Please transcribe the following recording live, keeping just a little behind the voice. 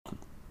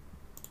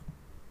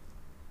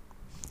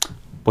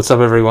What's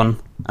up, everyone,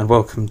 and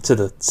welcome to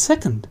the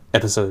second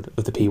episode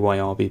of the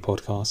PYRB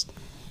podcast.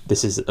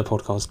 This is a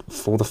podcast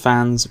for the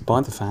fans, by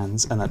the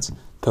fans, and that's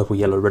purple,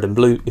 yellow, red and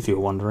blue, if you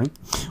were wondering,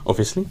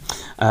 obviously.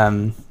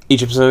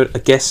 Each episode, a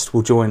guest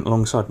will join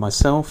alongside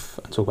myself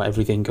and talk about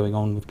everything going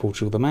on with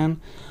Portugal the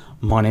Man.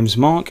 My name's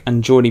Mark,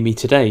 and joining me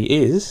today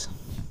is...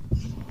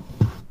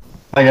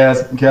 Hi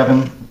guys, I'm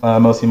Kevin.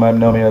 Most of you might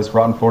know me as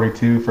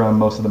Rotten42 from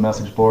most of the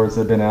message boards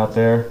that have been out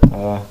there.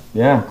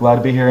 I'm glad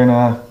to be here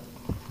and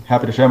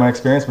happy to share my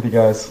experience with you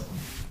guys.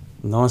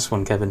 Nice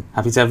one, Kevin.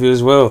 Happy to have you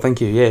as well. Thank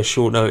you. Yeah,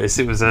 short notice.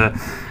 It was a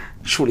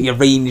shortly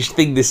arranged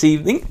thing this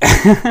evening.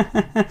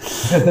 Yeah.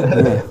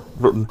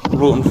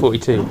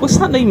 Rotten42. What's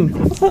that name?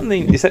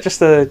 Is that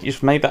just you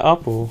just made that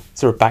up, or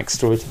is there a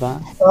backstory to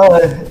that?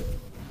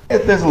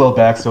 There's a little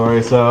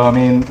backstory. So,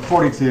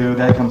 42,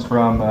 that comes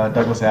from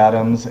Douglas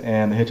Adams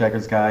and The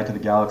Hitchhiker's Guide to the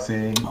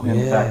Galaxy.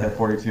 The fact that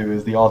 42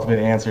 is the ultimate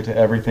answer to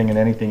everything and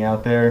anything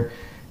out there.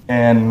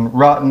 And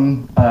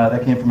Rotten,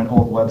 that came from an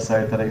old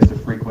website that I used to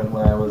frequent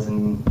when I was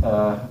in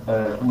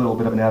a little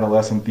bit of an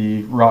adolescent,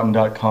 the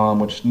rotten.com,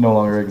 which no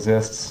longer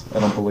exists, I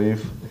don't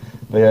believe.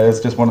 But yeah, it's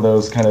just one of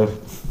those kind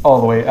of all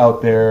the way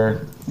out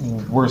there,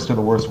 worst of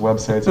the worst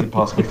websites you could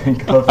possibly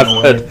think of.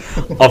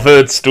 I've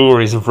heard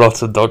stories of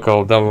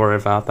rotten.com, don't worry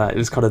about that. It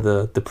was kind of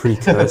the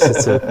precursor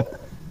to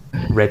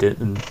Reddit,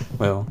 and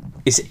well,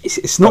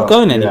 it's not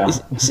going anywhere.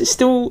 Yeah.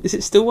 Is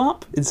it still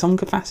up in some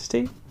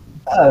capacity?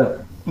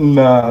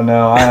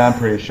 No, I'm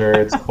pretty sure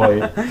it's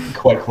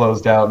quite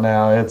closed out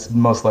now. It's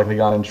most likely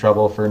got in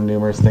trouble for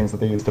numerous things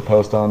that they used to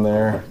post on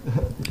there.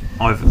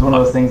 It's one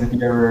of those things, if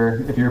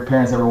your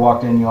parents ever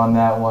walked in you on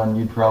that one,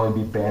 you'd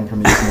probably be banned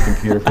from using the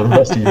computer for the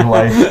rest of your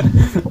life.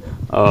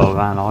 Oh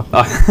man, I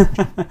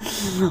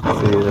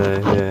feel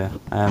yeah.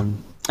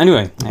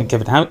 Anyway,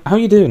 Kevin, how are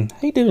you doing?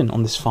 How you doing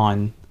on this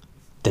fine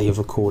day of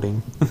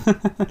recording?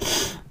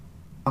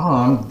 Oh,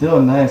 I'm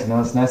doing nice.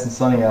 It's nice and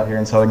sunny out here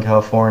in Southern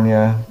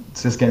California.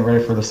 It's just getting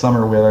ready for the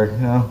summer weather,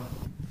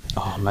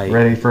 Oh, mate.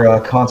 Ready for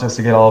concerts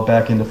to get all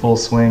back into full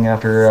swing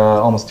after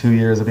almost 2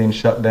 years of being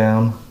shut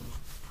down.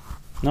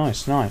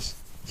 Nice.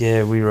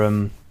 Yeah,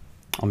 I'm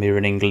here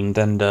in England,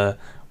 and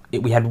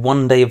we had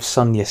 1 day of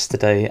sun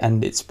yesterday,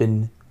 and it's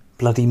been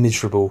bloody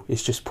miserable.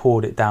 It's just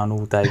poured it down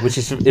all day, which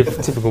is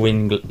typical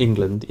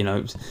England. It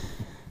was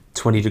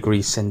 20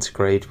 degrees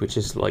centigrade, which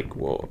is like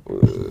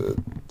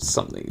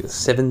something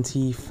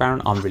 70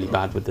 Fahrenheit. I'm really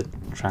bad with the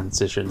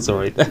translation.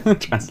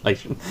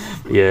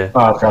 Yeah.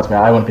 Oh, trust me,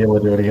 I wouldn't be able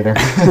to do it either.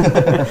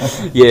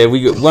 Yeah,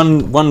 we got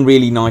one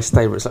really nice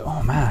day where it's like,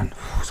 oh man,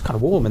 it's kind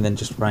of warm, and then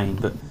just rain.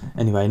 But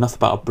anyway, enough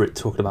about a Brit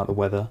talking about the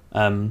weather.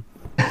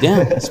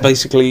 It's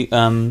basically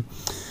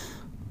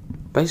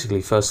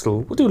first of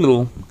all, we'll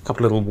do a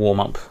couple little warm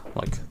up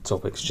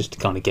topics just to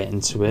kind of get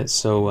into it.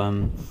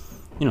 So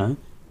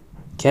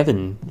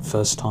Kevin,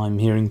 first time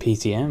hearing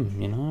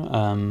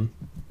PTM,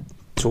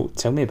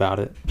 tell me about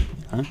it.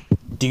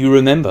 Do you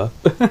remember?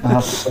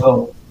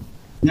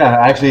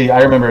 Actually,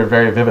 I remember it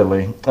very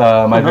vividly.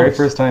 My very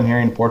first time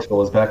hearing Portugal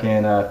was back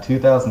in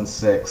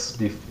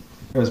 2006. It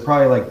was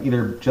probably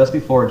either just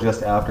before or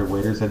just after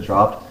Waiters had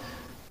dropped.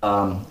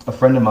 A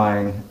friend of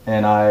mine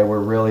and I were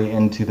really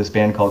into this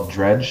band called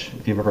Dredge.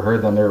 If you've ever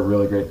heard them, they're a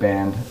really great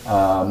band.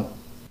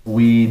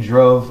 We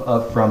drove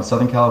up from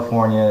Southern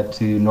California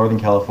to Northern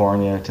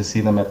California to see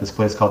them at this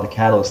place called The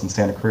Catalyst in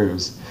Santa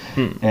Cruz.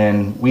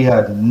 And we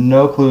had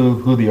no clue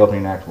who the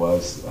opening act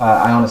was.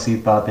 I honestly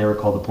thought they were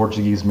called the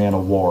Portuguese Man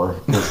of War,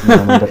 because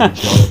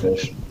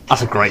jellyfish.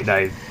 That's a great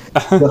name.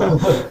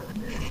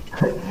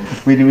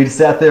 We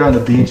sat there on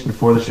the beach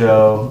before the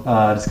show,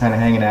 just kind of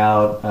hanging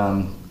out,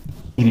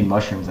 eating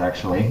mushrooms,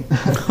 actually.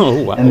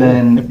 Oh, wow. And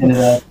then ended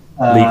up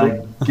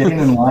getting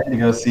in line to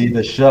go see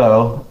the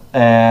show.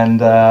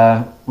 And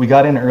we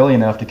got in early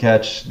enough to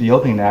catch the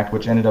opening act,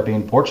 which ended up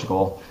being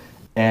Portugal,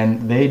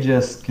 and they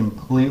just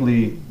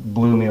completely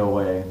blew me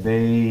away.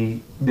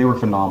 They were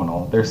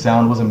phenomenal. Their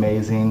sound was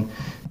amazing.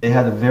 They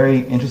had a very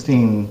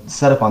interesting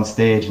setup on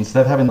stage.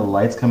 Instead of having the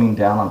lights coming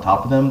down on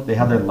top of them, they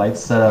had their lights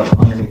set up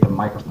underneath the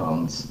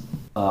microphones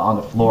on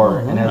the floor,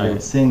 and as they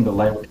would sing, the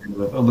light would kind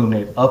of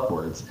illuminate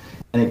upwards.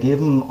 And it gave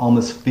them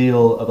almost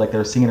feel of like they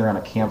were singing around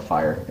a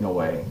campfire in a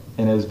way,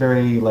 and it was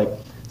very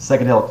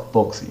psychedelic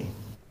folksy.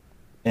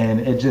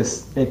 And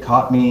it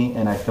caught me,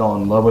 and I fell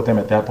in love with them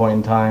at that point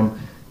in time.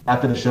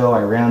 After the show,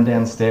 I ran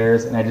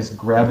downstairs, and I just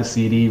grabbed a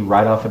CD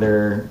right off of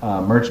their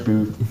merch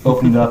booth,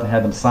 opened it up, and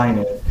had them sign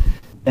it.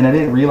 And I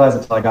didn't realize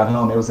until I got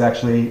home, it was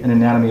actually an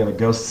Anatomy of a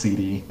Ghost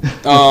CD.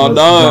 Oh,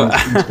 no!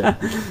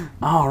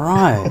 All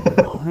right.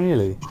 Oh,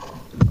 really?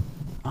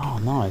 Oh,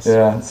 nice.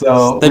 Yeah,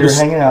 so we were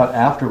hanging out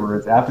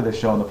afterwards, after the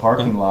show in the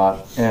parking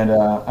lot, and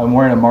I'm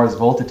wearing a Mars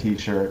Volta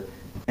t-shirt.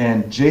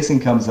 And Jason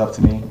comes up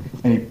to me,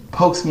 and he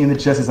pokes me in the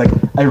chest. He's like,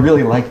 I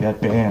really like that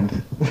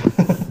band.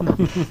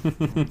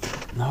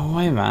 No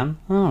way, man.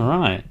 All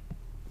right.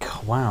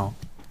 God, wow.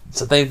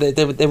 So they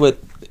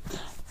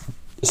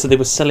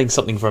were selling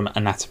something from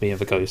Anatomy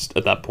of a Ghost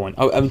at that point.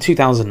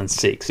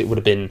 2006. It would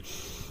have been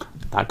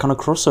that kind of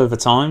crossover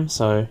time.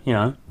 So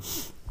Yeah.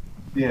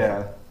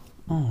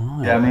 Oh,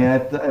 right. Yeah, I mean,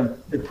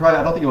 it probably,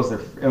 I don't think it was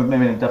their, I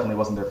mean, it definitely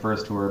wasn't their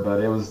first tour,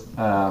 but it was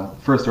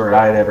first tour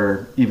I had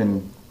ever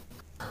even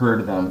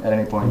heard of them at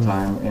any point in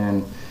time.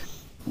 And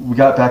we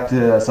got back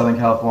to Southern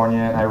California,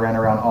 and I ran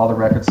around all the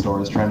record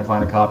stores trying to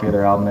find a copy of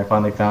their album. I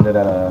finally found it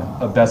at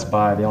a Best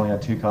Buy. They only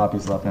had 2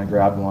 copies left, and I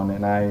grabbed one,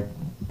 and I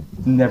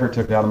never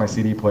took it out of my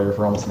CD player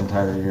for almost an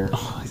entire year.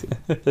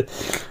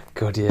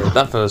 God, yeah,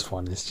 that first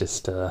one is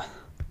just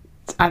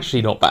it's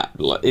actually not bad.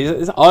 Like,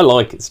 I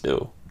like it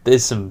still.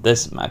 There's some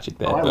magic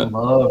there. Oh, I But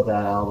love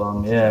that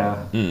album.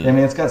 Yeah, I mean,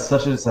 it's got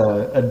such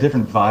a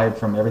different vibe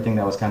from everything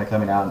that was kind of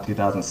coming out in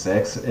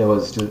 2006. It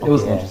was just, it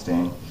was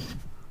interesting.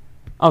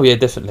 oh yeah,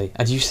 definitely.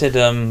 And you said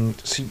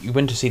so you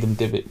went to see them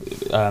do it.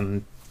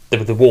 They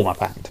were the warm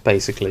up act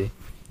basically,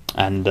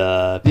 and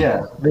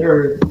Yeah, they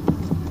were.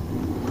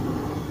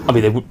 I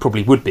mean they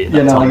probably would be at Yeah,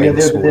 that no, time. like, Being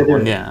the smaller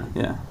one. Yeah,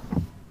 yeah.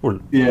 Well,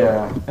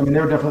 Yeah, I mean, they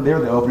were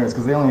the openers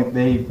because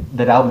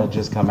that album had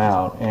just come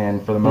out,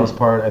 and for the most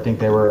part, I think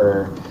they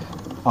were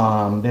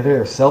they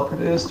either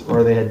self-produced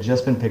or they had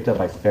just been picked up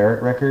by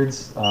Ferret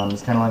Records.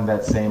 It's kind of like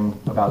that same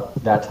about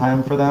that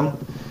time for them.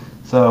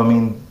 So I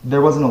mean,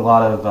 there wasn't a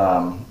lot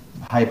of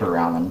hype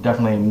around them.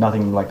 Definitely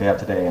nothing like they have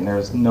today, and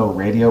there's no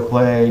radio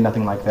play,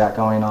 nothing like that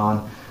going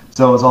on.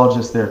 So it was all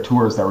just their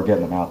tours that were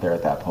getting them out there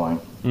at that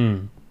point.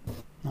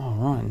 all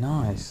right,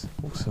 nice,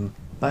 awesome.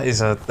 That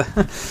is a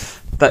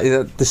that is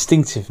a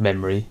distinctive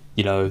memory.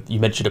 You know, you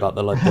mentioned about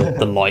the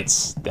the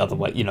lights the other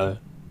way. You know,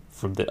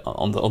 from the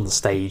on the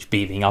stage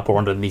beaming up or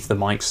underneath the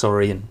mic,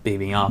 sorry, and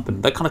beaming up,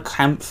 and that kind of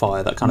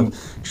campfire, that kind of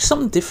just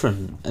something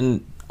different.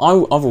 And I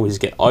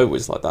always like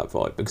that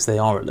vibe because they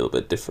are a little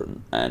bit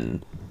different,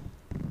 and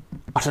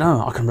I don't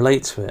know, I can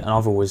relate to it, and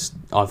I've always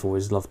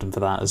loved them for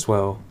that as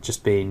well.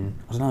 Just being,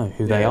 I don't know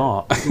who they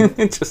are,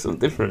 just something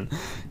different.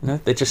 You know,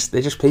 they're just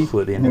people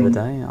at the end of the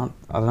day. I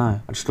don't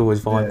know, I just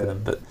always vibe with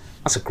them. But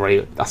that's a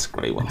great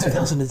one.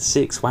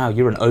 2006. Wow,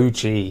 you're an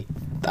OG.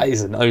 That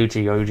is an OG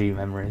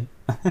memory.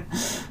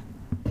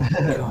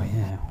 Oh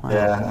yeah. Wow.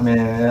 Yeah, I mean,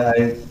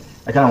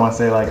 I kind of want to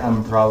say like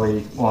I'm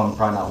probably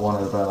not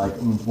one of, but like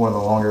one of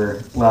the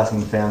longer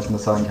lasting fans from the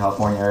Southern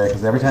California area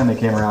because every time they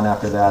came around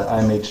after that,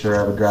 I made sure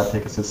I would grab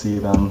tickets to see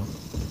them.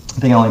 I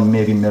think I only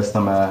maybe missed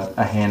them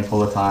a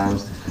handful of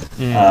times.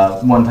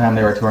 One time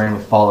they were touring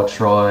with Fall of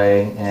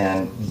Troy,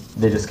 and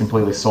they just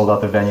completely sold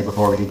out the venue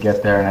before we could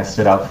get there, and I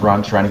stood out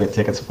front trying to get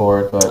tickets for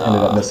it, but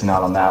ended up missing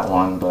out on that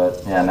one.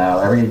 But yeah, no,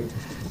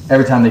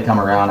 every time they come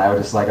around, I would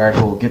just like, all right,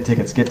 cool, get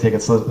tickets.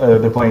 So,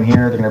 they're playing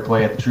here. They're gonna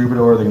play at the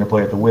Troubadour. They're gonna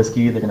play at the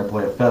Whiskey. They're gonna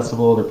play at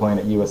Festival. They're playing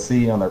at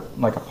USC on their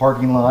like a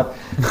parking lot.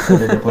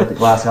 They're gonna play at the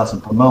Glass House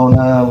in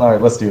Pomona. All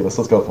right, let's do this.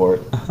 Let's go for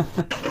it.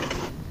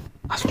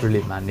 That's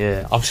brilliant, man.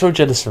 Yeah, I'm so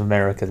jealous of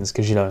Americans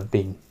because, you know,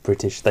 being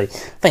British, they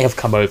have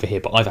come over here,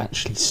 but I've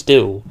actually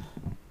still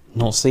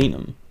not seen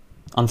them.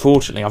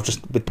 Unfortunately, I've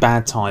just, with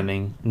bad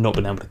timing, not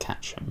been able to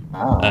catch them.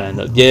 Wow.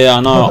 And yeah,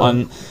 I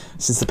know.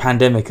 Since the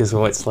pandemic as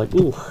well, it's like,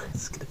 ooh,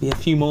 it's going to be a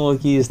few more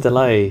years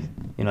delay.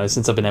 You know,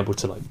 since I've been able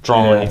to like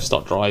drive,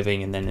 start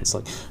driving, and then it's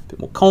like a bit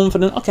more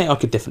confident. Okay, I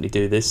could definitely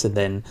do this, and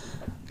then,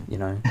 you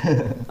know,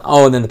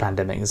 and then the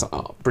pandemic is like,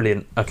 oh,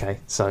 brilliant. Okay,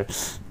 so,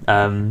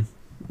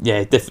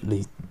 yeah,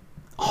 definitely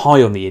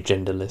high on the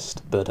agenda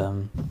list, but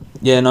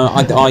yeah, no,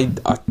 I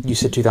you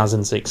said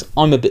 2006.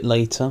 I'm a bit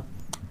later.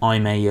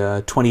 I'm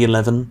a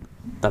 2011.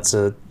 That's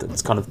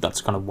kind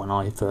of when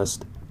I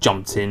first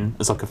jumped in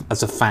as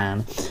as a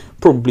fan.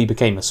 Probably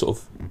became a sort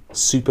of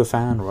super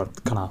fan or a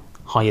kind of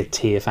higher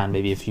tier fan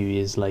maybe a few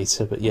years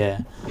later. But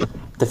yeah,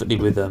 definitely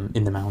with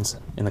In the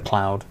Mountain, In the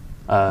Cloud.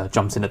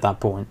 Jumped in at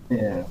that point.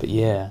 Yeah. But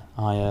yeah,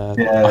 I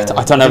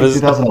don't know.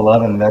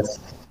 2011. That's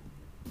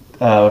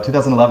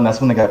 2011, that's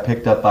when they got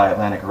picked up by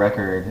Atlantic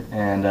Record,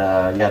 and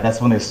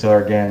that's when they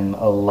started getting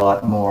a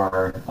lot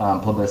more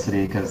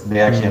publicity because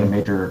they actually had a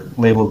major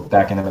label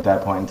backing them at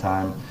that point in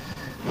time.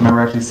 I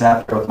remember I actually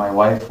sat there with my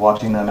wife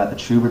watching them at the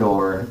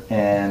Troubadour,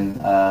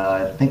 and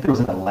I think there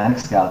was an Atlantic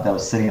Scout that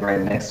was sitting right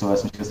next to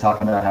us, and she was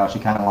talking about how she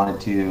kind of wanted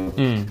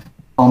to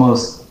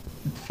almost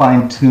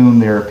fine-tune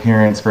their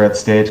appearance for at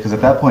stage, because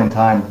at that point in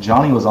time,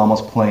 Johnny was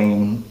almost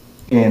playing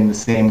in the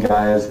same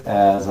guise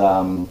as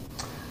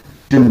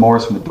Jim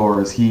Morris from the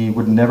Doors. He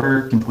would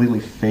never completely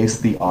face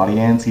the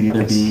audience. He'd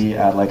either be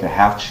at like a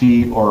half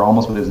cheat or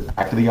almost with his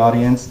back to the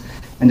audience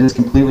and just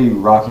completely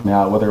rock him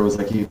out, whether it was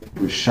like he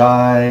was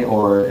shy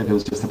or if it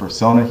was just the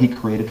persona he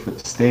created for the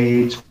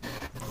stage.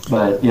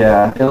 But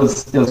yeah, it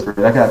was great.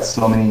 I got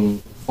so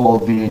many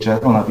old not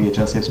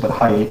VHS tapes, but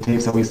high 8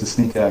 tapes that we used to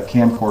sneak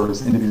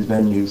camcorders into these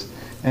venues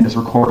and just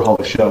record all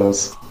the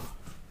shows.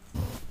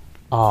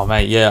 Oh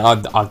mate, yeah,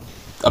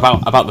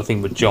 about the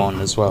thing with John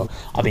as well.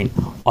 I mean,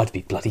 I'd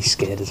be bloody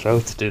scared as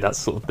well to do that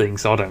sort of thing,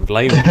 so I don't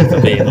blame him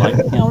for being like,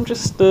 yeah, I'm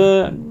just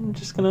gonna,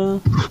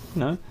 you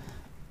know,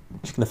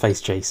 just gonna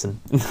face Jason.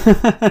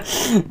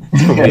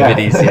 It's probably a bit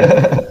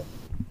easier.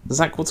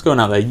 Zach, what's going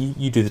on there?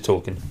 You do the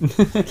talking.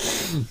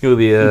 You're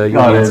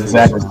the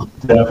Zach was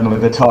definitely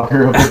the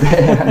talker of the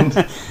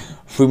band.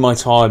 Through my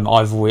time,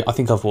 I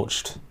think I've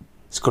watched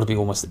it's got to be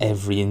almost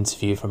every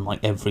interview from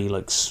like every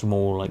like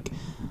small like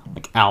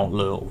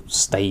outlet or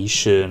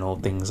station or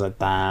things like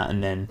that,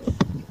 and then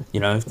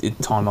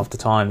time after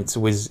time it's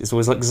always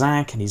like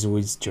Zach, and he's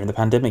always, during the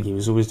pandemic, he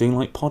was always doing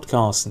like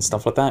podcasts and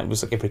stuff like that. It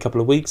was like every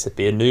couple of weeks there'd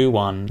be a new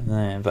one.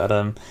 Yeah,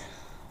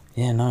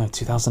 but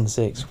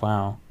 2006.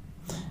 Wow.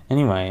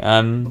 Anyway,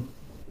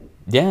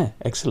 yeah,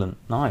 excellent,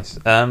 nice.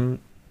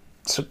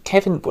 So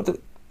Kevin,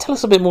 tell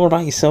us a bit more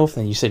about yourself.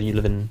 Then you said you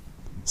live in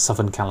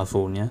Southern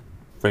California.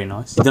 Very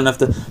nice. You don't have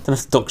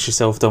to dox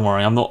yourself. Don't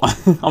worry. I'm not.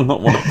 I'm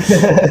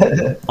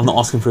not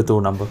asking for a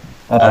door number.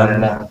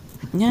 No.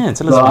 Yeah,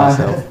 tell us about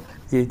yourself.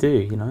 You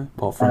do,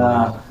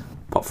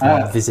 apart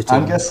from visiting.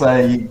 I guess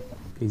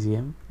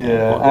PZM.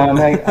 Yeah,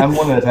 I'm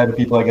one of the type of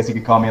people. I guess you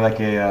could call me like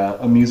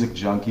a music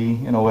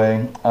junkie in a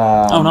way.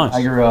 Oh, nice.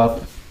 I grew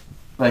up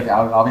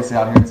obviously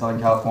out here in Southern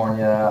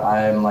California.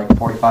 I'm like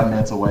 45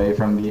 minutes away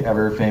from the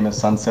ever famous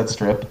Sunset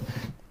Strip.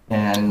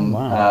 And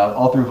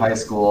all through high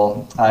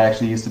school, I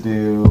actually used to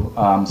do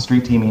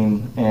street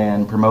teaming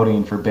and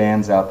promoting for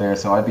bands out there.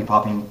 So I'd be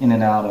popping in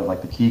and out of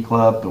like the Key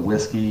Club, the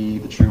Whiskey,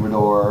 the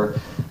Troubadour,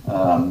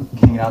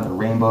 hanging out in the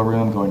Rainbow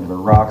Room, going to the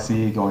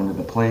Roxy, going to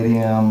the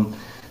Palladium,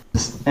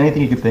 just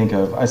anything you could think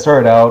of. I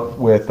started out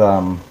with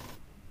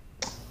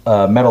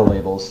metal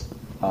labels,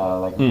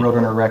 like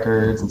Roadrunner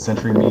Records and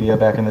Century Media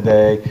back in the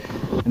day.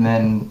 And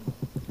then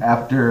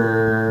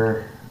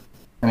after...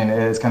 I mean,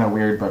 it's kind of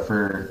weird, but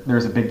there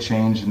was a big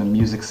change in the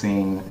music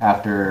scene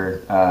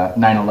after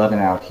 9/11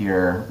 out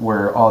here,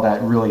 where all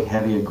that really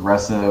heavy,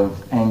 aggressive,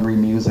 angry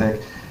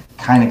music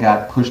kind of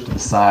got pushed to the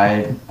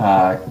side.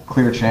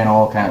 Clear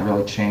Channel kind of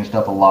really changed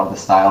up a lot of the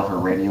style for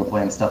radio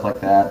play and stuff like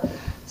that.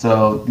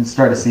 So you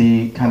start to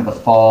see kind of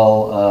the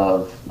fall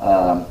of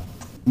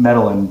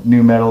metal and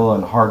new metal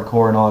and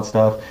hardcore and all that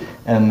stuff,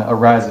 and a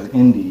rise of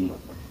indie.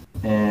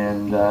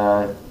 And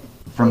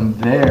from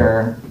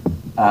there,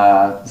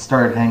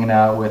 started hanging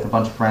out with a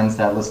bunch of friends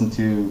that listened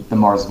to the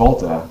Mars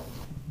Volta,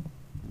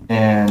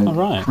 and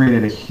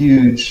created a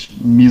huge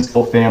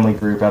musical family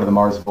group out of the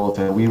Mars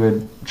Volta. We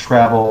would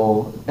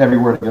travel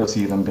everywhere to go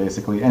see them,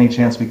 basically. Any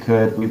chance we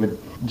could, we would,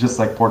 just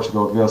like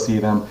Portugal, go see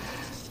them.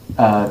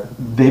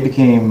 They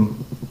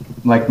became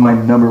like my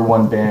number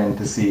one band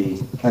to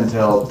see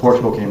until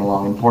Portugal came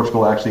along, and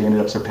Portugal actually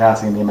ended up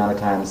surpassing the amount of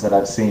times that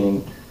I've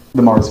seen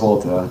the Mars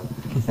Volta.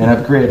 And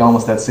I've created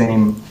almost that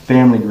same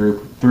family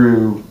group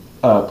through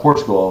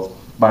Portugal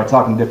by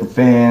talking to different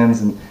fans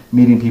and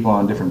meeting people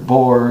on different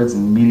boards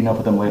and meeting up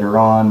with them later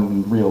on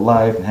in real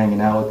life and hanging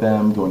out with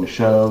them, going to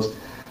shows.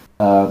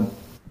 I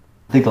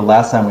think the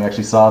last time we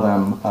actually saw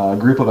them, a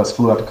group of us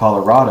flew out to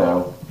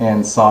Colorado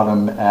and saw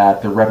them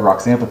at the Red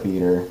Rocks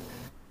Amphitheater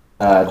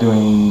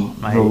doing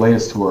the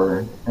latest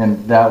tour,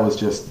 and that was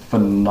just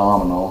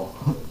phenomenal.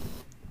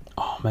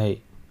 Oh,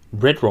 mate.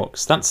 Red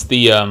Rocks, that's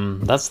the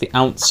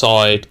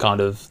outside kind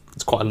of,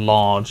 it's quite a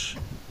large...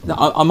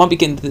 I might be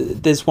getting...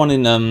 There's one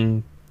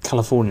in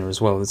California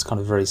as well that's kind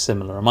of very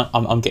similar.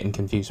 I'm getting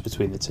confused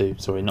between the two.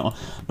 Sorry, not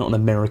an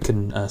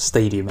American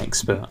stadium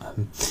expert.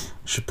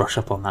 Should brush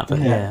up on that. But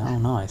yeah, oh,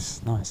 nice.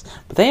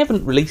 But they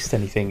haven't released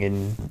anything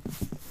in...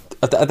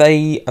 Are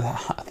they...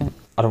 I think,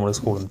 I don't want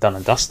to call them done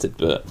and dusted,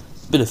 but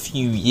it's been a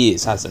few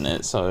years, hasn't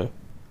it? So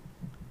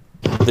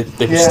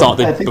they've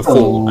started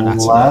before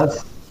Anatomy.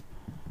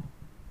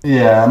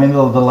 Yeah, I mean,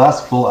 the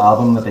last full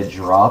album that they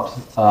dropped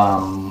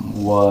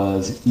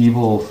was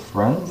Evil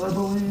Friends, I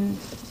believe.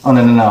 Oh,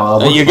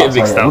 no. You're getting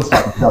mixed up.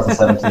 Woodstock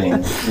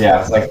 2017. Yeah,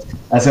 it's like,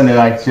 I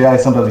sometimes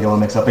get a little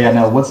mixed up. But yeah,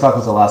 no, Woodstock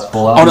was the last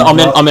full album. Oh,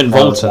 no, I meant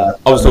Volta.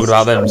 I was talking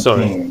about them,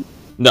 sorry.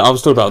 No, I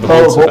was talking about the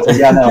Volta. Volta,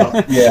 yeah,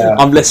 no, yeah.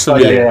 I'm less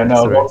familiar. Yeah,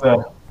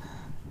 no,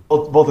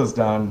 Volta's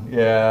done.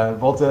 Yeah,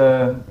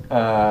 Volta,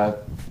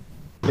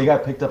 they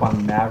got picked up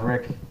on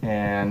Maverick,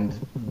 and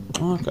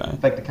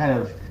like the kind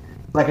of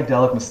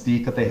psychedelic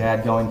mystique that they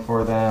had going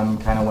for them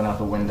kind of went out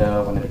the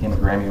window when they became a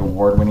Grammy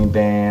Award-winning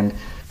band.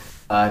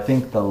 I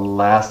think the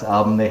last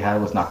album they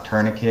had was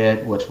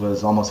Nocturnicate, which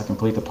was almost a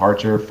complete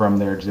departure from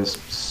their just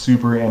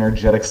super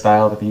energetic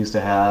style that they used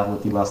to have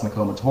with the Last in the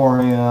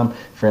Comatorium,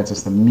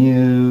 Francis the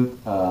Mute,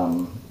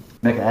 Mecha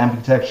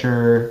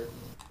Architecture.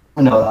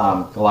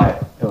 No,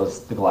 Goliath. It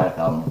was the Goliath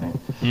album, I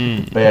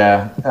think. But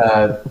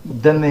yeah,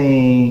 then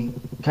they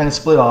kind of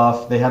split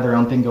off. They had their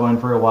own thing going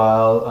for a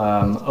while.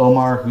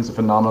 Omar, who's a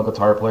phenomenal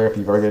guitar player, if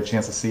you've ever get a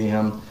chance to see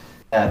him,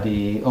 had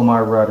the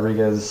Omar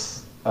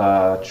Rodriguez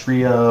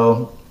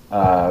trio.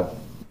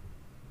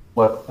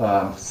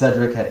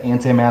 Cedric had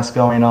Anti-Mask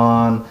going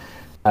on.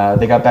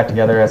 They got back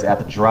together as At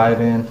the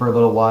Drive-In for a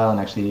little while and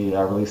actually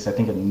released, I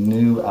think, a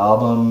new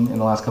album in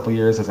the last couple of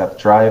years as At the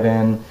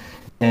Drive-In.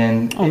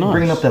 And nice.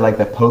 Bringing up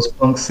the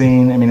post-punk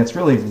scene, I mean, it's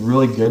really,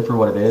 really good for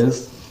what it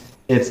is.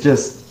 It's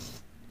just,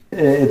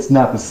 it's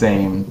not the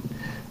same.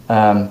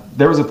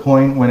 There was a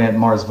point when at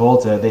Mars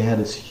Volta, they had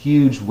this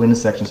huge wind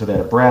section. So they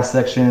had a brass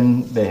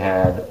section, they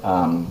had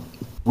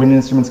wind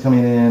instruments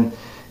coming in,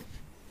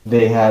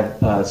 they had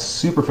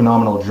super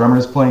phenomenal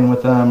drummers playing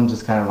with them,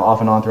 just kind of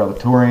off and on throughout the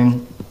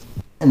touring.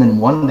 And then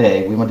one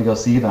day we went to go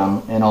see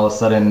them, and all of a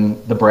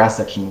sudden the brass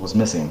section was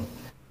missing.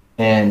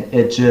 and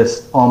it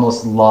just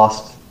almost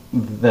lost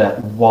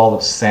that wall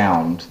of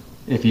sound.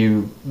 If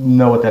you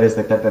know what that is,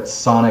 that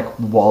sonic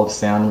wall of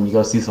sound when you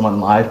go see someone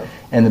live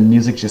and the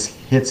music just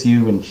hits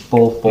you in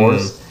full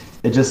force,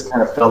 it just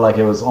kind of felt like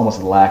it was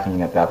almost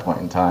lacking at that point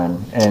in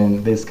time.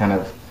 And this kind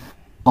of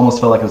almost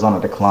felt like it was on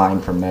a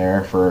decline from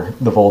there for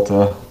the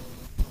Volta.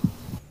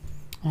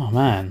 Oh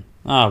man!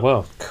 Ah,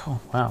 well, cool.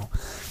 Wow,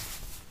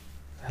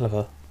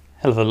 hell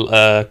of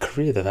a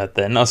career they've had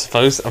then, I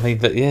suppose. I mean,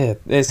 but yeah,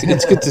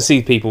 it's good to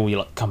see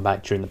people come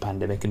back during the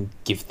pandemic and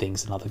give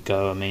things another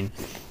go. I mean,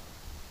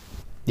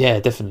 yeah,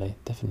 definitely.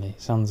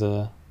 Sounds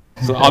So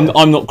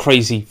I'm not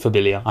crazy for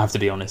Billy. I have to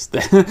be honest.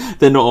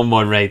 They're not on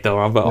my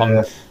radar,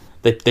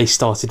 but they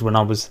started when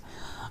I was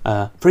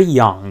pretty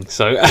young.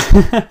 So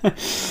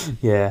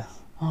yeah.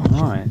 Oh,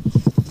 right.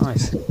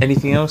 Nice.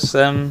 Anything else?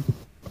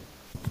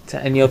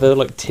 Any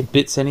other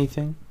tidbits?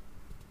 Anything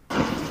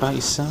about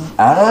yourself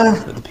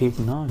that the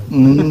people know?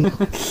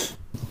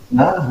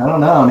 No, I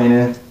don't know. I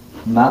mean,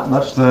 not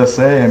much to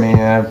say. I mean,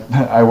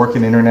 I work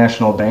in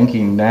international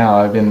banking now.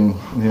 I've been,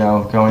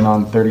 going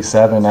on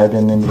 37. I've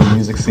been in the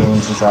music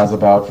scene since I was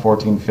about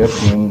 14,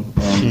 15,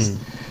 and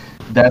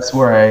that's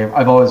where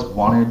I've always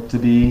wanted to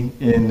be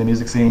in the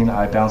music scene.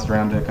 I bounced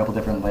around to a couple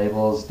different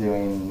labels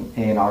doing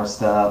A&R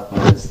stuff,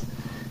 but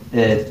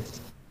it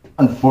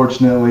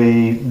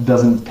unfortunately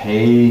doesn't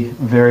pay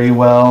very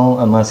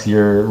well unless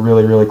you're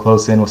really, really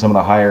close in with some of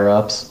the higher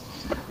ups.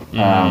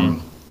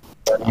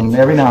 And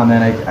every now and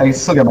then I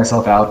still get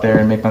myself out there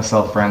and make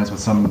myself friends with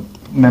some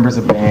members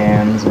of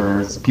bands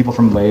or people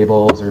from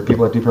labels or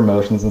people that do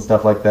promotions and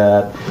stuff like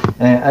that.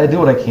 And I do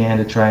what I can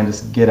to try and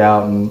just get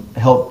out and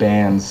help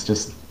bands,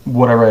 just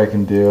whatever I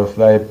can do. If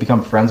I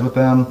become friends with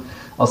them,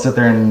 I'll sit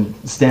there and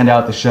stand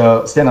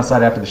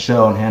outside after the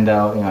show and hand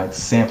out,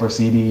 sampler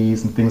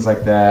CDs and things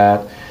like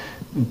that.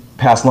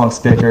 Pass along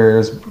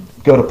stickers,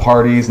 go to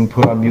parties and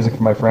put on music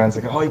for my friends.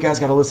 Like, oh, you guys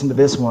got to listen to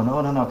this one.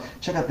 Oh, no,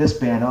 check out this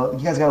band. Oh, you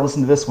guys got to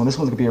listen to this one. This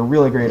one's gonna be a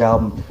really great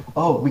album.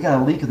 Oh, we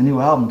got a leak of the new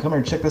album. Come here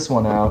and check this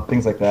one out.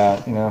 Things like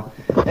that.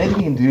 Anything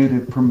you can do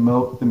to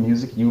promote the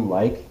music you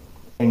like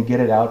and get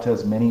it out to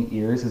as many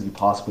ears as you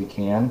possibly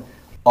can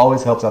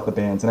always helps out the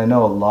bands. And I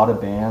know a lot of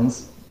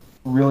bands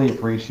really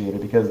appreciate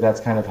it because that's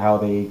kind of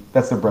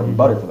that's their bread and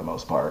butter for the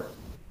most part.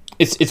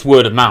 It's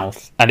word of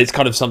mouth, and it's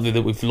kind of something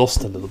that we've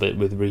lost a little bit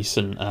with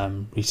recent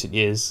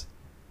years.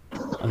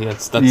 I think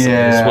that's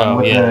as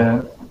well.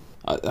 Yeah,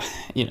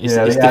 it's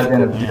the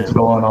advent of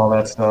digital and all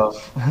that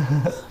stuff.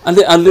 A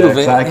little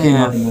bit. I came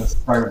up in this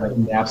part of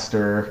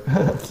Napster.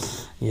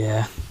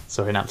 Yeah,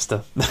 sorry,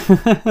 Napster.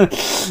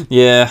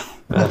 Yeah,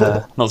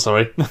 but, not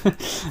sorry.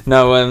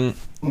 No,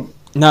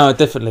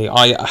 definitely.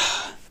 I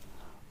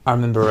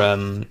remember.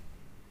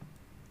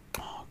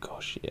 Oh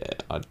gosh, yeah.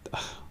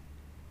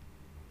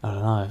 I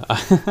don't know. I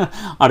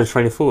had a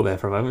train of thought there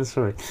for a moment.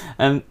 Sorry.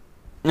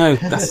 No,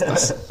 that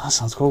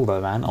sounds cool though,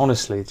 man.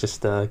 Honestly,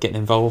 just getting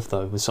involved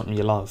though with something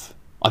you love.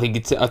 I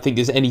think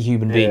as any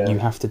human being, you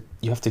have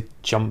to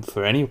jump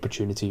for any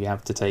opportunity you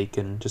have to take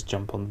and just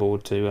jump on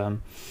board to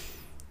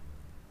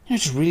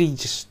just really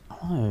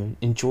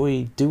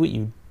enjoy, do what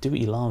you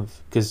love,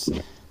 because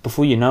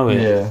before you know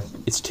it,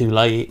 it's too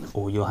late,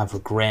 or you'll have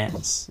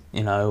regrets,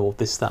 or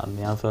this, that, and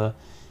the other.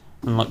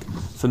 And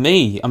for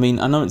me, I mean,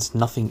 I know it's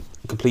nothing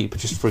complete, but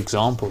just for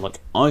example,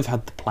 I've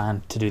had the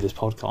plan to do this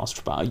podcast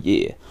for about a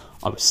year.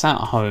 I was sat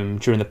at home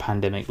during the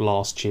pandemic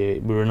last year.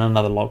 We were in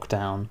another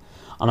lockdown,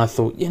 and I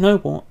thought, you know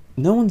what?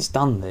 No one's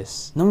done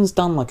this. No one's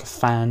done a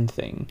fan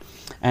thing.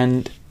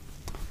 And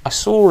I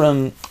saw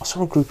a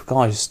group of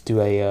guys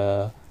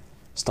do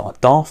start a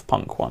Daft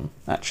Punk one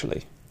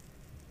actually.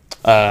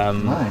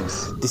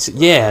 Nice.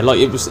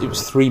 It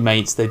was three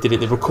mates. They did it.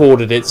 They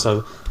recorded it,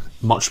 so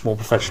much more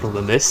professional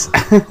than this.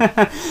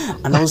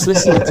 And I was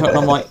listening to it, and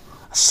I'm like,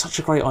 that's such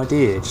a great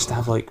idea, just to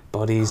have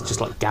buddies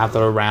just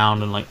gather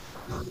around and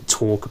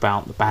talk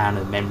about the band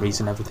and memories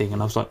and everything.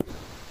 And I was like,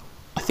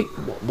 I think,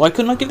 why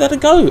couldn't I give that a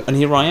go? And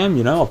here I am,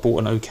 I bought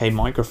an okay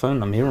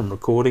microphone. I'm here, I'm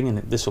recording, and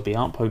this will be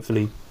up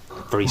hopefully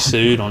very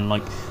soon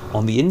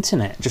on the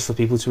internet, just for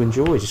people to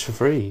enjoy, just for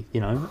free,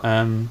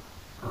 and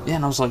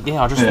I was like,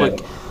 I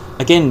just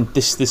again,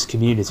 this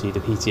community, the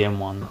PTM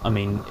one. I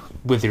mean,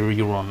 whether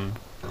you're on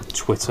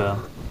Twitter,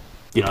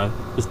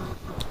 as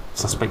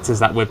suspect as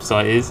that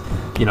website is,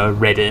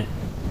 Reddit,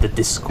 the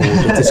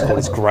Discord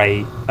is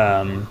great.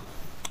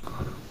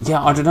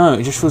 I don't know,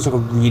 it just feels like a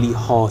really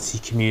hearty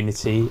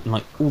community,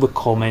 and all the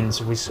comments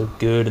are always so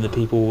good, and the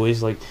people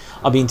always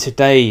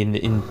today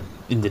in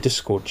the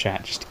Discord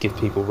chat, just to give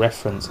people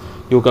reference,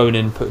 you're going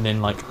in putting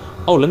in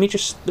oh, let me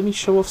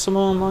show off some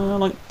of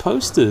my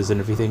posters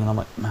and everything, and I'm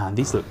like, man,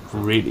 these look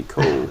really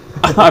cool.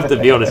 I have to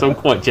be honest, I'm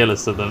quite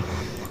jealous of them.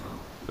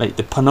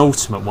 The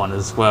penultimate one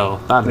as well.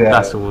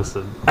 That's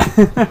awesome.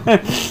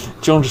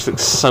 John just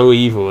looks so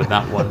evil in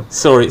that one.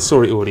 Sorry,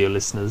 audio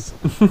listeners.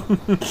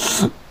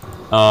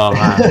 Oh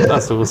man,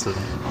 that's awesome.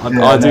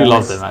 I do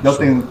love them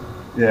actually.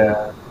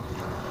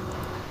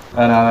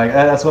 And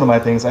that's one of my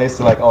things. I used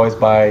to like always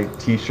buy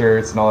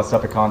T-shirts and all that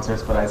stuff at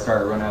concerts, but I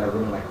started running out of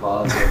room in my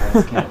closet. And I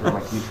just can't throw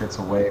my T-shirts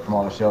away from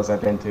all the shows I've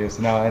been to.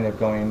 So now I end up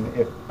going.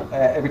 If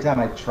every time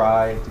I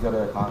try to go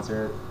to a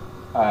concert,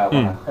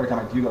 every time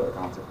I do go to a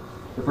concert,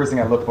 the first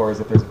thing I look for is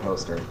if there's a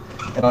poster,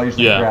 and I'll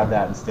usually grab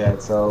that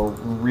instead. So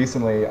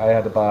recently, I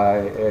had to buy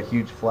a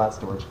huge flat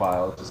storage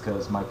file just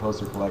because my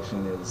poster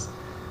collection is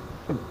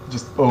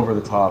just over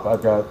the top.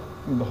 I've got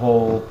the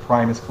whole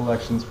Primus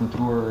collections from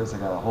tours. I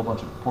got a whole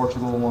bunch of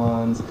Portugal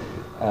ones.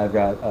 I've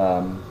got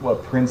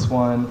Prince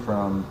one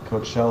from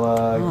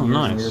Coachella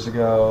years and years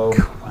ago.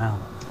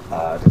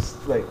 Wow.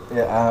 Just like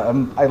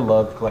I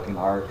love collecting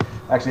art.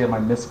 I actually have my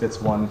Misfits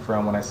one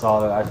from when I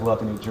saw that I flew up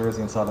to New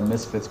Jersey and saw the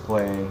Misfits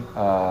play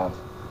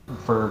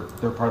for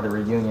their part of the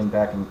reunion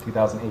back in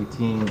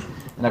 2018,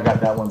 and I've got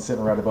that one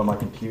sitting right above my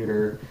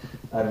computer.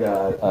 I've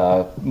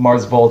got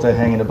Mars Volta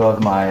hanging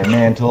above my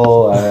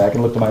mantle. I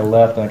can look to my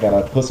left, and I got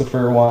a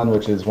Pussifer one,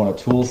 which is one of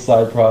Tool's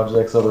side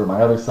projects over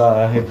my other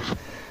side.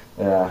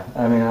 Yeah,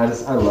 I mean, I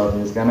love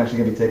music. I'm actually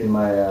going to be taking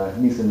my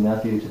niece and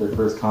nephew to their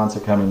first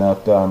concert coming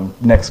up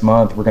next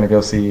month. We're going to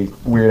go see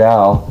Weird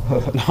Al.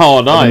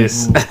 Oh,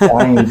 nice. I've been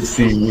dying to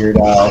see Weird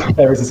Al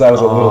ever since I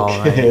was a little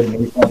kid, and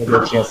we finally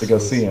got a chance to go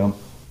see him.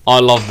 I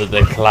love that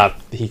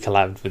he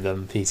collabed with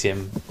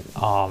PTM.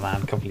 Oh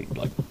man,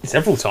 like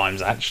several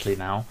times actually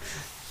now.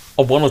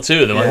 Or one or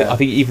two of them. I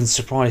think he even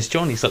surprised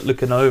John. He's like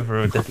looking over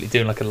and definitely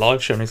doing like a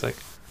live show, and he's like,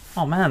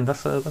 "Oh man,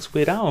 that's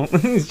Weird Al."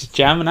 He's just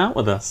jamming out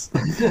with us.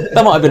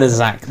 That might have been a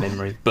Zach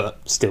memory,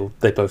 but still,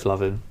 they both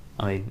love him.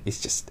 I mean,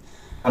 he's just.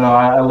 I know.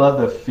 I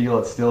love the Feel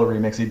It Still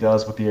remix he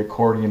does with the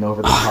accordion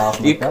over the top.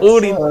 The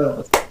accordion.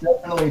 That's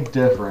definitely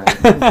different.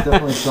 It's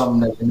definitely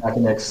something that you're not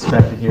going to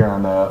expect to hear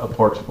on a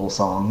Portugal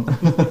song.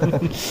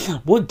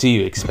 What do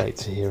you expect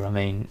to hear? I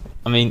mean,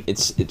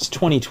 it's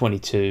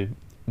 2022.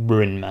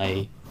 We're in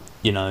May.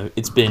 You know,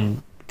 it's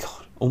been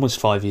almost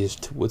 5 years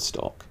to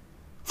Woodstock.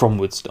 From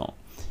Woodstock,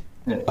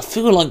 I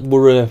feel like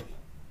we're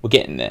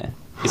getting there.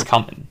 It's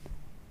coming.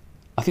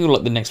 I feel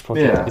like the next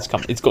project is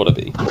coming. It's got to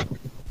be.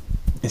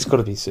 It's got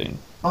to be soon.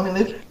 I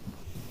mean,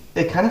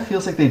 it kind of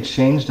feels like they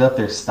changed up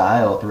their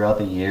style throughout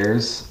the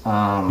years.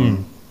 I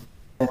mean,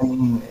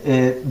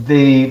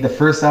 the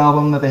first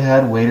album that they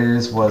had,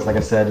 Waiters, was, like I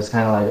said, just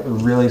kind of like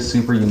a really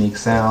super unique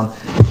sound.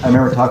 I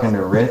remember talking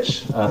to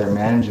Rich, their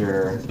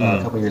manager,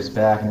 a couple years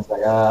back, and he's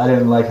like, I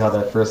didn't like how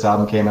that first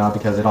album came out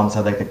because it almost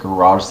had like the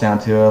garage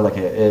sound to it. Like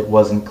it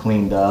wasn't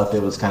cleaned up.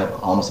 It was kind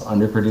of almost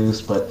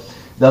underproduced. But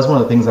that was one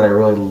of the things that I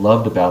really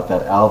loved about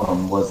that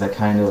album was that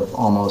kind of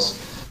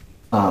almost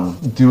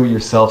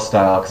do-it-yourself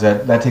style,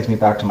 because that takes me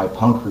back to my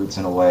punk roots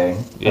in a way,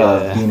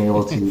 of being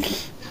able to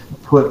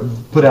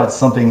put out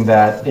something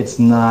that it's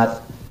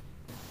not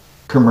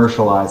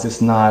commercialized,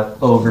 it's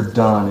not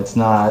overdone, it's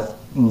not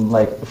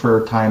like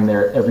for a time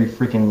there every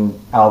freaking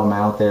album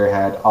out there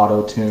had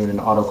auto-tune and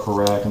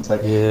autocorrect, and it's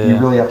like you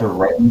really have to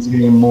write music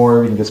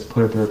anymore. You can just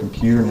put it through a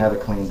computer and have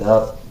it cleaned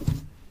up.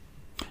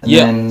 And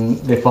then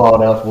they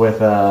followed up with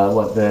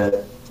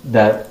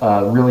that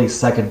really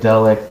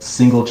psychedelic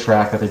single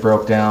track that they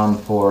broke down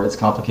for It's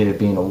Complicated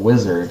Being a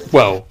Wizard.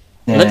 Well,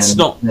 let's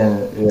not.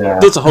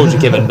 That's a whole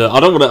given. But I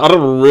don't want to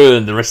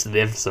ruin the rest of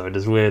the episode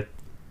as we're,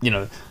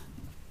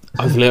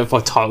 hopefully if I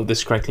titled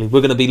this correctly,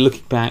 we're going to be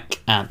looking back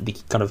at the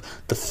kind of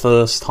the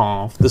first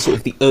half, the sort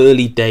of the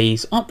early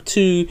days up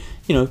to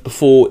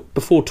before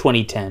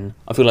 2010.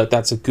 I feel like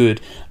that's a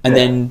good, and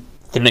then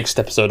the next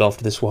episode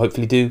after this will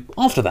hopefully do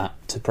after that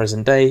to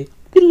present day,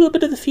 a little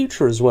bit of the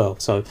future as well.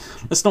 So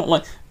let's not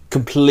like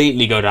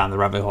completely go down the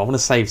rabbit hole. I want to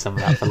save some of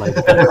that for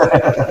later.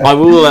 I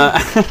will.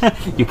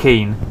 You're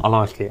keen. I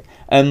like it.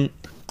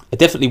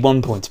 Definitely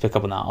one point to pick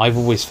up on that. I've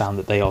always found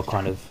that they are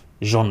kind of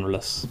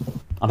genreless,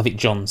 and I think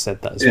John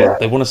said that as well.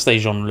 They want to stay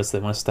genreless. They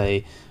want to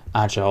stay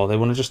agile. They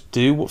want to just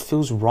do what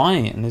feels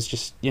right, and it's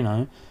just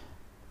do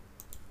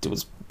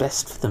what's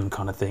best for them,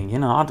 kind of thing.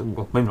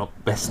 Well, maybe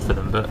not best for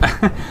them,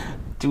 but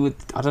do it.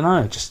 I don't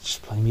know.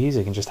 Just play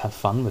music and just have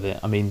fun with it.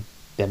 I mean,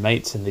 they're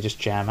mates and they just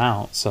jam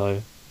out.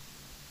 So.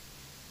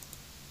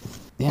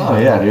 Yeah, oh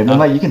yeah, dude. And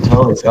like you can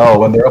totally tell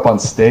when they're up on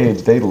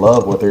stage, they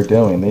love what they're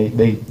doing.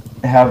 They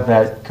have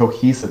that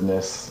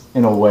cohesiveness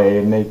in a way,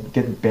 and they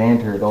get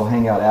banter. They'll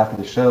hang out after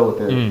the show with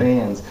their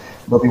fans.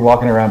 They'll be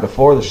walking around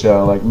before the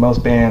show. Like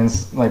most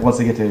bands, like once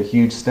they get to a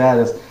huge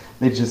status,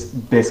 they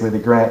just basically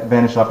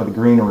vanish off to the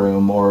green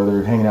room or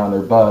they're hanging out on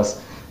their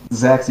bus.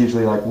 Zach's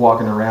usually like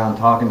walking around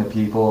talking to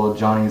people.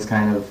 Johnny's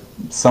kind of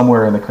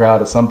somewhere in the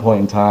crowd at some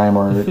point in time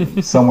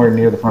or somewhere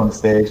near the front of the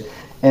stage,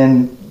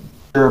 and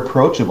they're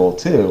approachable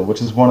too,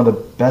 which is one of the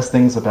best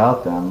things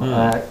about them.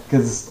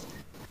 Because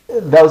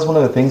that was one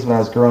of the things when I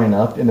was growing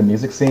up in the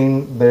music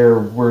scene. There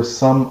were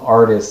some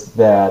artists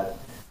that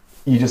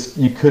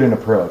you couldn't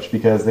approach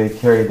because they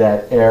carried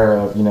that air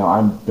of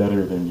I'm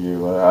better than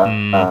you.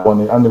 I'm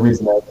the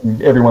reason that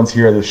everyone's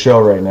here at the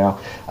show right now.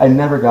 I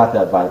never got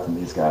that vibe from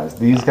these guys.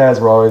 These guys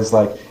were always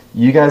like,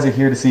 you guys are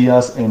here to see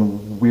us,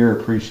 and we're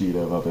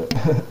appreciative of it.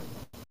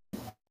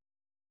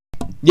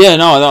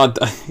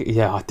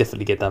 I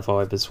definitely get that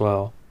vibe as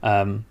well.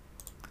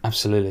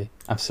 Absolutely.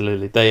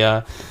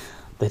 They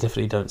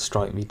definitely don't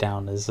strike me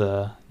down as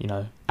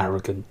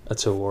arrogant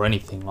at all or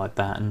anything like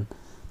that. And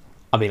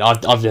I mean,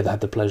 I've never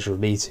had the pleasure of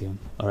meeting them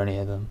or any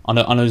of them. I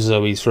know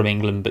Zoe's from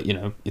England, but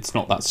it's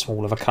not that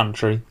small of a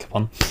country.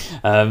 Come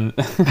on.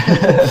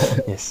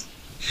 Yes,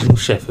 she's from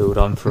Sheffield.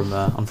 I'm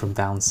from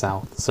down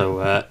south.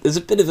 So there's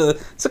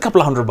it's a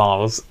couple of 100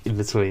 miles in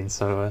between.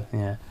 So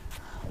yeah.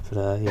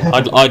 But yeah,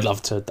 I'd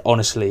love to,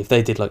 honestly, if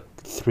they did like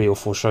 3 or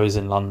 4 shows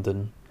in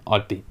London,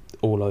 I'd be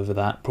all over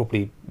that.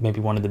 Probably maybe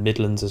one in the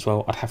Midlands as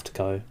well. I'd have to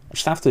go. I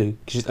just have to,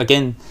 because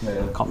again,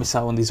 can't miss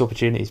out on these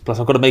opportunities. Plus,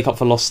 I've got to make up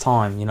for lost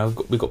time.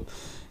 We got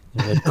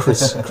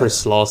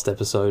Chris last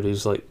episode,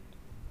 who's like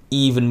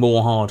even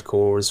more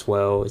hardcore as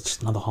well. It's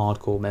just another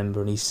hardcore member,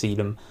 and he's seen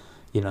them,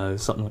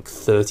 something like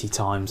 30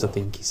 times. I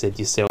think he said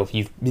yourself.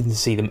 You've been to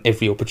see them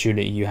every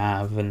opportunity you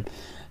have, and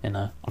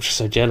I'm just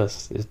so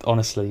jealous.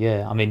 Honestly,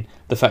 yeah. I mean,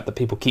 the fact that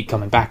people keep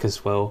coming back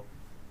as well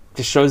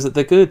just shows that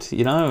they're good,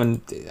 and I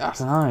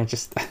don't know,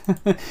 just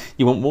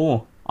you want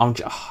more. I'm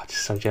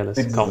just so jealous.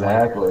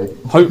 Exactly.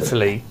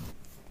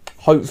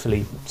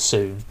 Hopefully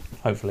soon.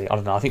 Hopefully, I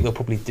don't know. I think they'll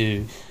probably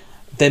do.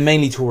 They're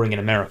mainly touring in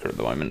America at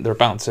the moment. They're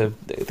about to.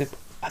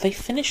 Are they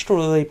finished or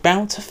are they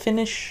about to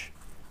finish?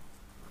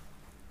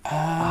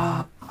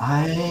 I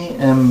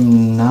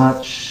am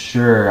not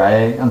sure. I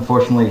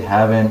unfortunately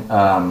haven't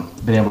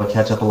been able to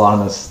catch up a lot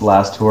on this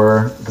last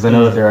tour, because I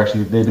know that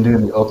they've been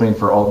doing the opening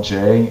for Alt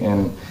J,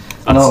 and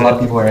I know a lot of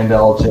people are into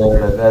Alt J,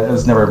 but that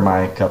was never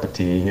my cup of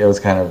tea. It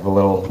was kind of a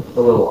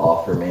little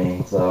off for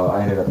me, so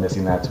I ended up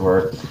missing that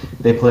tour.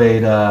 They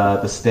played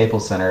the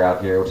Staples Center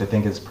out here, which I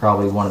think is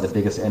probably one of the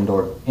biggest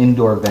indoor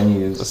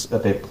venues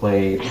that they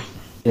played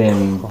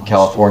in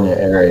California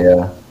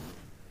area.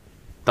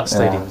 That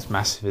stadium is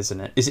massive, isn't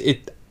it?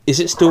 Is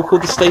it still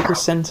called the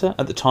Staples Center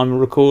at the time of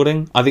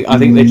recording? I think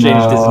they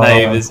changed its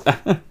name.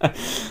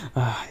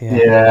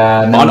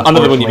 Yeah. No, I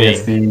know the one you mean.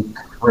 It's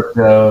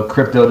the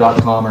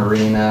crypto.com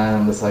arena,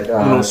 and it's like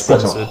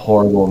such a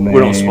horrible name.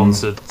 We're not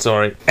sponsored.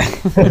 Sorry.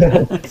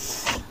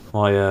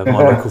 My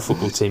local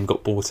football team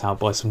got bought out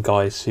by some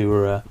guys who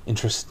were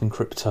interested in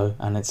crypto,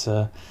 and it's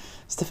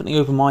definitely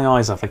opened my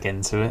eyes up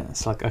again to it.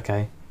 It's like,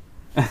 okay.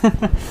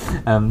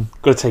 Got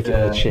to take it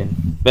with the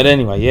chin. But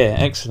anyway, yeah,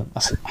 excellent.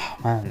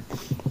 Man,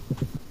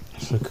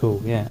 so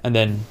cool. Yeah, and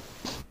then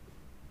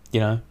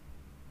yeah.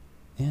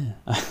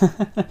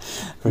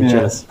 Very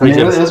jealous. It was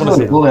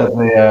really cool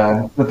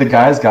that the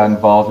guys got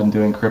involved in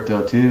doing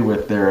crypto too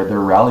with their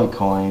rally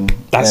coin.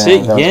 That's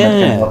it. That was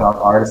kind of help out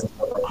artists and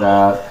stuff like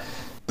that.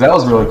 That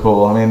was really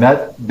cool. I mean,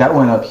 that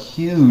went up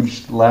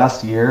huge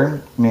last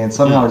year. I mean,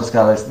 somehow it just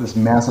got this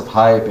massive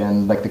hype,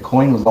 and like the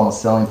coin was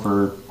almost selling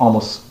for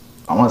almost,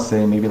 I want to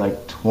say maybe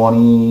like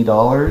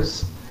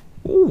 $20.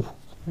 Ooh,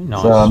 very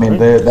nice. So I mean,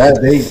 they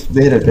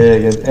hit it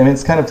big. I mean,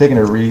 it's kind of taken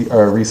a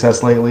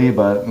recess lately,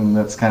 but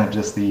that's kind of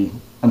just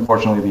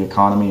unfortunately the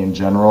economy in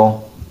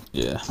general.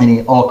 Yeah.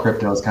 All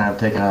crypto has kind of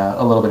taken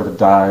a little bit of a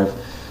dive.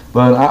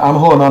 But I'm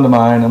holding on to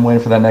mine. I'm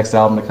waiting for that next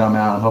album to come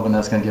out. I'm hoping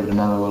that's going to give it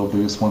another little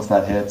boost once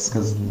that hits,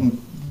 because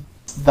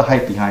the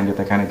hype behind it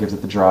that kind of gives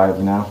it the drive,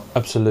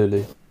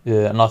 Absolutely.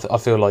 Yeah, and I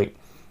feel like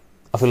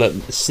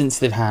since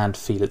they've had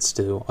Feel It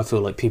Still, I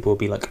feel like people will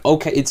be like,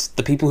 okay, it's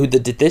the people who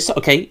did this.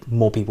 Okay,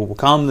 more people will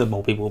come.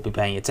 More people will be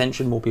paying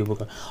attention. More people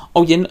will go,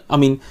 oh yeah. I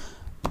mean,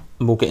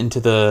 we'll get into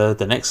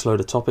the next load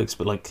of topics,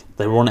 but like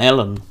they were on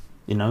Ellen,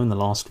 in the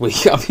last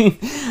week. I mean,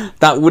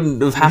 that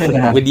wouldn't have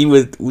happened when you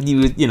were.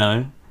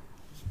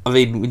 I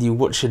mean, when you were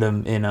watching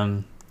them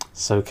in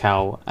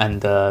SoCal,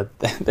 and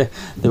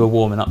they were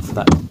warming up for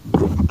that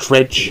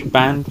Dredge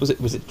band. Was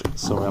it?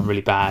 Sorry, I'm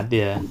really bad.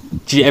 Yeah.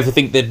 Did you ever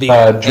think they'd be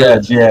on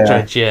Dredge? Yeah.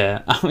 Dredge,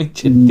 yeah. I mean,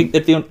 did you think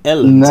they'd be on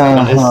Ellen?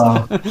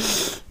 No.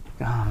 Oh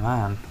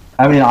man.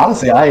 I mean,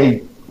 honestly,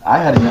 I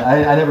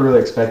never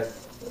really expect.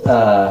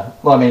 Well,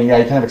 I mean, yeah,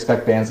 you kind of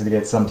expect bands to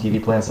get some TV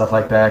play and stuff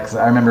like that. Because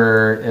I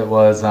remember it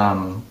was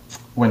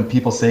when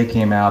People Say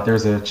came out.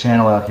 There's a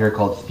channel out here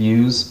called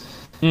Fuse.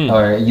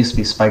 Or it used to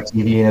be Spike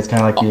TV, and it's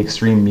kind of like the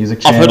extreme music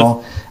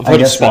channel. I've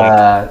heard of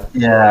Spike.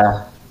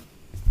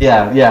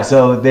 Yeah.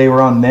 So they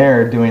were on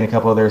there doing a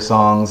couple of their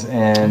songs,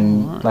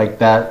 and like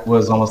that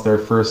was almost their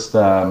first.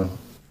 I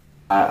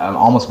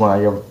almost want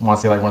to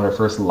say like one of their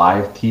first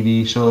live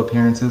TV show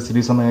appearances to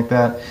do something like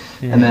that.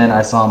 And then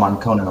I saw him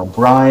on Conan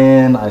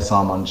O'Brien. I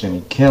saw him on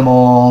Jimmy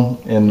Kimmel,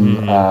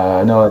 and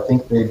I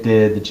think they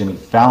did the Jimmy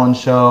Fallon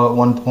show at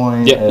one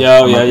point. Yeah,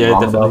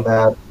 definitely.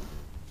 That.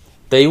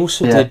 They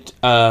also did.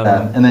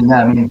 And then,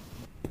 I mean.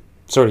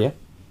 Sorry, yeah.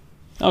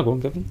 Oh, go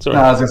on, Kevin. Sorry.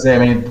 No, I was going to say, I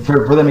mean,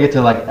 for them to get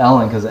to like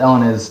Ellen, because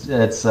Ellen it's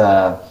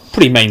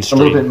pretty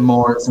mainstream. A little bit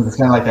more, since it's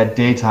kind of like that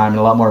daytime and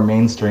a lot more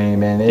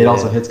mainstream, and it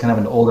also hits kind of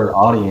an older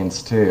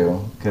audience too,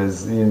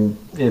 because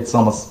it's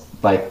almost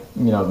like,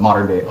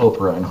 modern day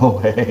Oprah in a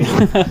way.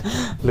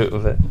 A little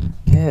bit.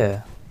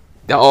 Yeah.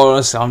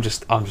 Honestly, I'm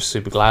just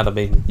super glad. I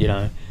mean,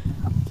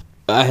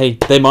 hey,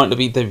 they might not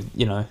be,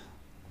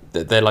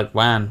 they're like,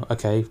 man,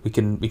 okay, we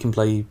can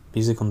play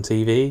music on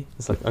TV.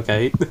 It's like,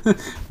 okay,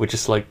 we're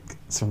just like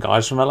some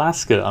guys from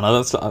Alaska. I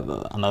know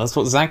that's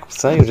what Zach would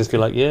say. We'll just be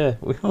like, yeah,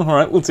 all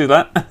right, we'll do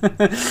that.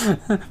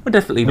 We're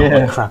definitely not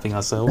like crapping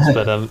ourselves,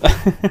 but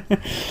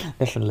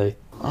definitely.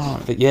 All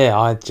right, but yeah,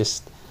 I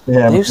just.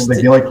 Yeah,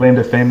 the only claim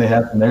to fame they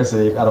had from their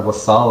city out of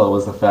Wasalla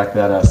was the fact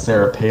that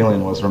Sarah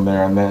Palin was from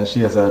there, and then she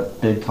has a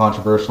big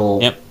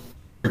controversial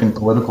freaking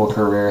political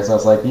career. So I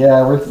was like,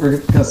 yeah, we're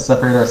going to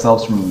separate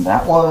ourselves from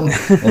that one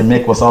and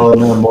make Wasalla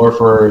known more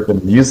for the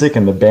music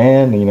and the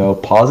band,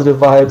 positive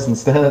vibes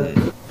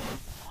instead.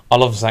 I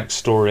love Zach's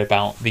story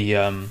about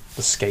the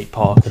skate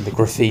park and the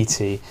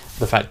graffiti,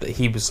 the fact that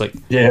he was like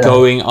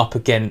going up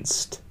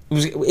against.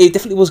 It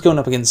definitely was going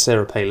up against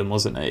Sarah Palin,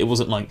 wasn't it? It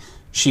wasn't like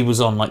she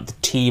was on like the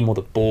team or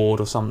the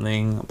board or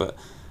something, but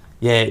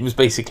yeah, it was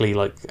basically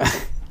like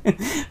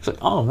it's like,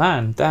 oh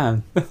man,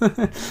 damn,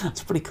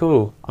 that's pretty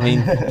cool. I mean,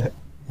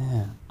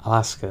 yeah,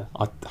 Alaska,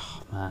 oh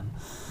man,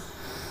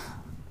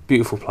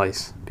 beautiful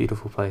place.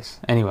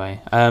 Anyway,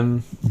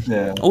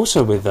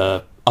 also with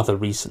other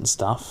recent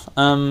stuff,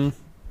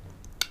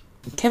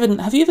 Kevin,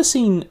 have you ever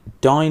seen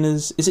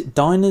Diners? Is it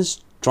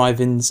Diners,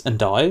 Drive-ins and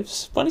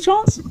Dives, by any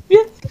chance?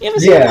 Yeah, you ever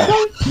seen that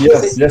show?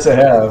 Yes, I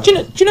have. Do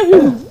you know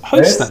who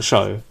hosts that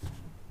show?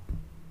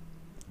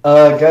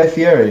 Guy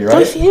Fieri, right?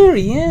 Guy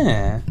Fieri,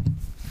 yeah.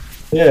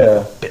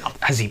 Yeah.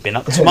 Has he been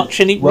up to much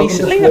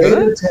recently?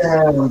 Welcome to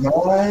Town,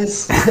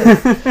 guys.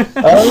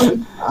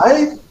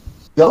 I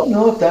don't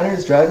know if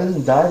Diners, Drive-ins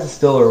and Dives is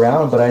still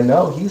around, but I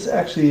know he's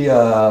actually.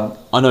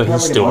 I know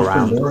he's still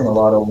around in a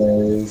lot of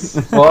ways.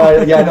 Well,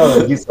 I know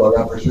that he's still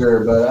around for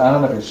sure, but I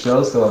don't know if his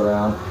show's still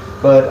around.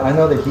 But I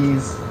know that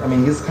he's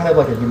kind of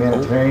like a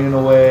humanitarian in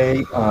a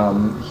way.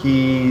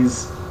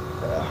 He's.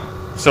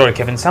 Sorry,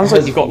 Kevin. Sounds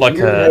like you got like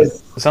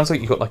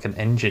an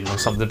engine or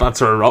something about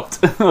to erupt.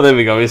 Oh, there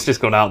we go. It's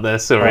just gone out there.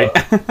 Sorry.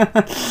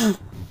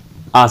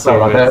 Sorry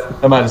about that.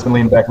 I might have just been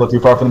leaning back a little too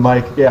far from the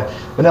mic. Yeah,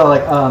 but no,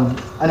 like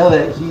I know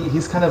that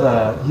he's kind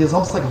of he's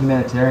almost like a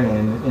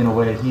humanitarian in a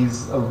way.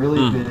 He's a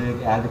really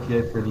big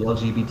advocate for the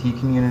LGBT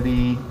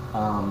community.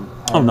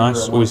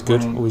 Nice. Always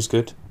good. Always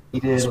good. He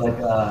did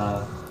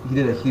he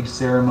did a huge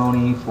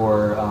ceremony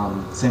for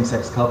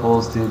same-sex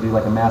couples to do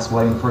like a mass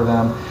wedding for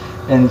them,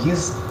 and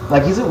he's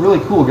a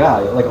really cool guy,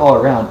 like all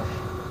around.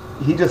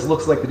 He just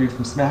looks like the dude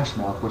from Smash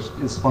Mouth, which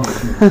is funny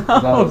to me.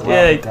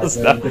 He does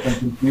that. I'm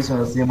confused when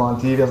I see him on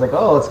TV. I was like,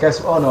 oh, it's Guy.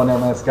 Oh no, never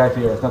mind, it's Guy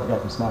Fieri. It's not the guy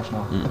from Smash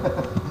Mouth.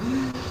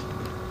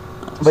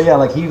 But yeah,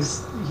 like he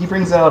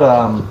brings out,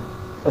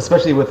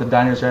 especially with the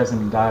Diners, Drives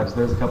and Dives.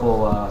 There's a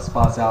couple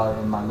spots out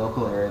in my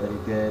local area that he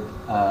did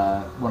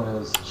one of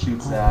those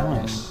shoots at,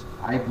 nice. And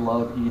I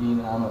love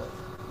eating. I'm a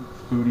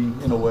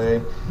foodie in a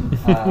way.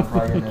 I'm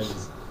probably gonna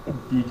just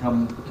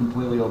become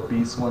completely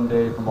obese one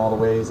day from all the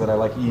ways that I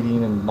like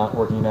eating and not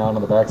working out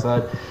on the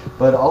backside.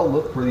 But I'll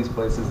look for these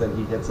places that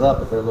he hits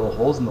up. If there are little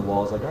holes in the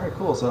walls, like, all right,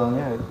 cool. So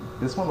yeah,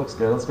 this one looks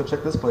good. Let's go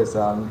check this place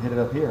out and hit it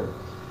up here.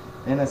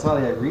 And I saw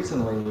that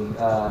recently.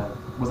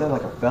 Was that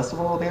like a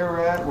festival they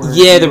were at? Where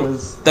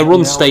they were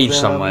on stage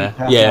somewhere.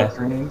 Yeah,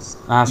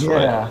 that's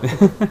right.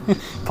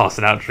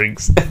 Passing out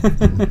drinks.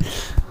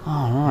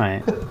 All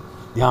right.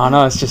 Yeah, I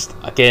know. It's just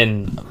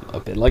again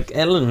a bit like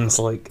Ellen's.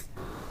 Like,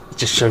 it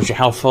just shows you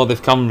how far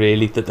they've come.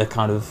 Really, that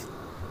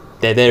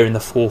they're there in the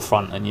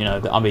forefront, and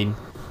I mean,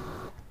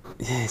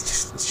 yeah,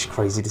 it's just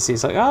crazy to see.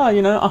 It's like, I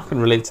can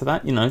relate to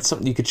that. It's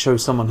something you could show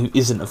someone who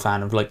isn't a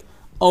fan of, like,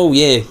 oh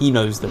yeah, he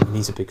knows them and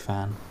he's a big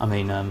fan. I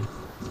mean,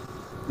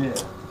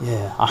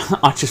 yeah,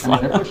 I just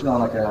they're pushing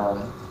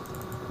on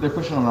they're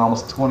pushing on an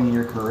almost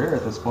 20-year career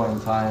at this point in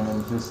time,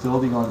 and to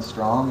still be going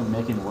strong and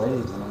making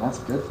waves. I mean, that's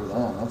good for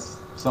them. That's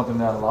something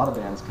that a lot of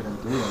bands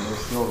couldn't do, and they're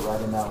still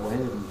riding that wave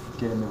and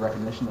getting the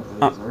recognition that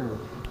they deserve.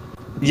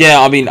 Yeah,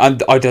 I mean, I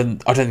don't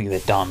think they're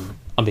done.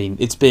 I mean,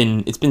 it's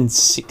been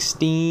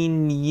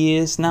 16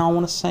 years now, I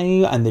want to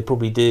say, and they'll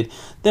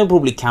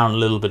probably count a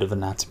little bit of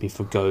Anatomy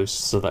for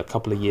Ghosts, so that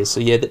couple of years.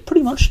 So yeah,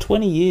 pretty much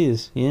 20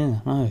 years. Yeah,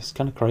 no, it's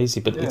kind of crazy,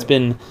 but it's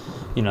been,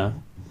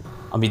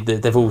 I mean,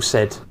 they've all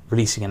said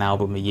releasing an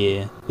album a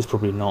year is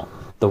probably not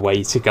the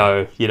way to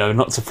go,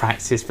 not to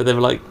practice, but they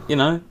were like, it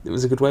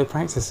was a good way of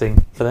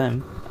practicing for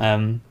them.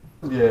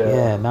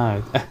 Yeah,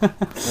 no.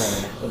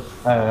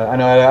 I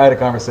know I had a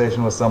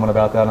conversation with someone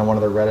about that on one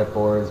of the Reddit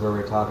boards where we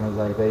were talking. It was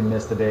like they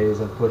missed the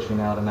days of pushing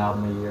out an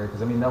album a year,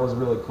 because I mean that was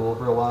really cool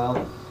for a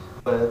while.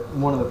 But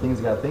one of the things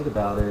you got to think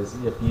about is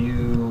if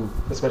you,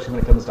 especially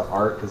when it comes to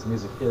art, because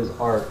music is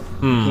art,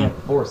 you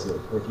can't force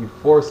it. If you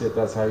force it,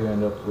 that's how you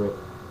end up with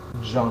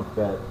junk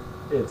that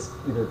it's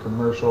either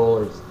commercial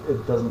or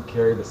it doesn't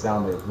carry the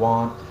sound they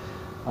want.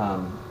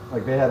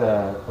 Like they had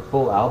a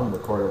full album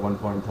recorded at one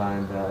point in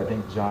time that I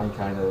think Johnny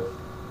kind of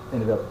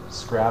ended up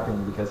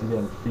scrapping because he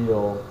didn't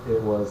feel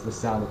it was the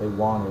sound that they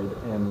wanted,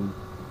 and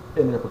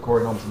ended up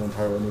recording almost an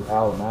entirely new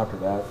album after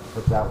that.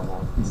 Put that one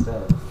out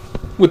instead.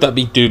 Would that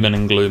be Doomin'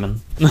 and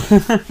Gloomin'?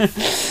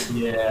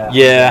 Yeah.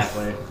 Yeah.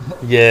 Exactly.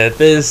 Yeah.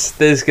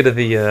 There's gonna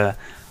be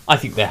I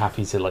think they're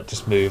happy to like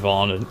just move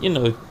on,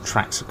 and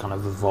tracks have kind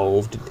of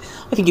evolved.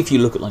 I think if you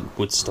look at like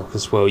Woodstock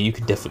as well, you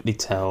could definitely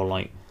tell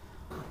like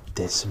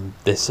there's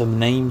some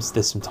names,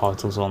 there's some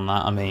titles on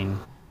that. I mean,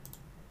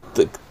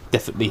 that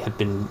definitely had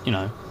been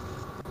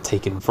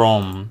taken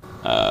from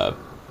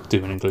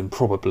Doom and Gloom,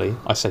 probably.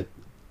 I say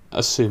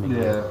assuming.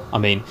 Yeah. I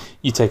mean,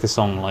 you take a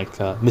song like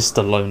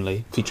Mr.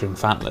 Lonely featuring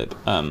Fatlip.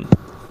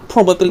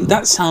 Probably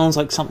that sounds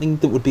like something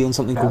that would be on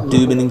something called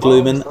Doom and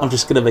Gloom. I'm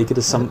just gonna make an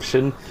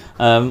assumption.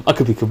 I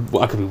could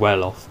be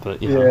well off,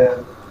 but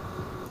yeah.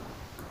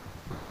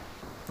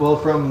 Well,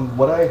 from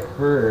what I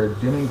heard,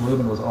 Doom and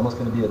Gloom was almost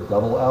going to be a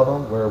double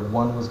album, where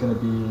one was going to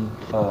be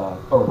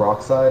a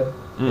rock side,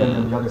 and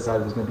then the other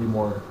side was going to be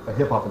more a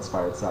hip hop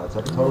inspired side. So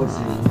I could totally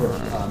see if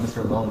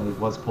Mr. Lonely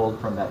was pulled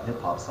from that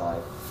hip hop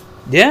side.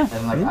 Yeah.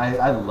 And like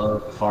I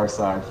love Far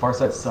Side. Far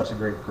Side's such a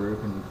great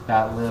group, and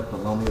Fat Lip, The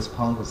Loneliest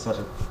Punk was such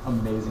an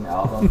amazing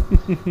album.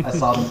 I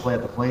saw them play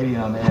at the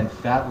Palladium, and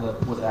Fat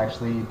Lip was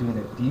actually doing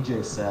a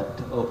DJ set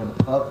to open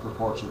up for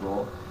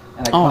Portugal.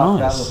 And I caught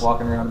nice. Fat Lip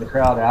walking around the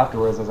crowd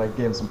afterwards. I was like,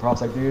 gave him some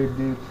props, like,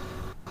 dude,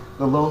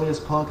 The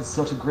Loneliest Punk is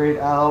such a great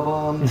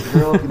album.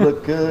 Girl, if you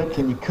look good,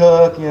 can you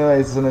cook? And I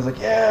was like,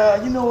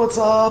 yeah, you know what's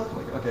up. I'm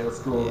like, okay, that's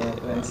cool. Yeah.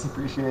 Thanks,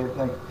 appreciate it.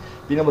 Like,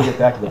 being able to get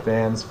back to the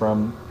fans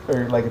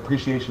or like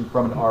appreciation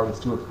from an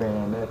artist to a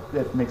fan,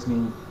 it makes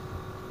me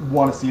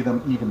want to see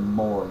them even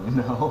more,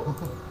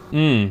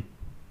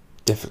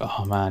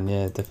 Oh man,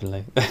 yeah,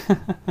 definitely.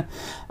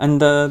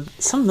 And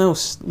something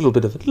else, a little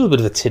bit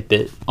of a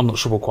tidbit. I'm not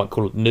sure we'll quite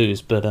call it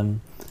news, but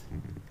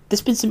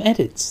there's been some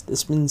edits.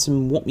 There's been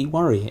some What Me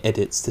Worry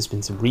edits. There's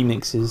been some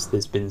remixes.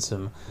 There's been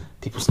some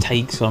people's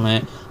takes on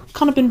it.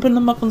 Kind of been putting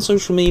them up on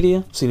social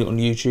media. Seen it on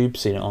YouTube.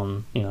 Seen it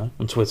on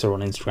on Twitter,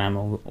 on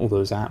Instagram, all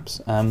those apps.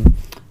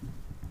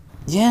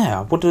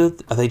 Yeah.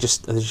 Are they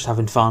just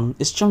having fun?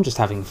 Is John just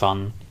having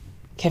fun?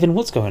 Kevin,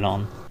 what's going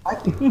on? I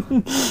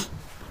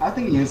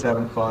think he is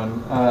having fun.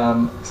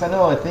 Because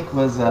I think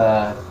was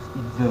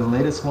the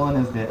latest one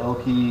is the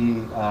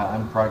LP.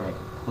 I'm probably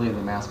gonna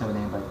completely mask the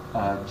name, but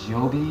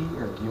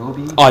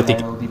Giobi. Oh, I think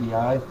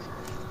Giobi.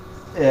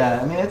 Yeah,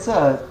 I mean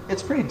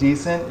it's pretty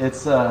decent.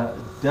 It's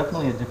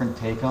definitely a different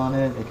take on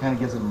it. It kind of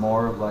gives it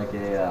more of like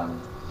a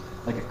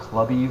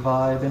clubby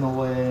vibe in a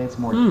way. It's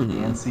more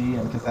dancey,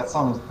 and because that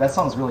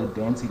song's really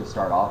dancey to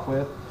start off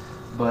with,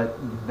 but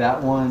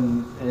that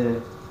one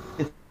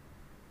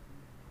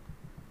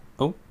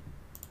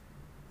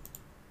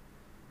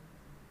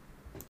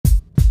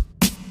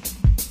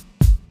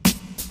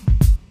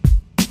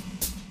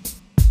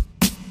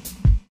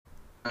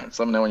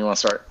So let me know when you want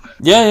to start.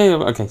 Yeah.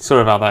 Okay,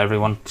 sorry about that,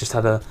 everyone. Just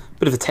had a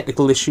bit of a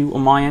technical issue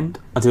on my end.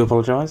 I do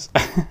apologise.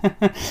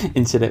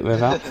 Internet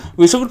without.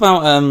 We were talking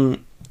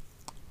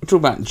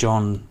about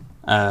John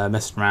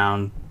messing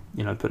around,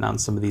 putting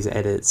out some of these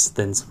edits,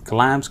 then some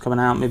collabs coming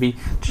out, maybe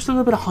just a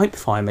little bit of hype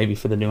fire, maybe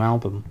for the new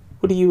album.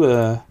 What do you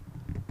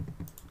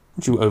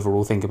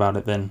overall think about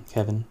it then,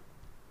 Kevin?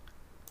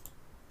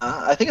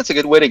 I think it's a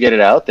good way to get it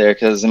out there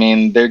because, I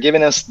mean, they're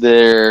giving us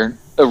their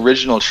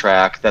original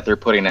track that they're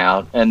putting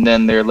out, and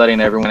then they're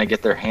letting everyone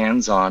get their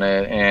hands on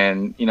it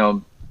and,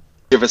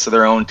 give us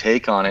their own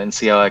take on it and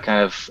see how it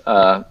kind of,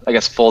 I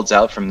guess, folds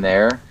out from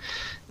there.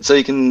 So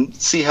you can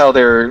see how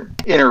they're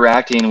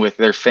interacting with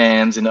their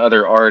fans and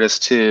other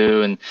artists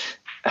too, and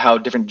how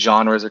different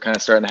genres are kind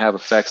of starting to have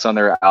effects on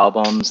their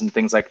albums and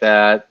things like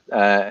that.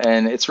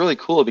 And it's really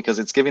cool because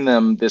it's giving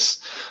them this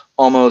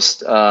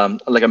almost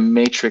like a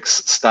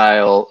Matrix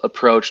style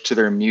approach to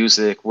their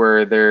music,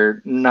 where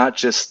they're not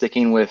just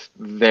sticking with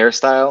their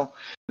style,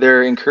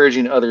 they're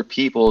encouraging other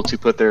people to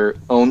put their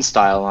own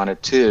style on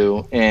it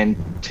too, and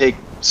take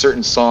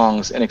certain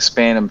songs and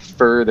expand them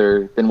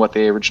further than what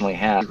they originally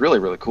had. Really,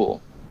 really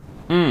cool.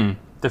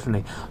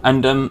 Definitely.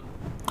 And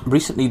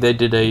recently they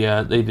did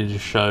a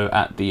show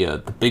at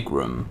the Big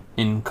Room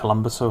in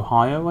Columbus,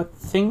 Ohio, I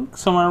think,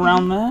 somewhere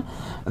around there.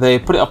 They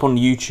put it up on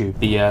YouTube.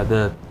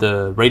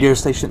 The radio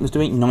station that was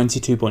doing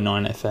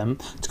 92.9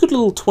 FM. It's a good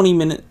little 20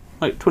 minute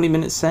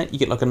set. You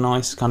get like a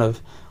nice kind of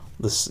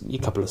a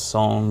couple of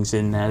songs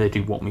in there. They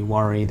do What Me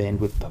Worry. They end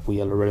with Purple,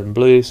 Yellow, Red and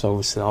Blue. So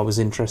obviously I was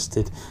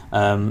interested.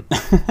 Yeah.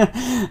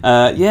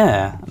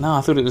 No,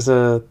 I thought it was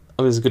a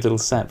good little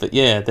set. But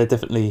yeah, they're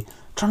definitely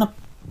trying to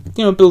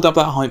build up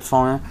that hype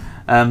fire.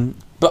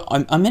 But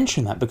I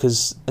mention that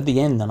because at the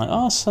end they're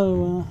like,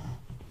 so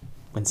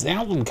when's the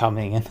album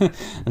coming?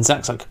 And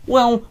Zach's like,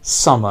 well,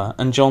 summer.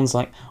 And John's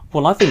like,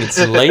 well, I think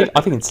it's late.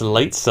 I think it's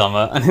late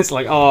summer. And it's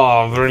like,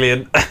 oh,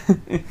 brilliant.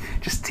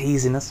 Just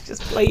teasing us.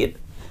 Just play it.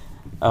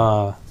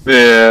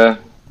 Yeah.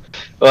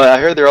 Well, I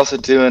heard they're also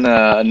doing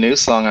a new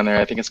song on there.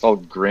 I think it's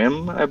called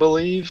Grim, I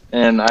believe.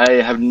 And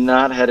I have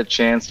not had a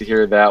chance to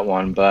hear that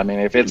one. But, I mean,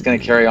 if it's going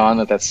to carry on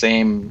with that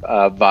same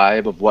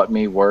vibe of What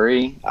Me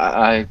Worry,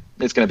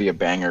 it's going to be a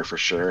banger for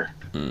sure.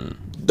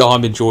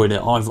 I'm enjoying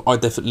it.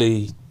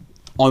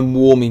 I'm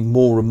warming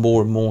more and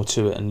more and more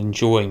to it and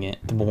enjoying it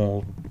the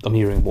more I'm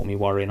hearing What Me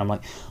Worry. And I'm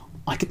like,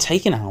 I could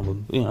take an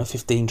album,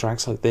 15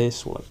 tracks like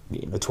this, or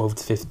 12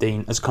 to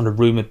 15, as kind of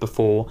rumoured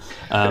before.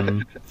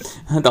 That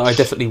I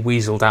definitely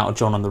weaseled out of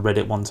John on the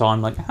Reddit one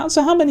time, like,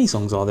 how many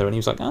songs are there? And he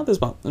was like, there's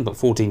about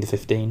 14 to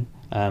 15.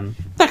 That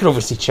could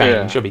obviously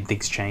change. Yeah. I mean,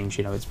 things change.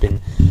 It's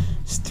been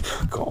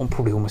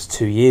probably almost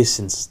 2 years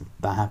since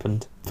that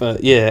happened.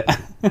 But yeah,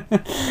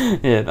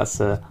 yeah, that's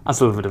a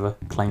little bit of a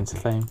claim to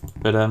fame.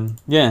 But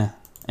yeah.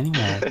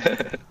 Anyway,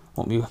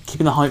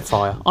 keeping the hype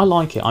fire. I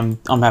like it. I'm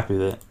happy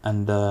with it.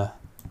 And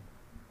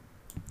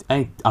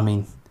hey, I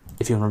mean,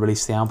 if you want to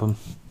release the album,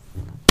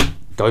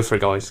 go for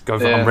it, guys. Go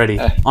for it. I'm ready.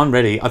 I'm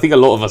ready. I think a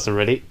lot of us are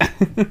ready.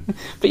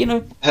 But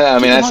I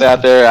mean, I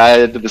sat there. I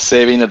did the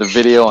saving of the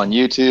video on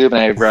YouTube, and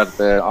I grabbed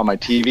it on my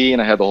TV,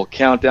 and I had the whole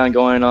countdown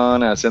going on.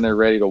 And I was sitting there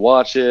ready to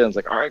watch it. I was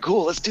like, "All right,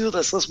 cool. Let's do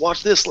this. Let's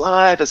watch this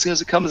live as soon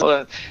as it comes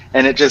out."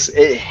 And it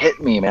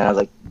hit me, man. I was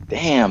like,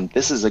 "Damn,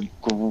 this is a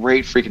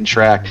great freaking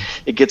track.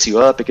 It gets you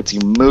up. It gets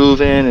you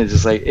moving. It's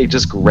just like it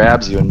just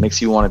grabs you and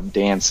makes you want to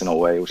dance in a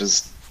way, which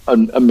is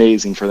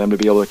amazing for them to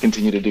be able to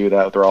continue to do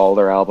that with all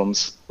their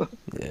albums."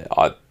 Yeah,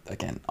 I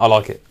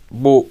like it.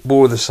 More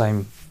of the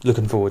same.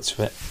 Looking forward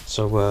to it.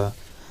 So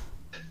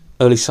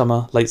early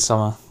summer, late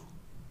summer,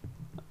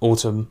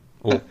 autumn,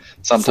 or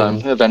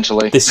sometime fall.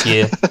 Eventually. This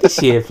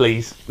year,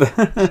 please.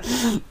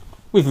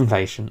 We've been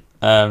patient.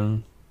 Yeah,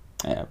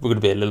 we're going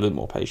to be a little bit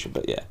more patient,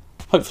 but yeah,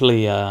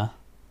 hopefully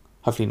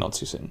not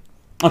too soon.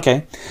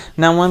 Okay,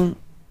 now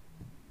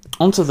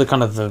onto the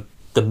kind of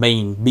the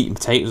main meat and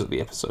potatoes of the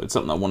episode.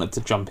 Something I wanted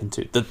to jump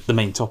into. The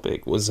main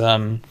topic was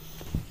kind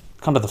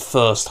of the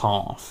first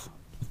half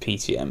of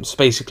PTM. So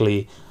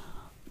basically,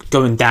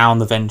 going down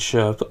the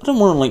venture, but I don't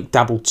want to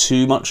dabble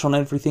too much on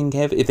everything,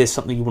 Kev. If there's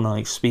something you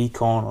want to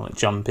speak on, or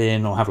jump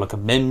in, or have a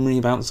memory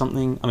about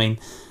something, I mean,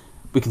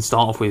 we can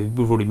start off with,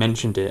 we've already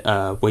mentioned it,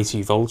 Way to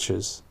You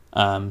Vultures,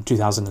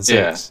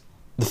 2006,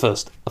 the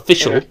first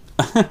official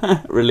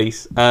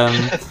release.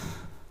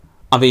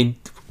 I mean,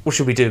 what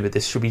should we do with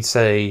this? Should we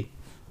say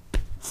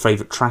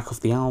favourite track of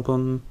the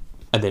album?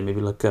 And then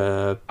maybe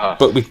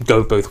but we can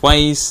go both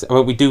ways.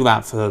 Well, we do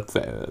that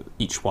for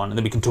each one, and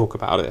then we can talk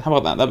about it. How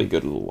about that? That'd be a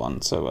good little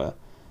one. So,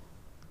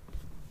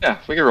 yeah,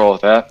 we can roll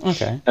with that.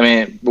 Okay. I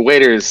mean,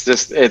 Waiters,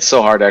 it's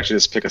so hard to actually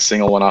just pick a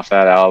single one off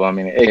that album. I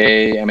mean,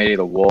 A.K.A. M80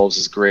 The Wolves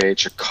is great.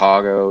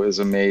 Chicago is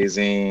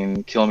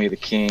amazing. Kill Me the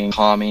King,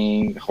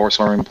 Tommy, Horse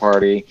Warming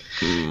Party.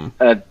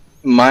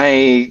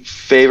 My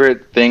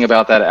favorite thing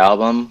about that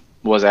album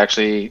was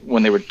actually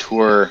when they would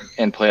tour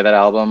and play that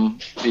album,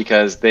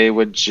 because they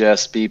would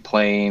just be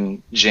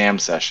playing jam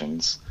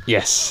sessions.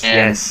 Yes.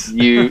 And yes.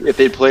 if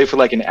they play for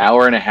an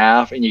hour and a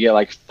half, and you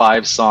get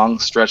 5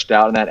 songs stretched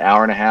out in that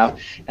hour and a half,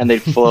 and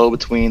they'd flow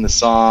between the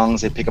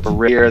songs, they'd pick up a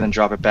riff here, then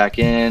drop it back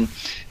in,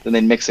 then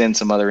they'd mix in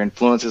some other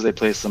influences. They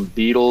play some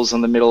Beatles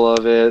in the middle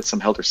of it, some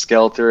Helter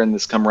Skelter, and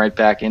just come right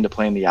back into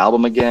playing the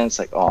album again. It's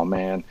like, oh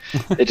man,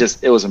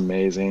 it was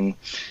amazing.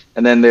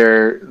 And then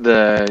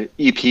the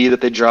EP that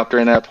they dropped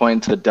during that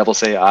point, to Devil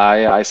Say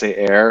I Say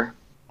Air.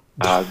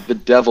 The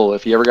Devil,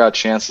 if you ever got a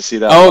chance to see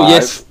that live,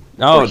 yes.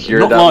 or hear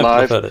not that live,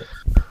 live, I've heard it.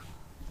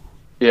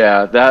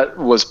 Yeah, that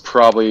was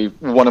probably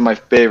one of my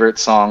favorite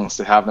songs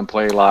to have them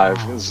play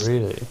live.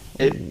 Really?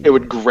 It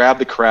would grab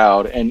the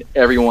crowd, and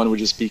everyone would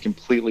just be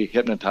completely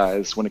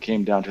hypnotized when it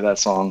came down to that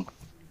song.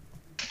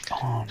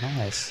 Oh,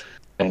 nice.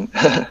 And,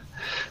 but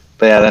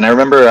yeah, then I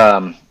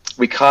remember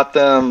we caught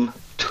them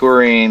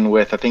touring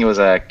with, I think it was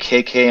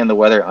KK and the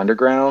Weather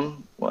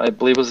Underground, I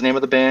believe was the name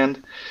of the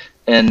band.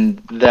 And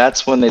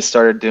that's when they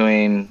started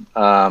doing,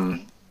 I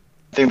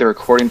think the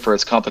recording for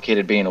It's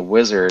Complicated Being a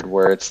Wizard,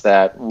 where it's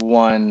that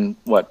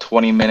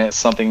 20-minute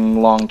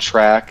something long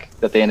track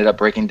that they ended up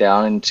breaking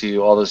down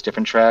into all those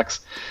different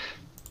tracks.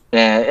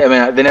 And I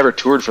mean, they never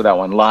toured for that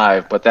one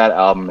live, but that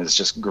album is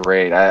just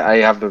great. I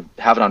have it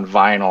on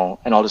vinyl,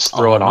 and I'll just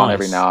throw it on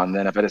every now and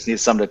then if I just need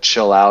something to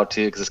chill out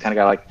to, because it's kind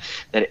of got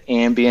that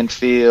ambient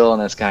feel,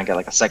 and it's kind of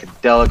got a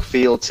psychedelic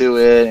feel to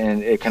it,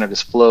 and it kind of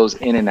just flows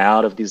in and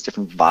out of these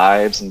different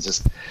vibes, and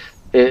just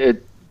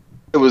it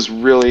was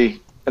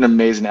really an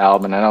amazing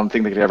album. And I don't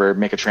think they could ever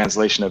make a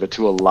translation of it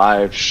to a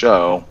live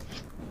show,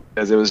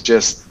 because it was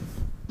just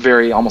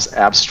very almost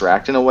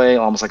abstract in a way,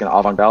 almost like an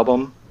avant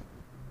album,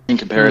 in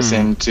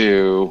comparison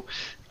to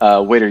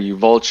Waiter You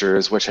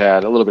Vultures, which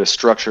had a little bit of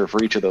structure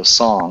for each of those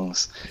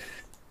songs.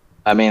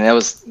 I mean, that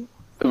was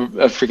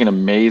freaking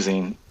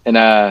amazing. And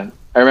I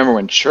remember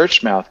when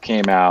Churchmouth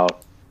came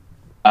out,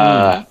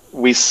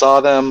 we saw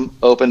them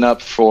open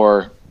up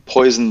for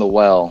Poison the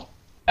Well,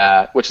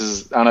 which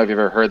is, I don't know if you've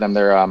ever heard them.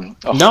 They're a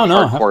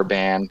hardcore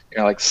band,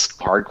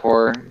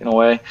 hardcore in a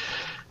way.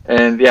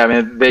 And yeah, I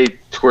mean, they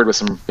toured with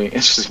some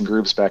interesting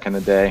groups back in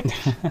the day.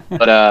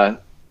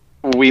 But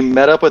we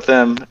met up with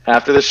them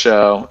after the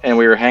show, and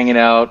we were hanging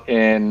out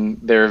in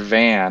their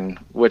van,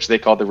 which they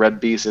called the Red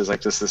Beast. It was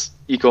just this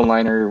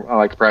Ecoliner,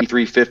 probably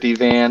 350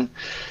 van.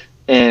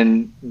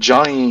 And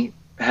Johnny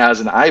has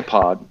an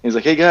iPod. He's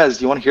like, "Hey guys,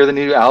 do you want to hear the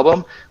new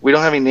album? We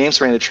don't have any names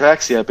for any of the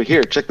tracks yet, but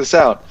here, check this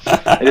out."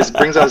 It just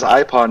brings out his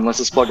iPod and lets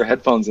us plug our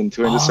headphones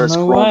into it and just starts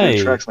scrolling through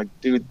the tracks. I'm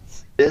like, dude,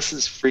 this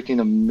is freaking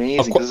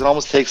amazing, because it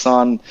almost takes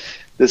on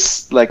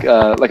this like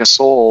a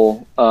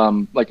soul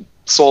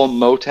soul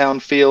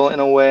Motown feel in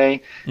a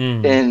way,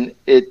 and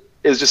it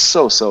is just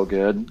so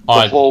good.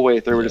 The whole way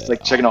through, we're just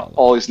like checking out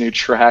all these new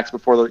tracks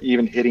before they're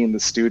even hitting the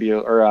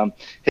studio or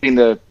hitting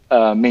the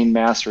main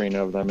mastering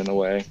of them in a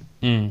way.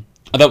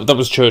 That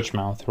was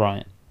Churchmouth,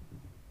 right?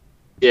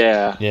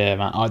 Yeah. Yeah,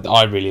 man.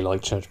 I really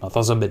like Churchmouth.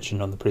 As I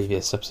mentioned on the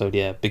previous episode,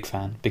 yeah, big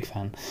fan.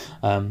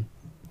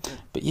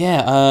 But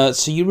yeah,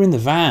 so you were in the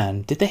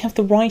van. Did they have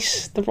the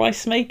rice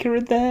maker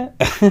in there?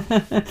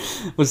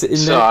 Was it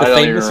in there? I The don't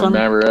famous even one?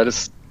 remember.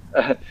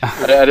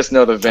 I just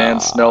know the van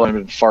smell and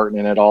I've been farting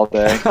in it all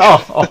day.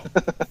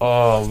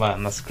 oh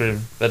man, that's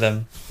grim. But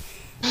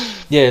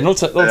yeah, not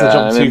to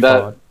jump too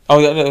far. Oh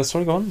yeah,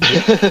 sorry, go on.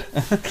 Yeah.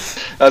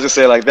 I was just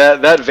say like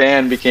that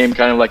van became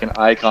kind of like an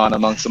icon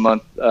amongst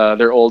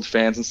their old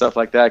fans and stuff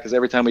like that, because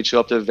every time we'd show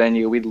up to a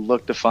venue, we'd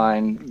look to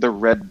find the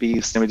red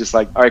beast, and we just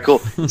like, all right,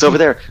 cool, it's over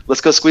there.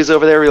 Let's go squeeze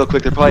over there real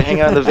quick. They're probably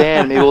hanging out in the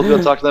van. Maybe we'll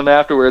go talk to them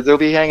afterwards. They'll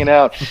be hanging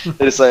out.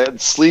 They're just like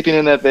sleeping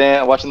in that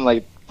van, watching them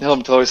like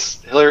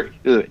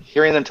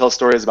hearing them tell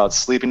stories about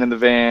sleeping in the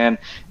van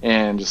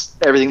and just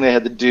everything they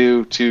had to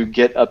do to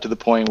get up to the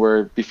point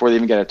where before they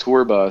even got a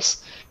tour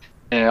bus.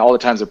 And all the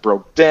times it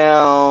broke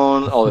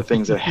down, all the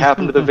things that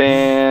happened to the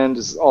van,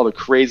 just all the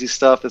crazy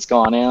stuff that's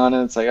gone on.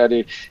 And it's like,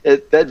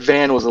 that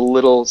van was a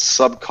little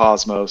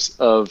subcosmos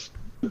of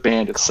the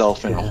band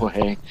itself in a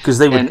way.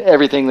 And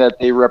everything that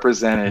they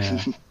represented.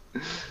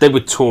 Yeah. They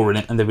would tour in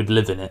it and they would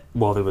live in it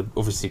while they were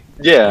obviously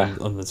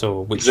on the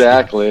tour. Which,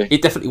 exactly.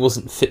 It definitely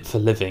wasn't fit for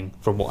living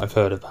from what I've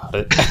heard about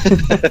it.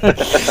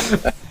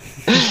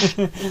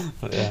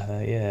 But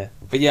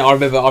yeah, I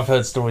remember I've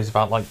heard stories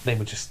about like they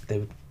would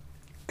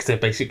because they're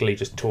basically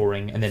just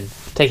touring and then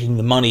taking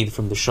the money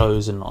from the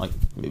shows and like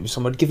maybe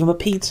someone would give them a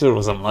pizza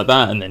or something like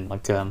that, and then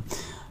like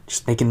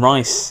just making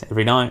rice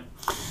every night.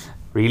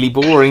 Really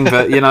boring,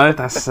 but you know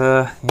that's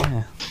why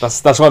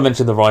I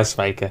mentioned the rice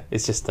maker.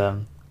 It's just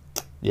little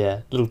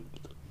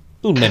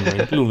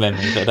memory.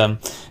 But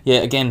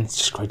yeah, again, it's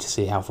just great to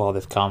see how far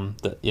they've come.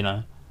 That you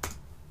know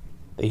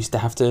they used to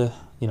have to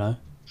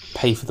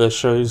pay for their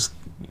shows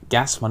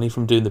gas money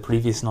from doing the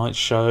previous night's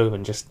show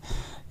and just.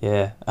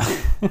 Yeah,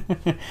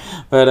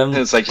 but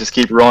it's like just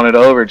keep rolling it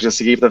over just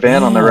to keep the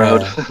van on the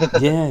road.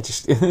 Yeah,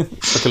 just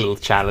it's like a little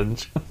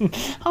challenge.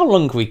 How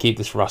long can we keep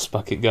this rust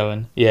bucket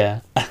going?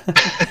 Yeah,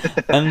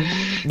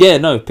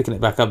 picking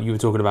it back up. You were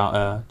talking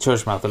about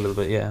Churchmouth a little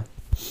bit, yeah.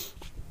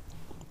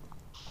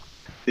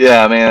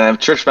 Yeah, man,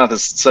 Churchmouth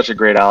is such a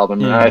great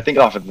album. I think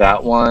off of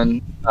that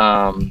one,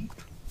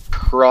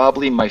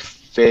 probably my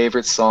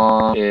favorite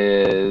song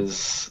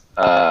is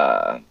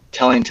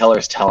 "Telling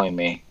Tellers Telling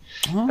Me."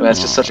 I mean, that's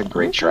just such a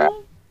great track.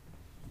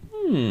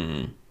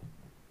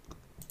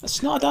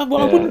 That's not that one.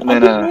 I wouldn't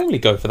normally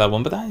go for that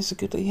one, but that is a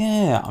good.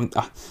 Yeah,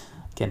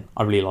 again,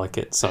 I really like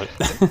it. So, I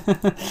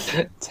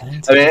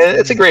mean,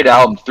 it's a great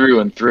album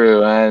through and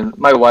through, and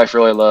my wife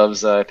really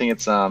loves. I think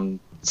it's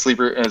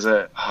Sleeper. Is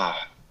it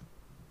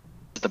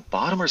the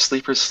bottom or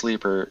Sleeper's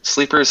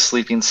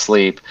Sleeping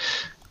Sleep?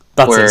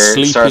 That's where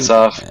it starts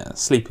off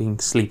sleeping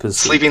sleepers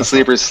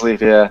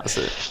sleep. Yeah, that's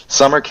it.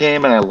 Summer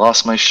came and I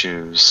lost my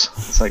shoes.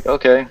 It's like,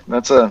 okay,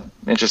 that's a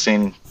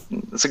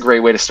great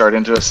way to start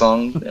into a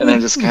song, and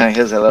then just kind of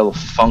has that little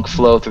funk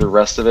flow through the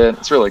rest of it.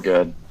 It's really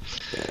good.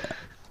 Yeah.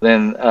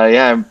 Then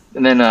and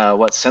then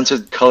what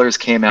Censored Colors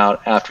came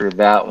out after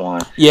that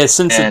one. Yeah,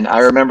 Censored. And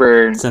I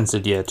remember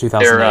Censored,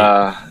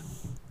 2008.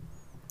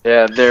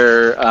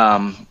 Their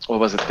what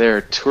was it? Their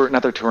tour,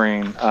 not their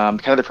touring,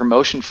 kind of the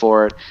promotion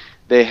for it.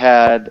 They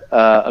had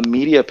a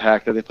media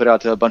pack that they put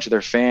out to a bunch of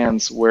their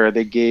fans where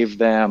they gave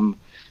them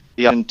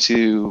the option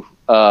to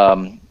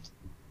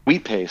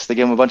wheat paste. They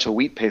gave them a bunch of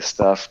wheat paste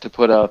stuff to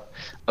put up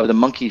of the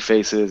monkey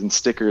faces and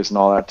stickers and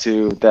all that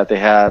too that they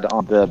had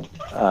on the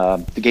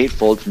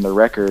gatefold from the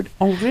record.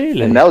 Oh,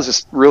 really? And that was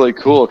just really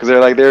cool because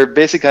they're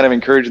basically kind of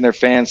encouraging their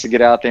fans to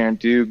get out there and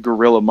do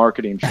guerrilla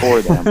marketing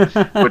for them,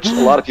 which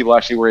a lot of people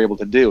actually were able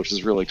to do, which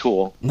is really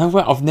cool. No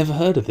way, I've never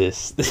heard of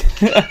this.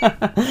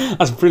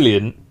 That's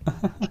brilliant.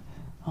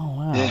 Oh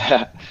wow!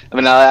 Yeah, I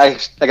mean, I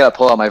gotta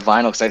pull out my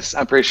vinyl because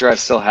I'm pretty sure I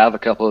still have a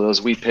couple of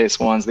those wheat paste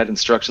ones that had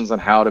instructions on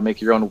how to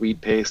make your own wheat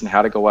paste and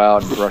how to go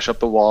out and brush up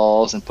the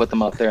walls and put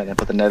them up there and then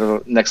put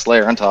the next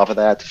layer on top of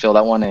that to fill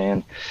that one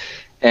in.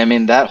 And I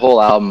mean, that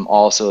whole album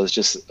also is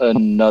just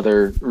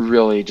another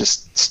really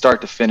just start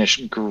to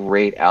finish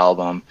great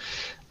album.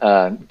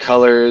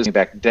 Colors,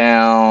 Back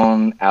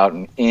Down, Out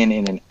and In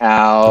and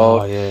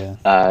Out. Oh,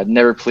 yeah.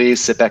 Never Please,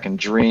 Sit Back and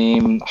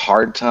Dream,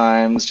 Hard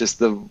Times. Just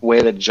the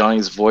way that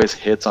Johnny's voice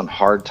hits on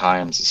Hard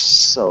Times is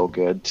so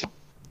good too.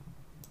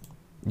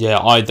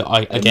 Yeah, Lay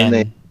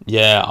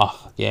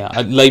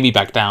Me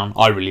Back Down.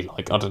 I really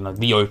like. I don't know,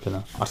 the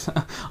opener.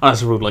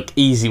 That's a real like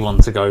easy one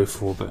to go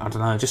for, but I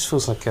don't know. It just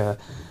feels like I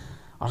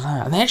don't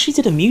know. And they actually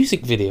did a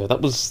music video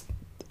that was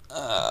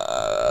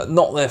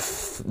not their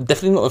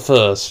definitely not the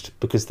first,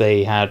 because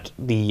they had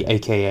the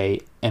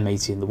AKA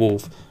M80 and the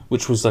Wolf,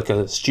 which was like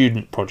a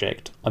student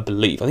project, I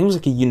believe. I think it was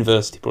like a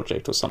university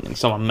project or something.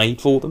 Someone made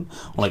for them,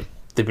 or like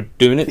they were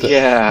doing it. But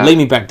Yeah. Lay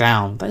Me Back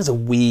Down. That is a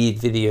weird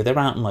video. They're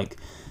out in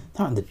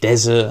the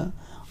desert.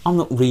 I'm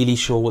not really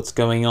sure what's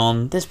going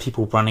on. There's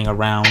people running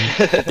around.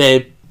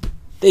 We're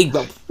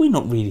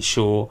not really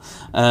sure.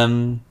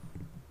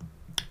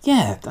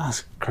 Yeah,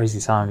 that's crazy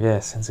time. Yeah,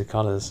 Sense of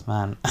Colours,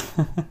 man.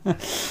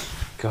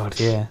 God,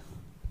 yeah.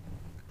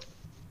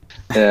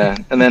 Yeah,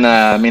 and then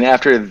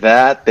after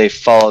that, they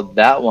followed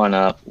that one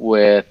up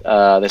with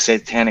the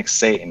Satanic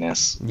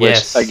Satanists, which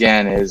Yes.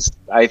 again is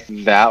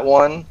that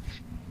one.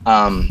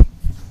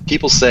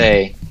 People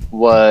say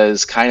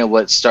was kind of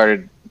what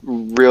started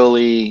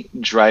really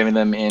driving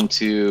them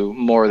into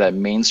more of that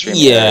mainstream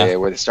area,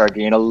 where they started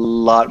getting a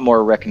lot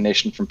more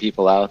recognition from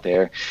people out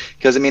there.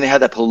 Because it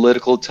had that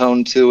political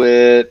tone to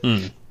it.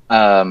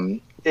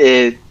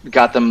 It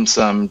got them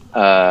some.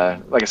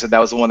 Like I said, that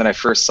was the one that I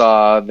first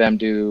saw them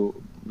do.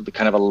 The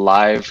kind of a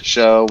live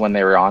show when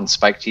they were on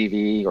Spike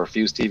TV or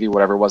Fuse TV,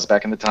 whatever it was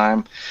back in the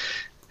time,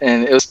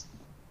 and it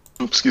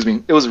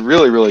was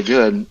really, really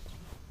good.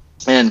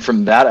 And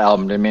from that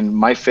album,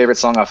 my favorite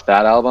song off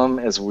that album,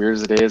 as weird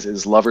as it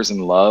is Lovers in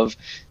Love.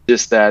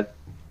 Just that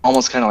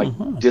almost kind of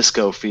like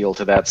disco feel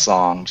to that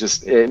song.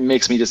 Just, it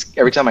makes me just,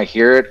 every time I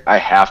hear it, I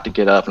have to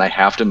get up and I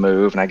have to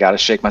move and I got to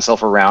shake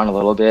myself around a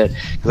little bit,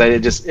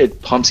 because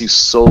it pumps you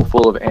so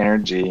full of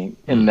energy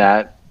in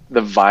that,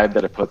 the vibe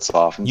that it puts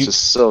off. And it's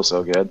just so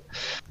good.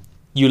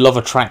 You love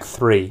a track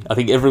 3. I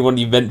think everyone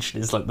you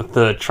mentioned is like the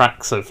third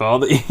track so far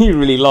that you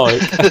really like.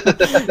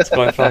 It's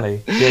quite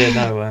funny. Yeah,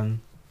 no,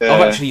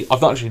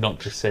 I've actually not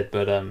just said,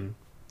 but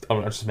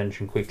I'll just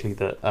mention quickly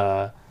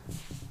that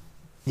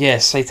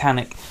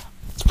Satanic.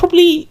 It's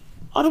probably,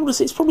 I don't want to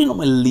say it's probably not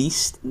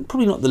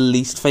the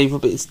least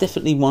favourite, but it's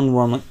definitely one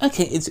where I'm like,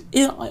 okay,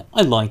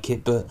 I like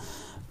it, but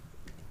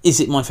is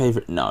it my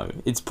favourite? No,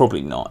 it's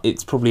probably not.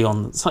 It's probably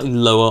on slightly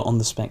lower on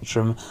the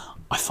spectrum.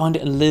 I find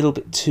it a little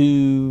bit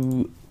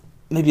too.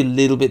 Maybe a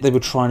little bit. They were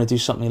trying to do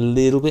something a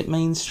little bit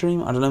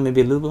mainstream. I don't know.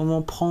 Maybe a little bit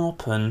more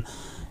pop, and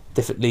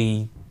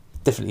definitely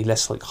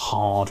less like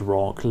hard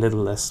rock, a little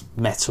less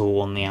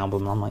metal on the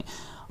album. I'm like,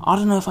 I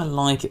don't know if I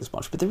like it as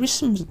much, but there is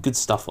some good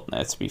stuff on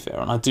there, to be fair,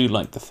 and I do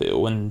like the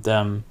feel. And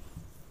I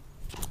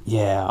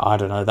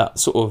don't know, that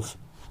sort of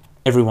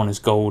Everyone Is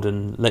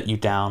Golden, Let You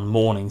Down,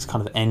 Morning's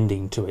kind of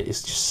ending to it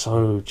is just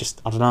so,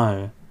 I don't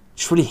know,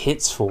 just really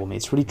hits for me.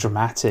 It's really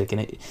dramatic,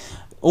 and it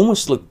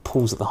almost like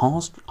pulls at the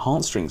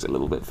heartstrings a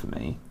little bit for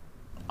me.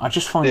 I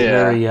just find it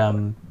very,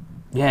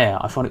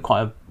 I find it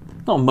quite,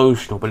 not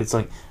emotional, but it's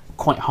like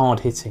quite hard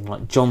hitting.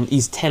 Like John,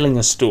 he's telling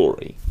a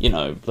story,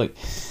 like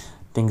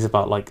things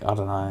about, like, I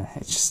don't know,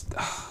 it's just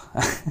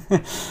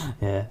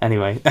yeah,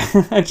 anyway.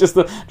 just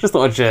thought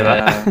I'd share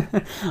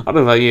that. I don't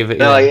know about you,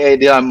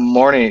 but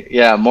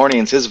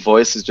Mornings, his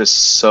voice is just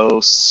so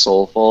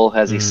soulful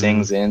as he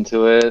sings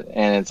into it,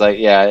 and it's like,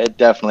 it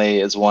definitely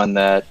is one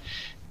that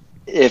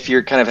if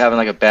you're kind of having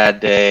like a bad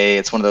day,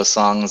 it's one of those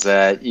songs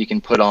that you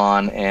can put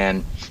on,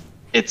 and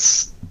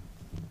it's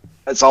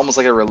almost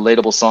like a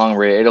relatable song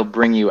where it'll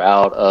bring you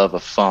out of a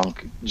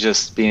funk,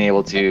 just being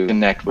able to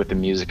connect with the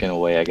music in a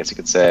way, I guess you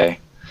could say.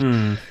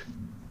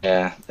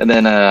 Yeah, and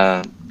then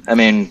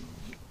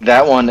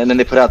that one, and then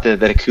they put out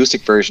that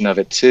acoustic version of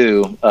it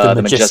too,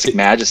 the Majestic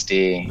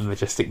Majesty. The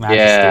Majestic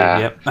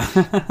Majesty,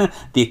 yep.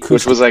 The acoustic,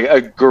 which was like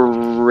a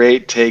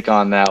great take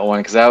on that one,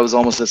 because that was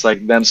almost just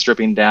like them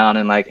stripping down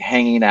and like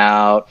hanging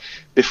out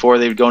before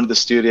they would go into the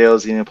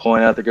studios,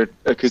 pulling out their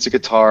acoustic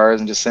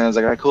guitars and just sounds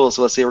like, all right, cool,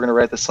 so let's see, we're gonna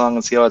write the song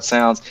and see how it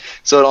sounds.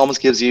 So it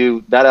almost gives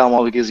you, that album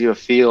always gives you a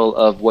feel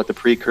of what the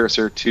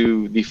precursor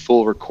to the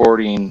full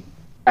recording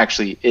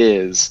actually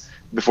is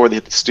before they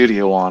hit the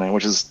studio on it,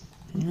 which is,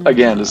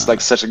 again, just like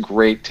such a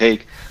great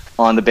take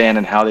on the band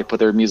and how they put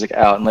their music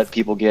out and let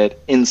people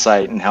get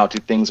insight in how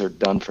things are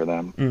done for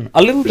them.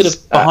 A little bit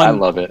of behind, I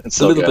love it. It's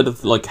so a little good. bit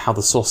of like how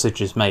the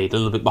sausage is made, a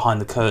little bit behind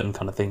the curtain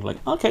kind of thing. Like,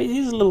 okay,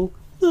 here's a little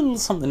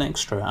something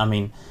extra. I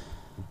mean,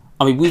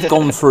 we've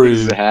gone through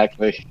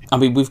exactly.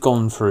 We've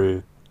gone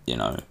through,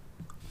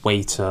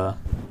 Waiter,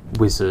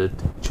 Wizard,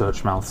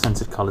 Churchmouth,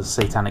 Scented Colours,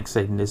 Satanic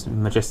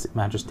Satanism, Majestic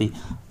Majesty.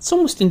 It's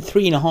almost in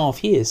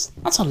 3.5 years.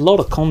 That's a lot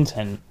of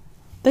content.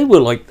 They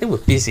were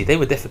busy. They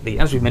were definitely,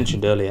 as we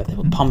mentioned earlier, they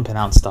were pumping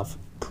out stuff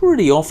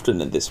pretty often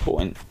at this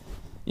point.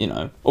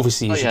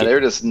 Obviously. They were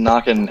just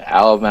knocking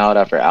album out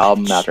after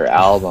album after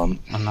album.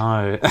 I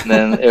know. And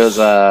then it was,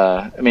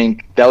 that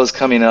was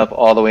coming up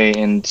all the way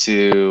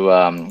into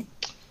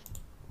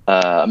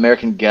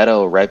American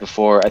Ghetto right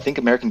before. I think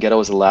American Ghetto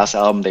was the last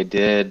album they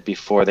did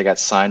before they got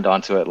signed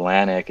onto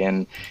Atlantic,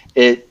 and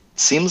it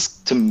seems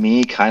to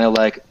me kind of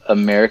like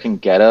American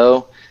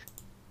Ghetto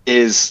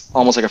is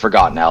almost like a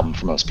forgotten album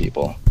for most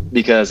people,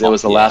 because it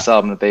was the last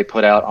album that they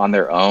put out on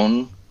their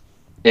own,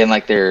 in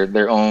like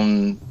their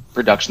own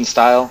production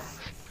style,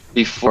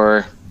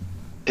 before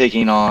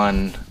taking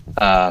on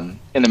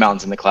In the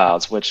Mountains in the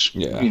Clouds, which,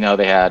 Yeah. you know,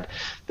 they had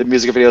the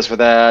music videos for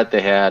that.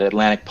 They had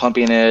Atlantic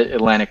pumping it.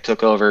 Atlantic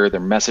took over their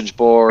message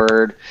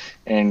board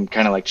and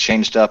kind of like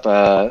changed up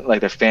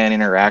like their fan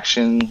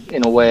interaction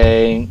in a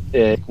way.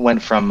 It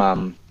went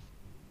from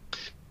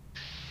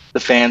the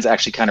fans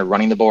actually kind of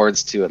running the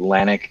boards to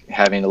Atlantic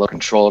having a little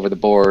control over the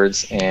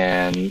boards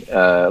and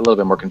a little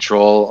bit more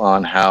control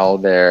on how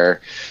their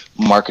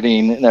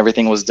marketing and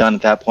everything was done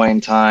at that point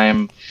in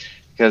time.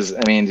 Because,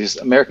 I mean, just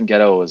American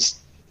Ghetto was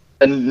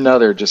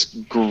another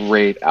just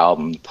great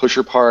album.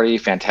 Pusher Party,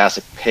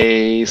 fantastic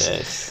pace.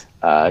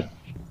 Yes.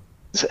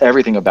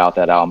 Everything about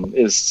that album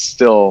is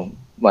still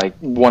like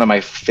one of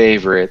my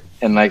favorite,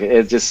 and like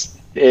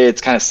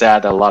it's kind of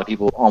sad that a lot of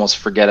people almost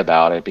forget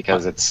about it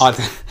because I'm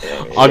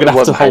gonna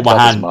have to hold my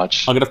hand. I'm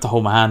gonna have to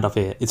hold my hand up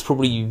here. It's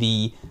probably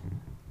the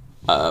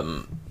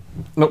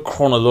not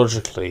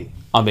chronologically.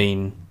 I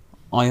mean,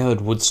 I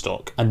heard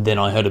Woodstock and then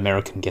I heard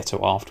American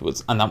Ghetto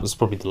afterwards, and that was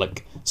probably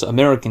so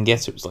American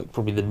Ghetto was like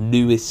probably the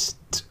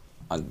newest,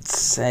 I'd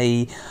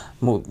say,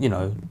 more, you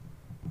know,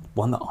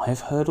 one that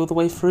I've heard all the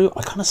way through.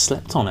 I kind of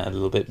slept on it a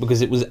little bit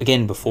because it was,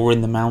 again, before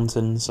In the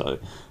Mountains, so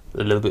a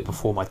little bit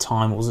before my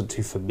time. I wasn't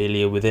too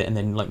familiar with it, and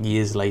then like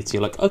years later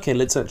you're like, okay,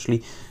 let's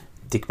actually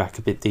dig back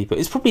a bit deeper.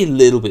 It's probably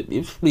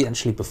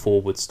actually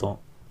before Woodstock.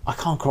 I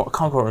can't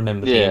quite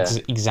remember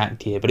the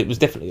exact year, but it was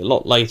definitely a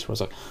lot later. I was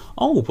like,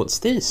 oh, what's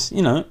this?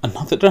 You know,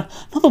 another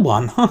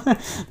one. You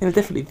know,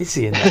 definitely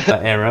busy in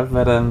that era.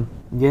 But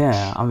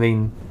yeah, I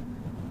mean,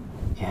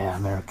 yeah,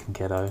 American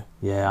Ghetto.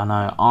 Yeah, I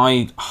know.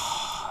 I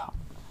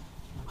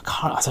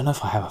don't know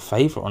if I have a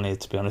favourite on here,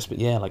 to be honest, but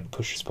yeah, like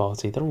Pusher's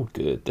Party, they're all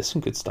good. There's some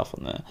good stuff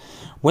on there.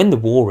 When the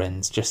War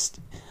Ends,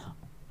 just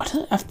I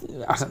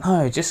don't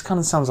know, it just kind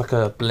of sounds like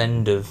a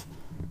blend of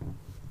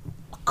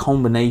a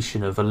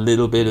combination of a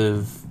little bit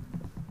of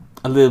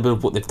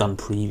what they've done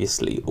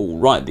previously, all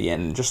right at the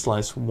end, just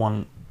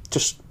one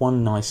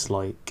nice,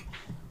 like,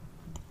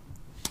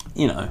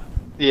 you know.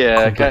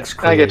 Yeah,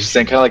 I get you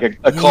saying, kind of like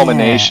a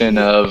culmination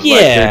of like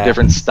their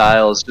different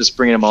styles, just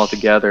bringing them all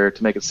together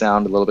to make it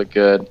sound a little bit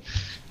good.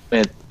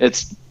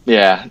 It's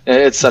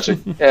such a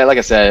like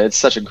I said, it's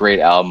such a great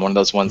album. One of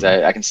those ones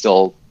that I can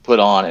still put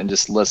on and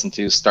just listen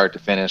to start to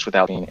finish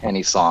without being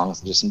any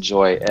songs. Just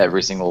enjoy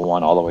every single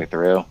one all the way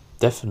through.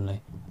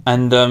 Definitely,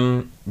 and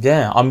I'm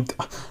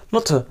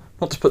not to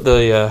put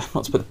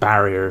the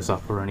barriers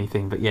up or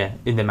anything, but yeah,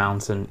 In the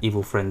Mountain,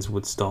 Evil Friends,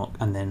 Woodstock,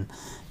 and then,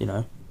 you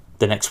know,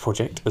 the next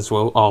project as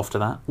well after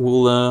that.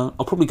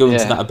 I'll probably go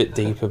into that a bit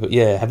deeper, but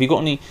yeah, have you got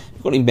any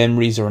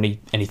memories or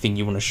anything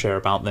you want to share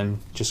about them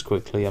just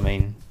quickly? I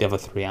mean, the other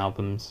 3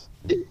 albums.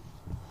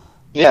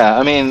 Yeah,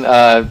 I mean,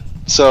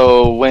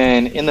 so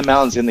when In the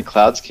Mountains, In the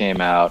Clouds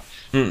came out,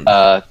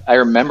 I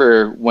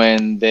remember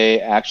when they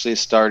actually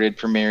started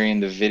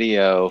premiering the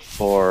video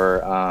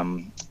for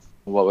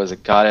what was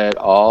it, Got It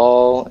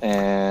All,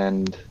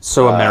 and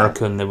So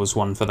American, there was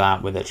one for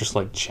that where they're just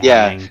like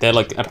jamming. They're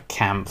like at a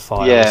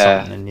campfire or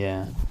something,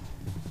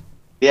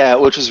 Yeah,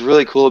 which was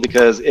really cool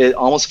because it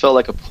almost felt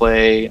like a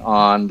play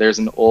on. There's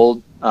an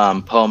old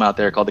poem out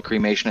there called "The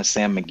Cremation of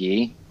Sam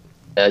McGee."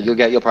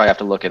 You'll probably have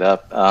to look it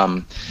up,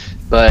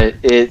 but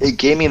it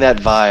gave me that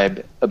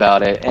vibe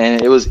about it,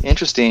 and it was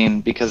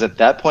interesting because at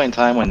that point in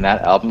time when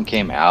that album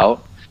came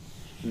out,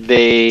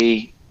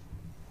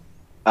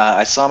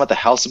 I saw them at the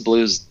House of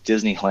Blues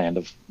Disneyland,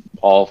 of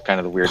all kind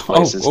of the weird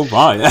places. Oh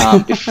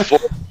right. Before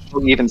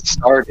we even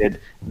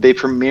started, they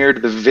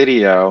premiered the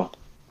video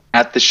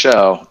at the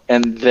show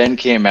and then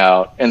came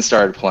out and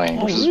started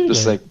playing, which is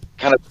just like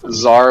kind of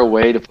bizarre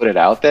way to put it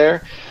out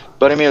there.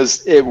 But I mean,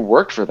 it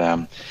worked for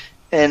them.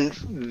 And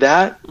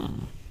that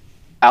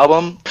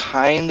album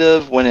kind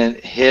of, when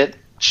it hit,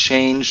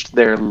 changed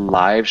their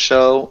live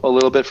show a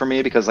little bit for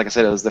me because, like I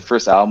said, it was the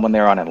first album when they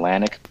were on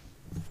Atlantic.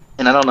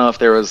 And I don't know if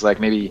there was like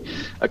maybe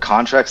a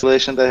contract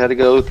relation that they had to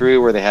go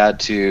through where they had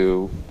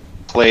to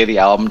play the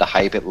album to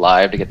hype it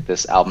live to get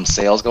this album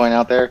sales going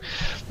out there.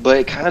 But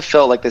it kind of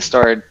felt like they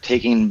started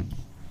taking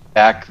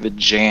back the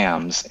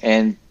jams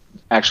and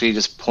actually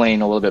just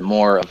playing a little bit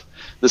more of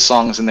the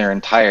songs in their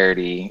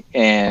entirety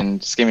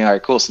and just giving, all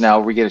right, cool, so now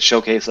we get a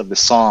showcase of the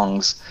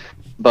songs,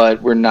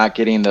 but we're not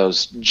getting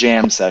those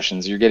jam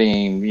sessions. You're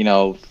getting,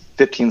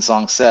 15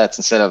 song sets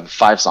instead of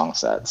 5 song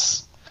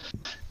sets.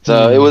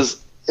 So it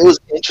was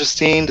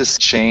interesting to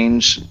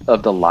change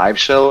of the live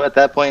show at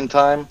that point in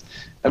time.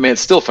 I mean,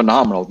 it's still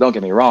phenomenal, don't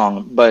get me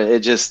wrong, but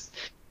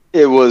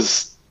it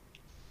was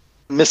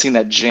missing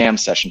that jam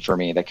session for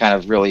me that kind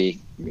of really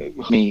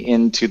hooked me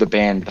into the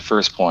band at the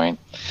first point.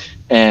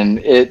 And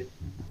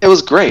it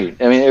was great.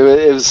 I mean,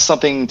 it was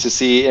something to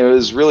see. It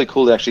was really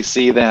cool to actually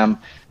see them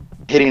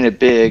hitting it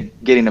big,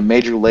 getting a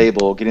major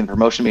label, getting the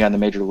promotion behind the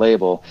major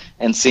label,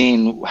 and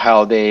seeing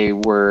how they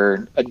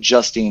were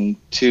adjusting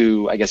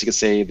to, I guess you could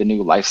say, the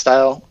new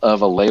lifestyle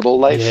of a label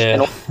life.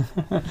 Yeah,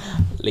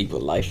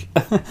 label life.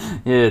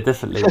 Yeah,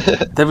 definitely.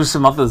 There was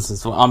some others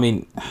as well. I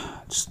mean,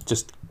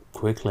 just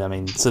quickly. I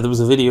mean, so there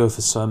was a video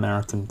for So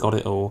American, Got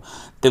It All.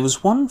 There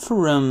was one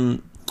for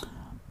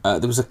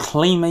there was a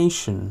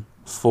claymation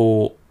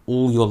for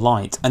All Your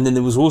Light, and then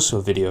there was also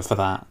a video for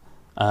that.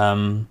 I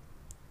don't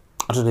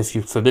know if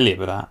you're familiar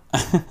with that.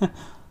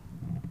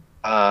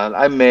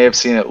 I may have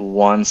seen it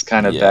once,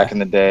 kind of back in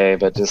the day,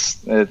 but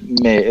just it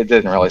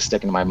didn't really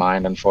stick in my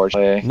mind,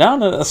 unfortunately. No,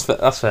 that's fair.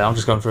 That's fair. I'm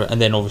just going through it,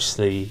 and then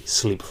obviously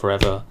 "Sleep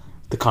Forever,"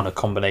 the kind of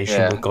combination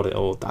that got it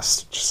all.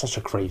 That's just such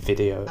a great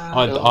video.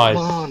 I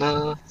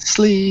wanna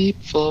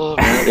sleep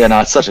forever. Yeah, no,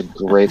 it's such a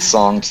great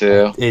song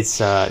too. It's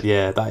that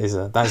is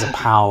a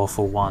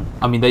powerful one.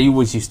 I mean, they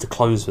always used to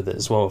close with it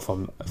as well.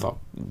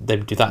 They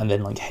would do that, and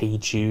then like "Hey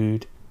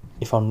Jude."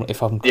 If I'm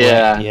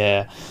correct,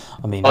 yeah.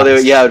 I mean, it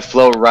would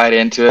flow right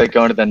into it,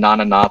 going to the na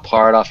na na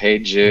part off "Hey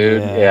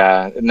Jude,"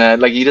 and then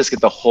like you just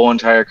get the whole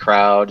entire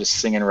crowd just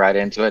singing right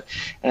into it.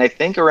 And I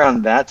think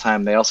around that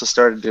time they also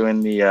started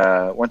doing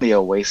weren't the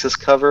Oasis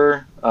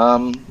cover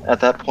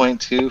at that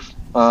point too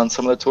on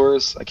some of the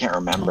tours. I can't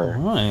remember.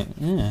 Right,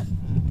 no,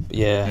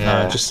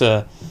 just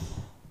a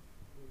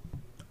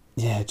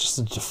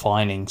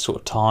defining sort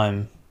of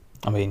time.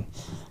 I mean,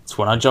 it's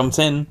when I jumped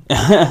in.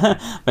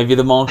 Maybe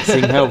the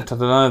marketing helped. I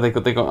don't know.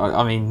 They got.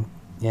 I mean,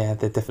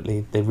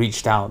 they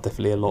reached out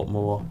definitely a lot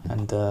more.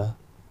 And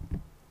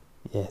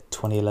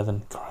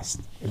 2011.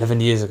 Christ,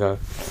 11 years ago.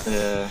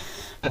 Yeah.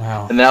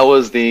 Wow. And that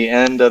was the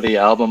end of the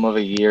album of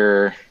a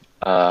year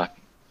era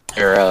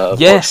of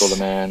Portugal the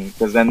Man.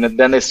 Because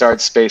then they started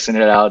spacing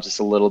it out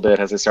just a little bit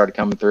as they started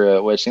coming through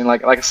it. Which,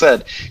 like I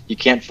said, you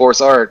can't force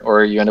art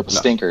or you end up with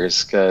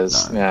stinkers.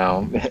 Because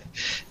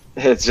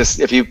it's just,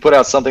 if you put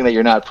out something that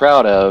you're not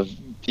proud of,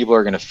 people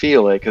are going to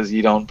feel it because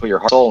you don't put your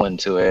heart and soul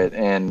into it,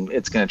 and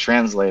it's going to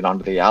translate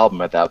onto the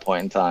album at that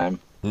point in time.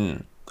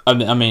 I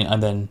mean,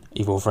 and then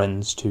Evil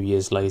Friends 2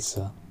 years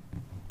later.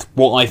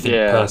 What I think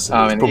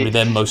personally is probably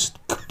their most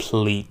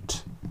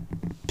complete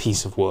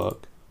piece of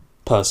work.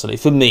 Personally,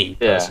 for me,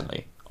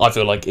 I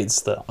feel like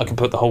I can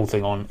put the whole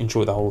thing on,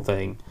 enjoy the whole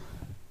thing.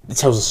 It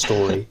tells a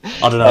story.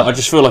 I don't know. I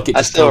just feel like it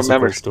just tells a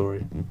great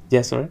story.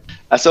 Yeah, sorry.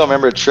 I still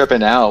remember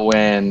tripping out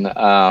when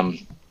I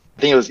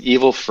think it was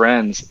Evil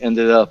Friends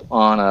ended up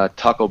on a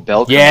Taco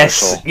Bell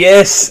commercial.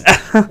 Yes.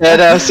 And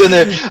I was sitting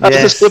there. I was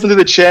just flipping through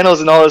the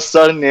channels, and all of a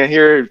sudden,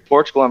 here in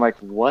Portugal, I'm like,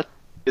 what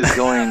is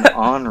going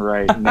on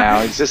right now?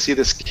 I just see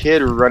this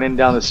kid running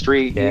down the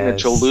street eating a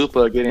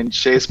chalupa, getting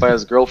chased by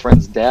his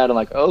girlfriend's dad. I'm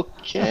like,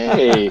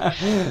 okay.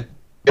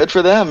 Good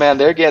for them, man.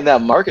 They're getting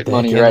that market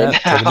money right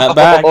now. That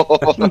back.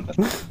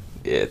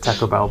 Yeah,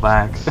 Taco Bell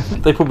back.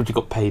 They probably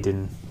got paid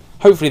in.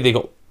 Hopefully, they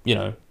got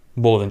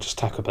more than just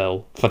Taco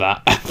Bell for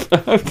that.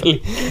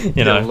 Hopefully,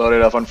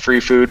 loaded up on free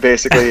food,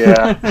 basically.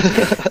 Yeah.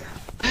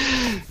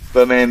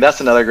 But man, that's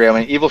another great.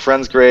 I mean, Evil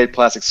Friends great,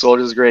 Plastic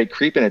Soldiers great,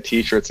 Creep in a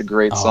T-Shirt's a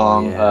great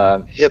song.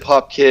 Yeah. Hip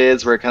Hop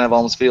Kids, where it kind of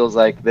almost feels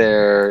like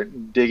they're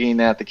digging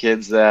at the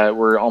kids that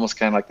were almost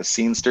kind of like the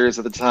scenesters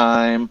at the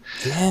time.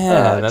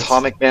 Yeah.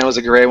 Atomic Man was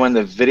a great one.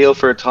 The video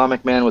for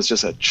Atomic Man was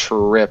just a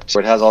trip. So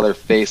it has all their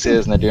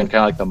faces, and they're doing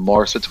kind of like the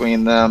morphs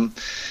between them.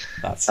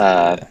 That's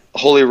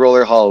Holy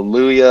Roller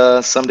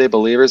Hallelujah, Someday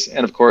Believers,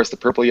 and of course the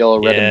Purple,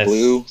 Yellow, Red, and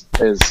Blue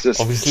is just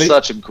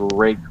such a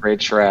great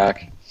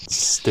track.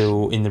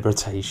 Still in the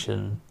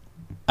rotation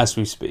as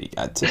we speak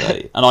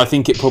today, and I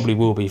think it probably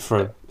will be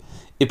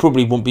it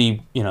probably won't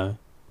be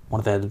one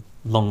of their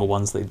longer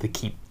ones. They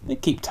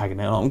keep tagging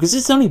it on because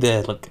it's only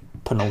their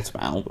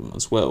penultimate album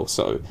as well,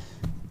 so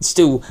it's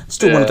still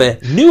one of their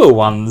newer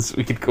ones,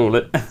 we could call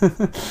it.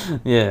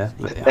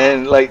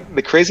 And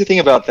the crazy thing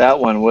about that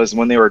one was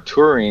when they were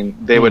touring,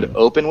 they would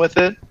open with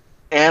it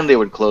and they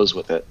would close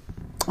with it.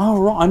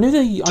 Oh right, I knew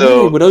they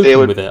would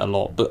open with it a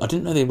lot, but I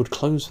didn't know they would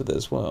close with it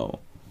as well.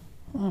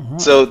 Oh,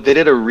 right. So they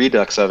did a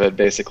redux of it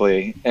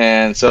basically,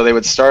 and so they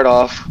would start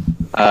off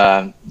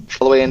all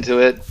the way into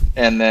it,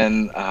 and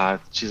then I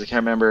can't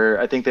remember.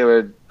 I think they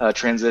would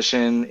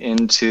transition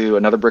into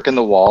Another Brick in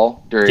the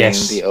Wall during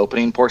the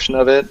opening portion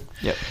of it.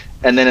 Yep.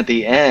 And then at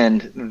the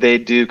end, they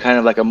do kind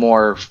of like a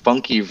more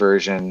funky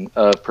version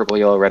of Purple,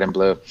 Yellow, Red, and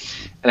Blue.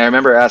 And I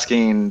remember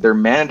asking their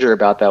manager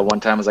about that one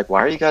time. I was like, why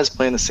are you guys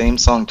playing the same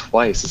song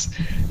twice?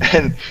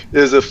 And it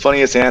was the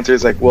funniest answer.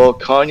 It's like, well,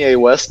 Kanye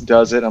West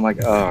does it. I'm like,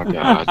 oh,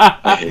 God.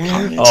 I hate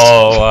Kanye.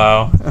 Oh,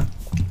 wow.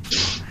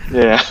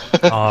 Yeah.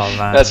 Oh,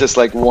 man. That's just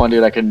like one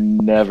dude I could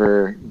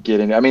never get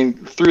into. I mean,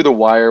 Through the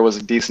Wire was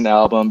a decent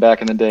album back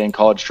in the day in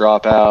College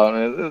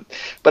Dropout.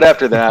 But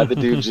after that, the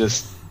dude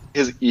just...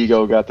 his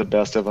ego got the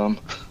best of him.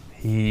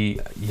 He's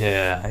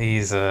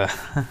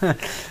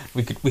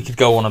we could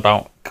go on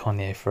about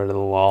Kanye for a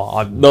little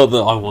while. Not that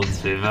I want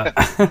to, but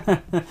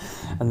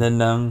and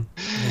then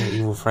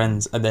Evil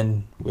Friends, and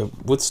then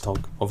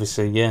Woodstock,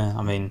 obviously. Yeah,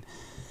 I mean,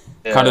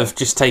 kind of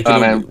just taking.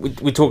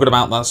 We're talking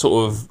about that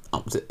sort of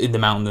up in the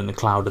mountain and the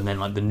cloud, and then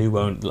the new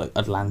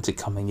Atlantic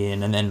coming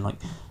in, and then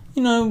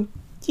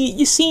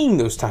you're seeing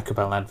those Taco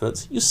Bell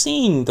adverts. You're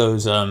seeing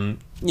those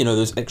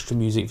those extra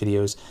music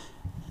videos.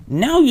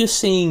 Now you're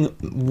seeing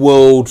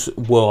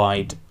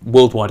worldwide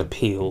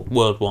appeal,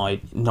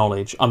 worldwide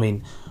knowledge. I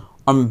mean,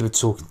 I remember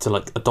talking to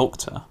a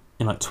doctor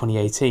in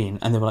 2018,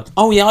 and they were like,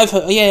 "Oh yeah, I've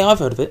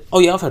heard of it. Oh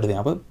yeah, I've heard of the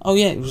album. Oh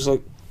yeah." It was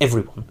like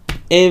everyone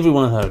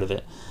had heard of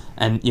it,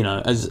 and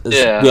as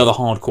we are the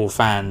hardcore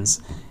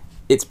fans,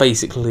 it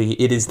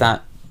is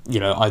that you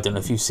know, I don't know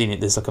if you've seen it,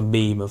 there's like a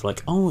meme of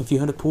like, oh, have you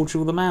heard of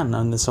Portugal the Man?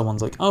 And then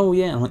someone's like, oh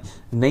yeah, and I'm like,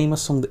 name a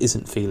song that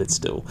isn't Feel It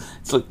Still.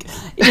 It's like,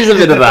 it is a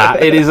bit of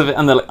that. It is a bit,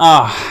 and they're like,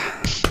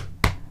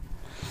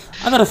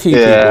 I've had a few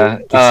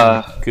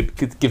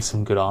people give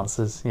some good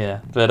answers,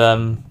 yeah. But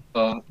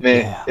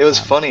it was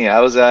funny. I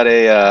was at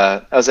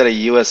a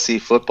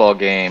USC football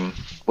game,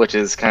 which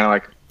is kind of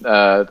like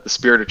the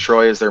Spirit of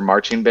Troy is their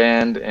marching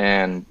band,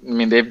 and I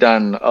mean they've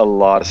done a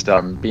lot of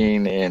stuff.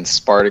 Being in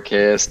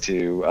Spartacus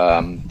to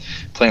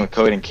playing with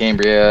Coed and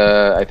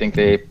Cambria. I think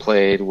they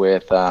played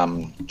with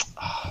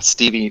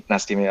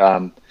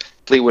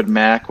Fleetwood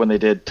Mac when they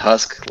did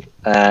Tusk,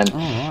 and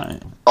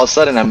all of a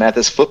sudden I'm at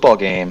this football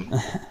game,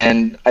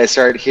 and I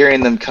started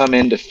hearing them come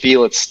in to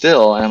Feel It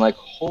Still, and I'm like,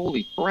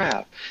 holy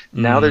crap!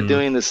 Now they're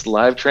doing this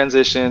live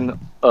transition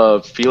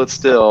of Feel It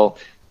Still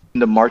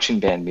into marching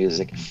band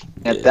music.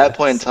 At that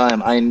point in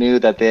time, I knew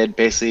that they had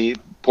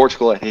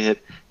Portugal had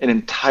hit an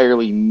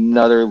entirely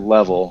another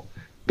level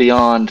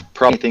beyond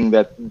probably anything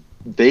that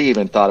they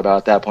even thought about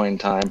at that point in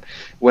time,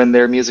 when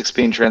their music's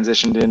being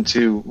transitioned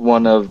into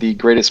one of the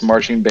greatest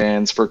marching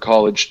bands for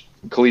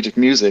collegiate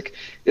music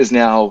is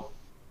now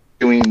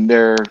doing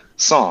their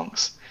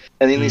songs.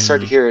 And then you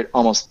start to hear it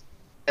almost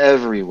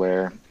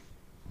everywhere.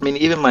 I mean,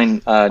 even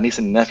my niece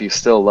and nephew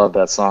still love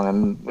that song,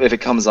 and if it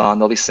comes on,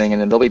 they'll be singing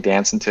and they'll be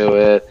dancing to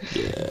it.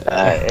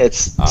 Yeah,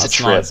 it's a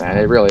trip, nice, man.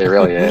 It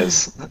really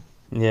is.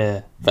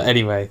 Yeah, but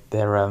anyway,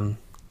 they're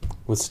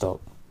Woodstock,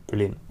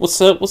 brilliant. What's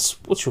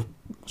your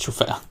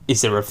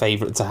is there a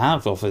favourite to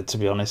have of it? To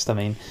be honest, I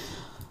mean,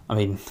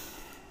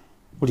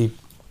 what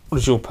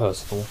is your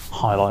personal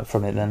highlight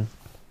from it then?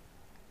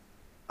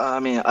 I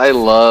mean, I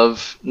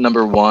love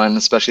number one,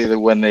 especially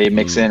when they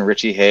mix in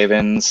Richie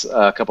Havens,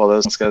 a couple of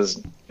those,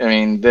 because I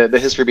mean the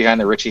history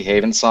behind the Richie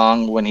Havens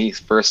song when he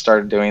first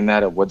started doing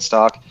that at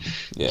Woodstock,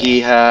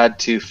 he had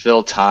to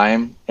fill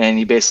time and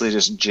he basically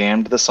just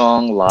jammed the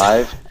song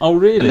live. Oh,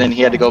 really? And then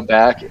he had to go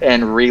back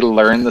and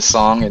relearn the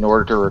song in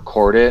order to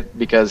record it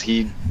because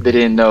they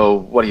didn't know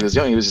what he was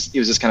doing. He was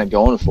just kind of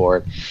going for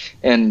it,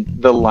 and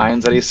the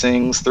lines that he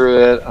sings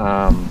through it.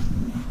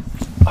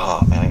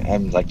 Oh man,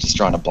 I'm like just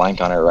drawing a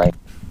blank on it right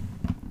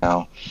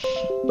now,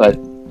 but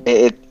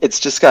it's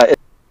just got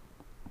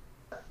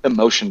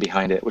emotion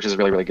behind it, which is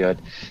really, really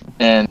good.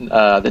 And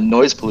the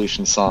noise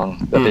pollution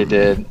song that they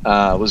did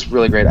was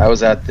really great. I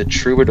was at the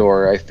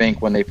Troubadour, I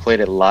think, when they played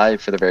it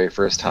live for the very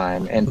first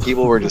time, and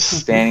people were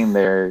just standing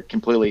there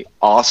completely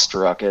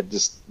awestruck at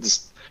just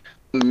this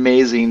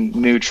amazing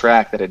new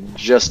track that had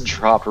just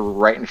dropped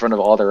right in front of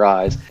all their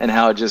eyes, and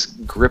how it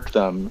just gripped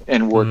them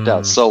and worked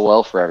out so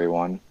well for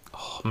everyone.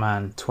 Oh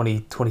man,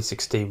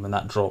 2016 when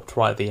that dropped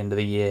right at the end of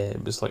the year,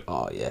 it was like,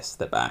 oh yes,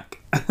 they're back.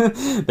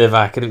 They're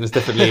back, and it was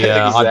definitely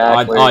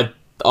exactly.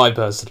 I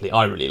personally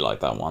really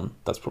like that one.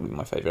 That's probably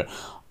my favourite.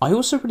 I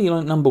also really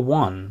like number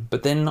one,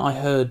 but then I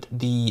heard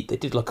they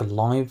did like a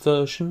live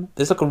version.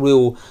 There's a bit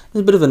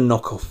of a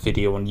knockoff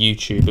video on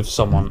YouTube of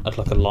someone at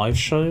like a live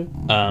show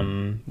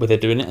where they're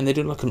doing it, and they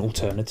do like an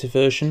alternative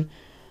version.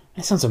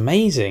 It sounds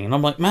amazing, and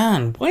I'm like,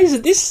 man, why is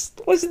it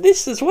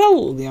this as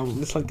well? You know,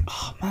 it's like,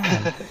 oh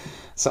man.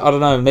 So I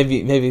don't know,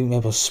 maybe I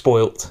was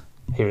spoilt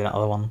hearing that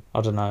other one. I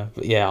don't know,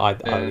 but yeah, I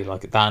really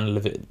like it. That and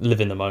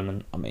live in the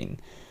moment. I mean,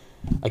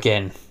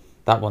 again,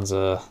 that one's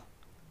a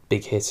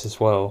big hit as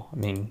well. I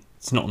mean,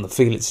 it's not on the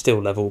Feel It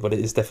Still level, but it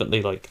is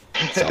definitely like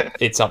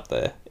it's up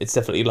there. It's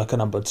definitely like a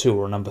number 2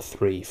 or a number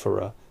 3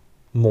 for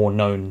more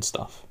known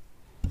stuff,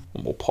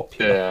 or more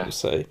popular, we'll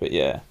say. But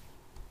yeah,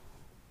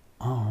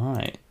 all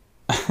right.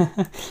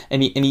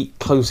 Any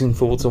closing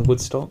thoughts on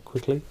Woodstock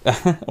quickly?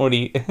 Or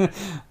any?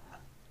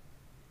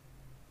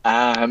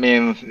 I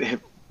mean,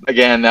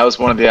 again, that was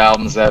one of the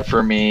albums that,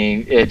 for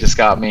me, it just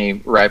got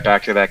me right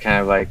back to that kind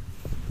of like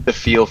the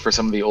feel for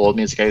some of the old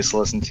music I used to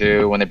listen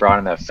to when they brought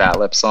in that Fat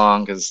Lip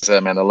song. Because,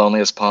 man, The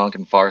Loneliest Punk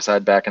and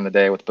Farside back in the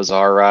day with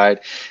Bizarre Ride,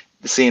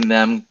 seeing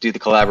them do the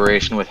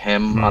collaboration with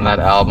him on that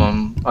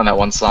album, on that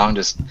one song,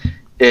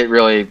 it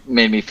really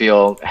made me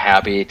feel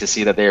happy to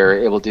see that they were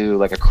able to do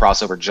like a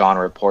crossover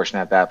genre portion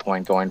at that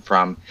point, going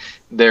from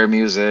their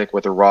music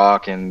with the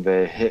rock and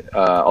the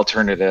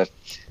alternative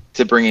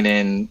to bringing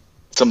in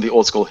some of the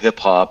old school hip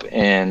hop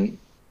and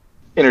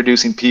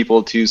introducing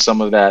people to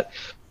some of that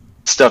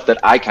stuff that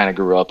I kind of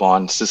grew up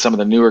on, to some of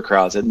the newer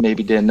crowds that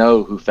maybe didn't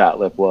know who Fat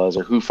Lip was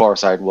or who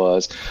Farside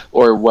was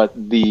or what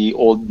the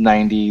old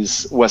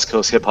 90s West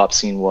Coast hip hop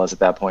scene was at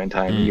that point in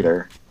time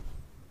either.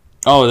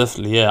 Oh,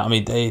 definitely, yeah. I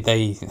mean,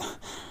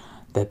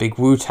 they're big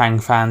Wu-Tang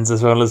fans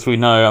as well, as we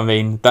know. I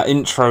mean, that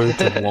intro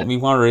to What Me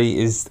Worry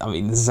is, I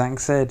mean, as Zach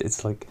said,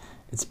 it's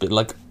a bit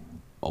like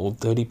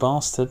Old Dirty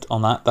Bastard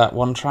on that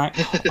one track.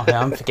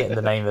 I'm forgetting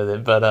the name of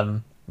it,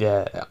 but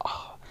yeah,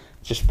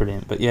 just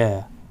brilliant. But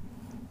yeah,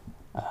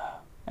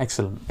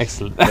 excellent.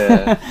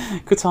 Yeah.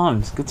 Good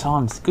times. Good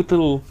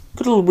little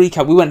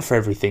recap. We went for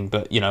everything,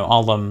 but you know,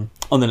 I'll on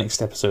the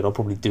next episode I'll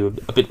probably do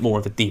a bit more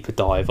of a deeper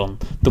dive on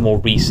the more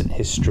recent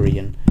history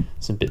and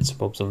some bits and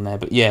bobs on there.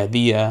 But yeah,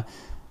 the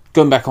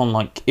going back on,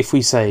 like, if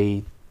we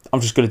say I'm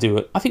just gonna do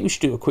it. I think we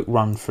should do a quick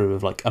run through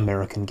of like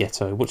American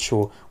Ghetto. What's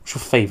your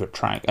favourite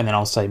track? And then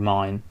I'll say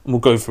mine, and we'll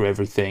go through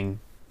everything,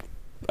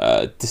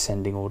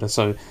 descending order.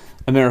 So,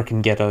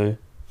 American Ghetto,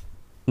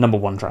 number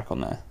 1 track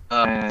on there.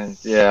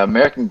 Yeah,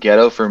 American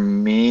Ghetto for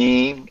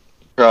me,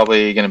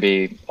 probably gonna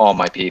be All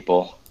My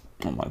People.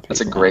 That's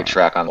a great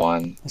track on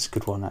one. That's a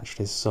good one,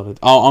 actually. It's solid.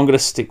 Oh, I'm going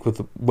to stick with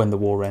When the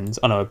War Ends.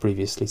 I know I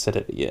previously said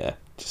it, but yeah,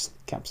 just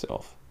caps it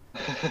off.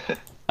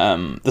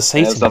 The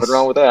Satanic. There's nothing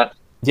wrong with that.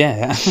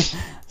 Yeah,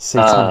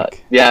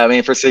 Satanic. Yeah, I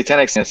mean, for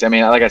Satanic, I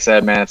mean, like I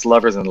said, man, it's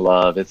Lovers in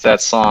Love. It's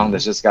that song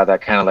that's just got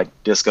that kind of like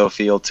disco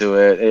feel to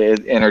it.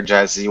 It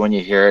energizes you when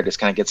you hear it. It just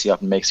kind of gets you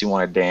up and makes you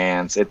want to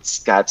dance.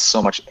 It's got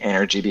so much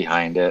energy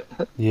behind it.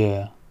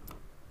 Yeah.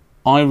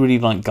 I really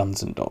like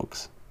Guns and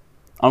Dogs.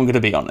 I'm going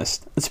to be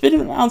honest. It's a bit of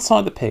an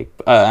outside pick,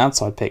 but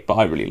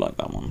I really like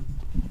that one.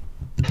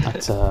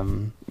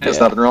 There's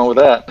nothing wrong with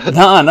that.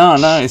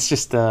 No. It's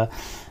just, I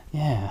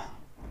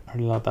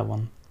really like that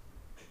one.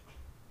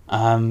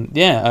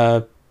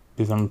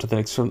 Moving on to the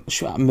next one.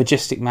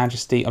 Majestic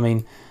Majesty. I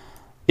mean,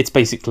 it's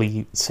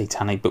basically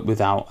Satanic, but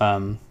without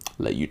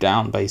Let You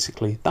Down,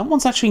 basically. That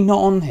one's actually not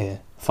on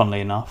here,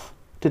 funnily enough.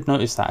 Did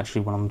notice that,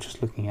 actually, when I'm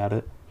just looking at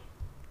it.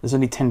 There's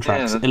only 10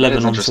 tracks,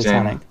 11 on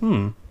Satanic.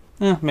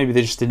 Yeah, maybe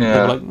they just didn't. Yeah.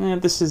 They were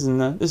like, this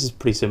is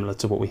pretty similar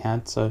to what we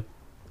had, so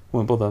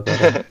won't bother.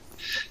 But,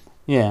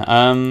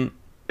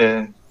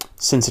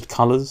 Censored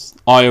Colours.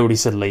 I already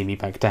said Lay Me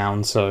Back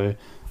Down, so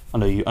I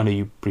know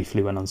you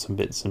briefly went on some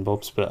bits and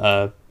bobs,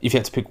 but if you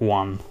had to pick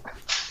one,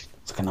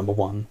 it's like a number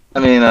 1. I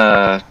mean,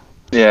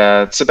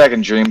 Sit Back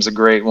and Dream's a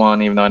great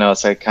one, even though I know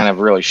it's like kind of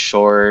really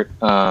short.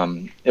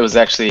 It was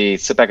actually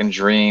Sit Back and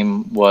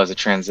Dream was a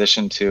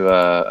transition to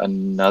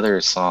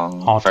another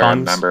song, Hard if Times. I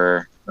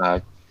remember.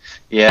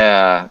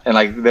 Yeah, and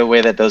like the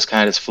way that those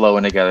kind of just flow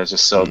in together is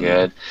just so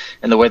good,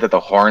 and the way that the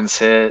horns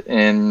hit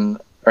are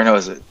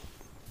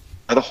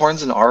the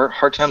horns in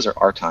Hard Times or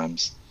Our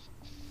Times?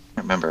 I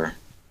can't remember.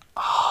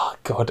 Oh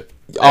God,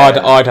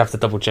 I'd have to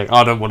double check.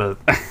 I don't want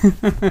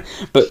to,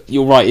 but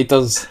you're right. It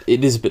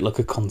is a bit like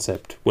a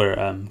concept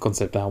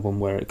album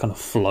where it kind of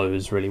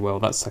flows really well.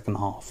 That second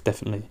half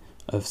definitely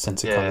of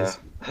Censored Colours.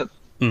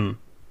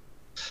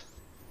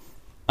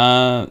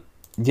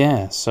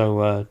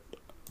 So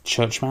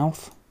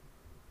Churchmouth.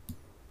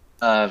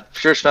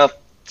 Churchmouth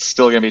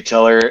still gonna be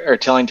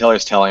Telling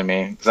Teller's Telling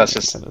Me. That's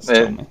just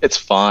it's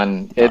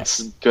fun. Nice.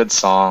 It's good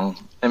song.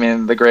 I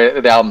mean,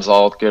 the album's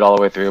all good all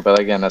the way through, but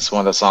again, that's one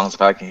of the songs.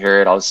 If I can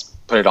hear it, I'll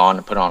just put it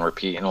on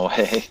repeat in a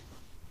way.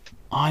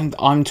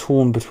 I'm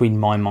torn between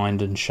My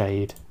Mind and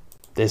Shade.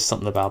 There's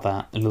something about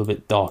that, a little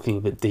bit dark, a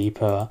little bit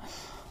deeper,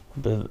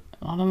 but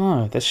I don't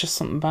know. There's just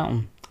something about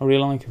them. I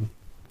really like them.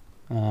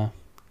 Not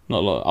a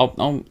lot.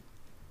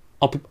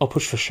 I'll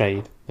push for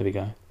Shade. There we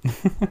go.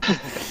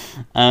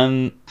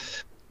 I'm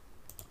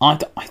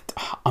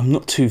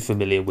not too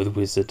familiar with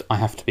Wizard. I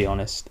have to be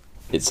honest.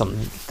 It's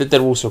something that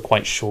they're also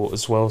quite short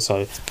as well. So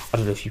I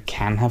don't know if you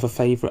can have a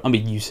favourite. I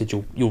mean, you said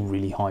you're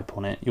really hype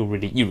on it. You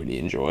really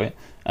enjoy it.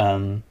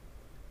 Well,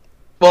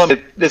 I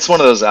mean, it's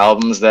one of those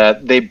albums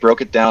that they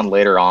broke it down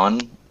later on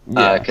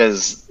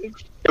because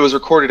it was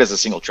recorded as a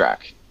single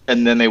track,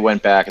 and then they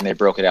went back and they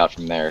broke it out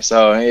from there.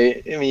 So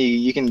I mean,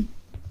 you can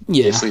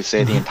basically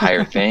say the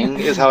entire thing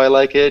is how I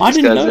like it,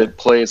 just because it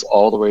plays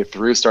all the way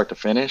through, start to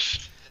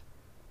finish.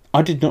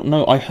 I did not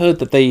know. I heard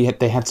that they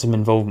had some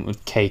involvement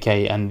with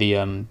KK and the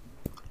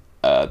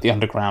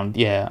underground.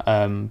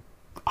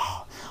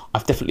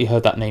 I've definitely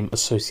heard that name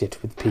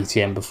associated with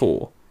PTM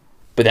before,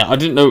 but then I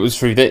didn't know it was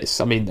through this.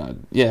 I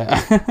mean,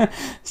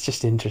 it's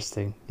just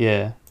interesting.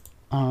 Yeah.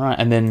 All right,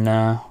 and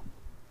then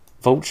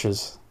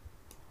Vultures.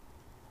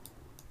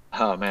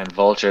 Oh man,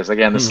 Vultures.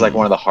 Again, this is like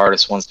one of the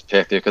hardest ones to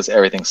pick because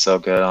everything's so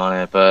good on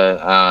it.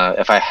 But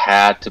if I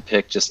had to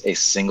pick just a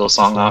single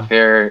song off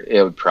here,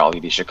 it would probably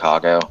be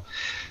Chicago.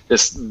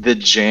 Just the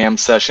jam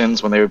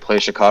sessions when they would play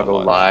Chicago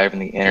live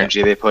and the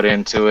energy they put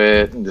into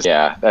it.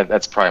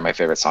 That's probably my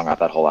favorite song off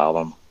that whole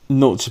album.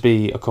 Not to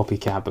be a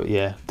copycat, but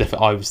yeah,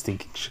 definitely. I was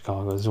thinking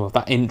Chicago as well.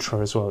 That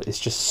intro as well. It's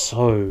just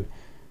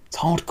it's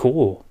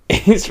hardcore.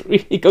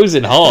 It goes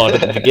in hard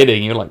at the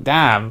beginning. You're like,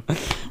 damn,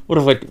 what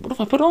have I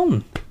put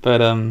on? But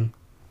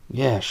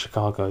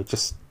Chicago.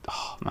 Just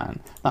man,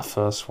 that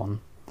first one.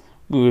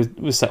 We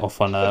were set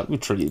off on. We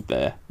treated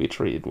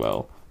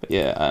well. But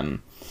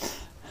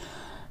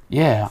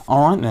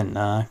all right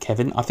then,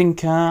 Kevin. I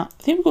think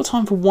we've got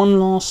time for one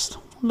last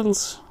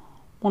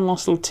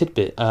little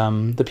tidbit.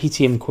 The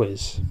PTM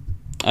quiz.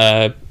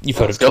 You've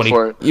heard of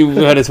 20. You've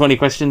heard of 20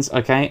 questions.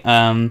 Okay.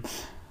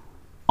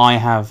 I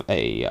have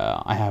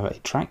a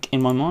track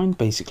in my mind.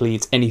 Basically,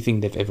 it's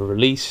anything they've ever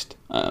released.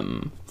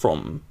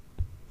 From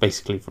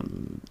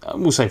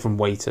we'll say from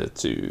Waiter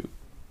to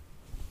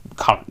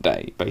current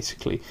day,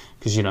 basically,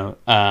 because you've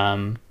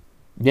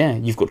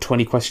got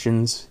 20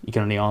 questions. You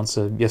can only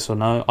answer yes or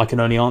no. I can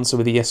only answer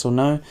with a yes or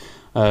no.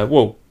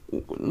 Well,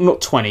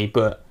 not 20,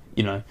 but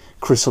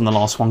Chris on the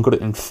last one got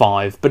it in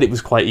 5, but it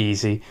was quite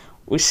easy.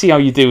 We'll see how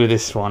you do with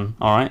this one.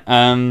 All right.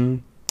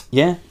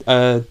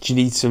 Do you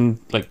need some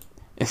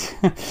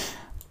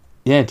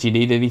yeah, do you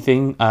need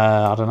anything?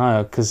 I don't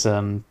know, because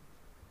some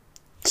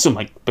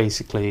like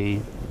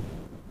basically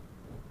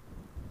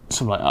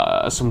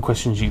some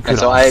questions you could.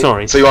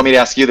 Sorry. So you want me to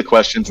ask you the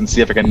questions and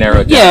see if I can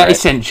narrow it down? Yeah, right?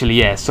 essentially.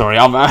 Yeah. Sorry,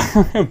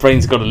 I'm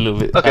brain's got a little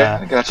bit. Okay, I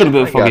got gotcha. a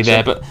bit of foggy gotcha.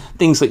 there, but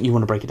things like you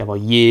want to break it down by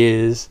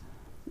years,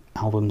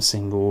 album,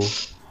 single.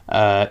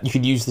 You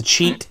could use the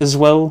cheat as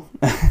well.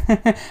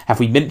 Have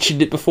we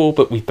mentioned it before?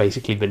 But we've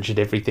basically mentioned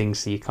everything,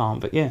 so you can't.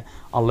 But yeah,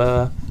 I'll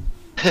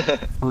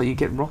let you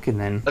get rocking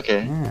then.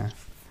 Okay. Yeah.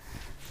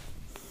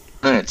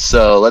 All right.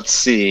 So let's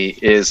see.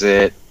 Is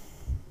it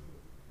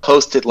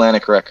post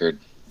Atlantic record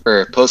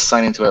or post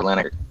signing to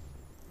Atlantic?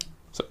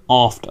 So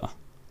after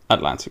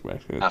Atlantic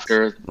Records.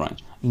 After.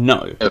 Right.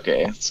 No.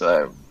 Okay.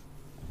 So.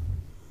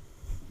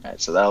 All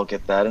right. So that'll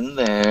get that in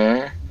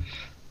there.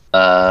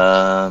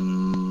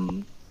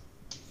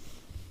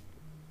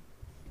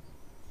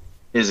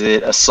 Is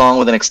it a song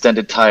with an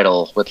extended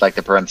title with like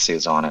the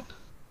parentheses on it?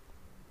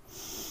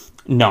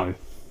 No.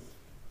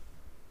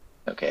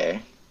 Okay.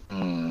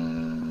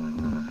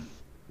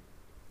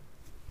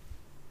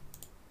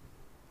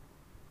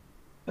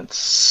 Let's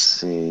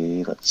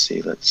see.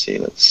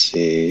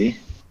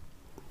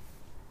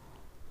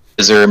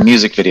 Is there a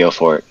music video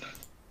for it?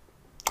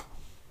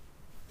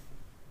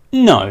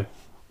 No.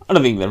 I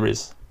don't think there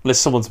is. Unless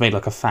someone's made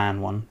like a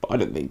fan one, but I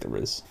don't think there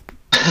is.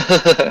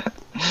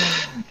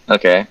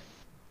 Okay.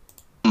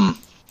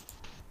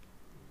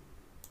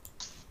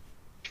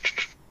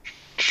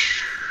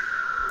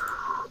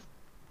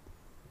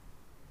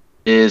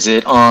 Is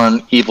it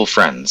on Evil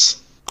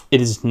Friends? It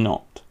is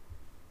not.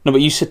 No,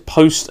 but you said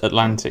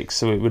post-Atlantic,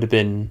 so it would have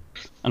been...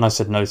 And I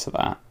said no to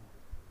that.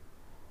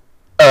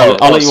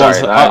 I'll let you sorry.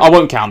 answer. I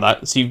won't count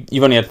that. So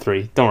you've only had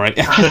 3. Don't worry.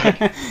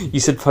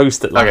 You said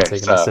post-Atlantic, Okay,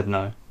 and I said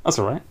no. That's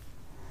all right.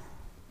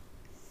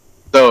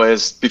 So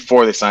it's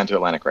before they signed to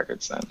Atlantic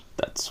Records, then.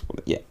 That's what.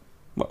 Yeah.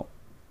 Well.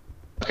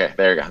 Okay,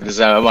 there you go. Because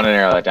I want to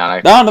narrow that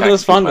down. No,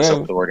 that's fine.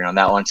 Myself with the wording on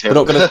that one too. We're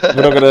not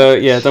gonna.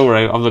 Yeah, don't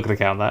worry. I'm not gonna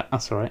count that.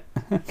 That's all right.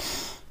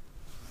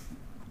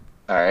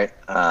 All right.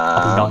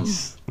 That'd be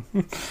nice.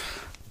 Let's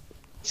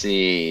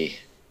see.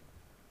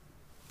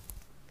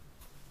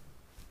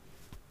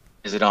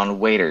 Is it on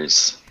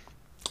Waiters?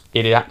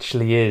 It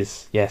actually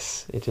is.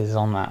 Yes, it is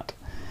on that.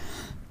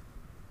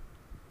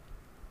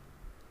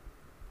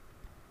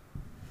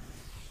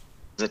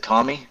 Is it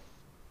Tommy?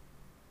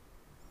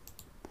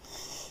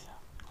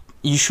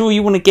 You sure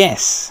you want to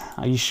guess?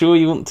 Are you sure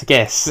you want to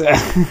guess?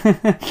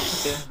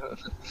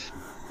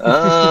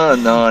 Oh,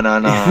 no.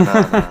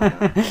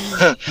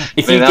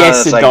 If you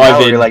guess and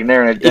dive in, you're like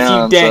narrowing it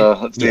down. So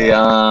let's see.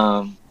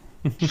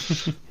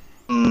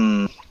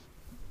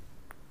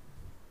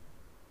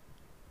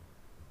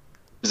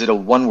 Is it a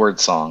one-word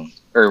song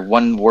or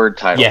one-word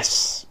title?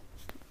 Yes.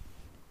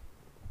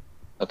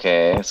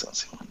 Okay, so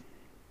let's see.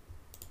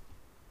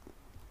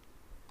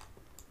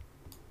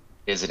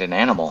 Is it an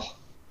animal?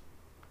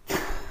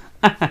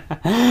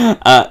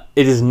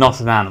 It is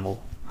not an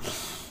animal.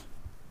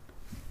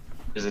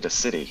 Is it a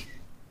city?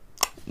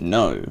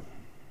 No.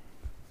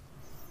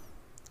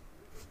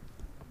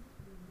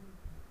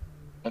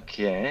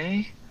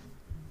 Okay.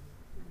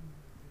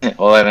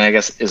 Well, I mean, I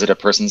guess, is it a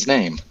person's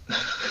name?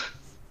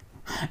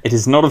 It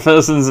is not a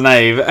person's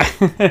name.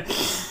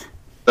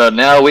 So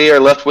now we are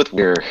left with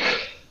Weir.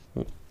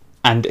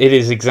 And it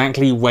is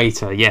exactly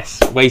Waiter.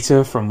 Yes,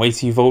 Waiter from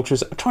Waiter You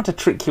Vultures. I tried to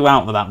trick you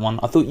out with that one.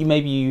 I thought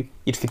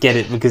you'd forget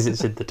it because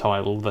it's in the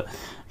title, but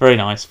very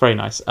nice, very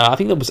nice. I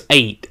think that was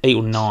 8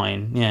 or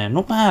 9. Yeah,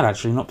 not bad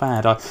actually, not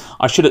bad.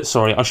 I should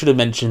have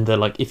mentioned that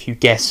like if you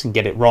guess and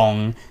get it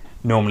wrong,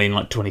 normally in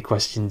like 20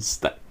 questions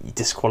that you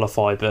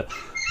disqualify, but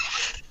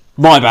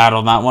my bad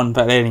on that one.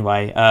 But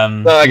anyway,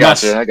 I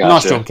got you.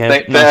 Nice job,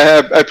 Kev.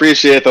 I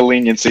appreciate the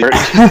leniency.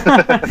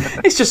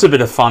 It's just a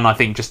bit of fun, I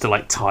think, just to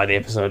like tie the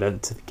episode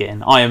into the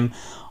beginning. I am,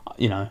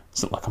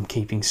 it's not like I'm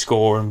keeping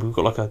score and we've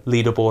got like a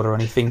leaderboard or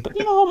anything, but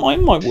I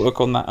might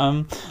work on that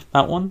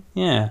that one.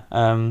 Yeah,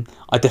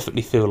 I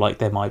definitely feel like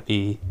there might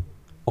be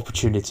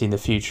opportunity in the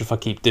future if I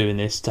keep doing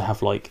this to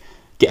have like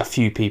get a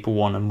few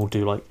people on and we'll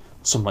do like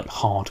some like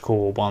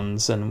hardcore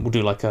ones and we'll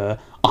do like a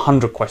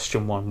 100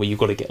 question one where you've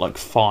got to get like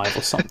 5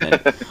 or something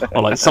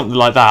or like something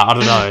like that. I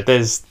don't know.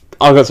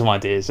 I've got some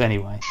ideas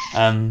anyway.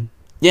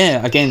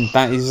 Yeah, again,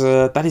 that is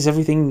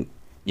everything.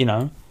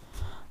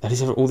 That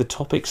is all the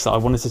topics that I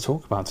wanted to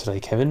talk about today,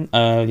 Kevin.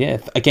 Yeah,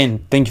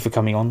 again, thank you for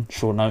coming on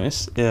short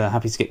notice.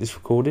 Happy to get this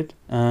recorded.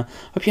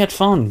 Hope you had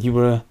fun. You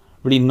were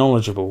really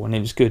knowledgeable and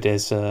it was good.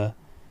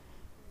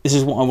 This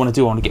is what I want to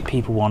do. I want to get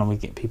people on and we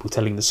get people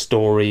telling the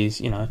stories,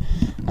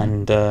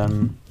 and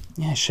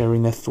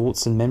sharing their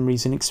thoughts and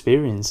memories and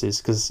experiences.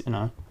 Because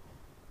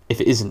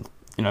if it isn't,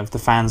 if the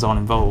fans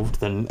aren't involved,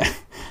 then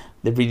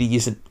there really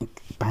isn't a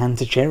band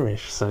to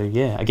cherish. So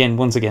yeah,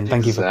 once again,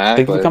 thank you for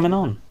coming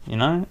on. Hey,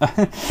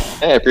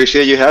 I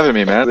appreciate you having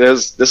me, man.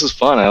 This was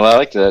fun. I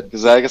liked it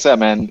because, like I said,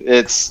 man,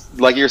 it's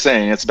like you're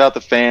saying, it's about the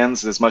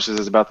fans as much as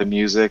it's about the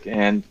music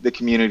and the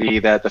community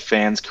that the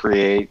fans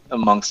create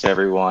amongst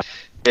everyone.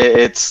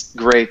 It's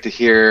great to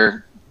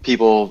hear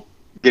people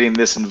getting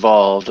this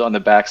involved on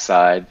the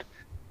backside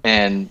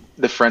and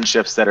the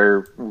friendships that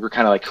we're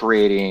kind of like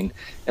creating,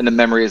 and the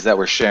memories that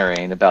we're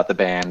sharing about the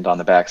band on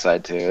the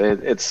backside too.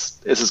 This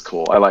is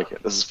cool. I like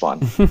it. This is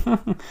fun.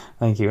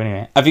 Thank you.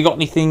 Anyway, have you got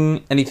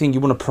anything you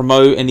want to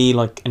promote?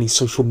 Any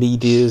social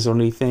medias or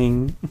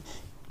anything?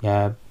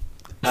 Yeah,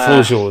 the floor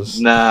is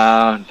yours.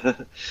 No,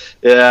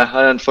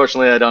 yeah.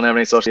 Unfortunately, I don't have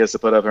any social medias to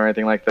put up or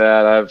anything like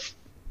that.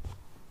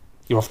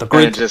 You're off the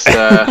grid. Just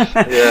yeah,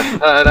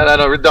 I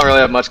don't really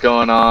have much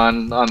going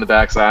on the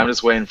backside. I'm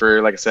just waiting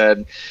for, like I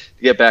said,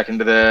 to get back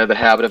into the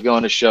habit of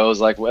going to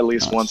shows like at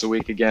least once a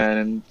week again,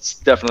 and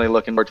definitely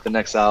looking forward to the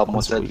next album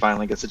once it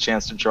finally gets a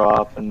chance to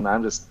drop. And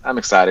I'm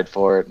excited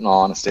for it. In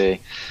all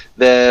honesty,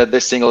 the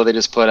single they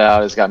just put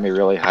out has got me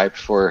really hyped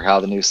for how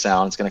the new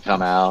sound is going to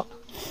come out.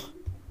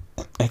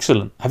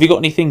 Excellent. Have you got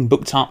anything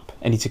booked up?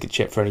 Any tickets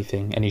yet for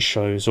anything? Any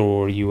shows,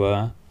 or are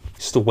you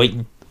still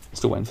waiting?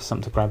 Still waiting for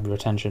something to grab your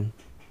attention?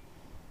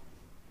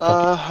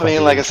 I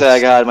mean, like I said, I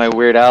got my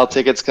Weird Al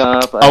tickets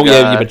coming up. You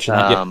mentioned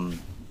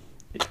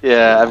that.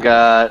 Yeah, I've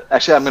got.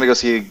 Actually, I'm gonna go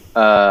see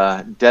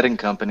Dead and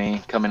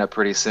Company coming up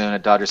pretty soon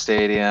at Dodger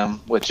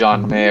Stadium with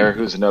John Mayer,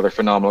 who's another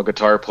phenomenal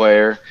guitar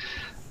player.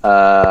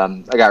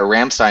 I got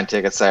Rammstein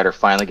tickets that are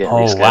finally getting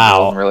rescheduled.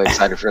 Wow. I'm really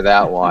excited for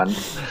that one.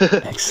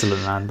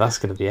 Excellent, man. That's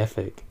gonna be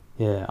epic.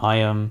 Yeah,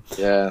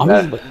 Yeah,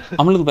 I'm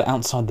a little bit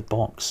outside the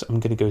box.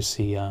 I'm gonna go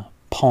see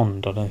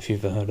Pond. I don't know if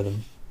you've ever heard of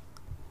them.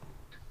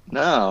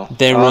 No.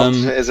 They're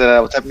is it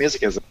what type of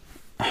music is it?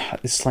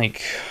 It's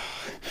like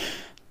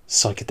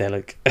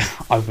psychedelic.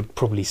 I would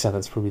probably say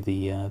that's probably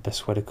the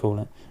best way to call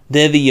it.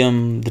 They're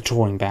the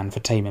touring band for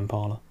Tame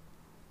Impala.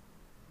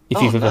 If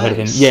you've ever heard of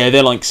them. Yeah,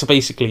 they're like, so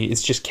basically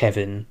it's just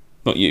Kevin,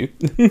 not you.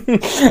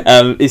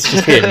 It's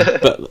just him,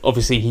 but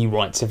obviously he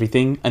writes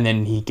everything, and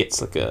then he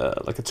gets like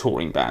a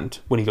touring band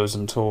when he goes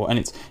on tour, and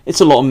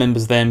it's a lot of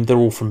members. They're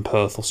all from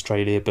Perth,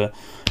 Australia, but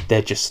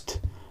they're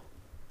just.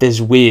 There's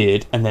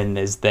Weird, and then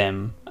there's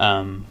them.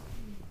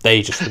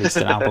 They just released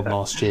an album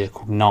last year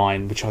called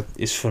 9, which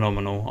is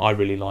phenomenal. I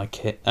really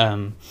like it.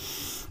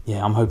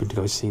 Yeah, I'm hoping to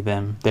go see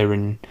them. They're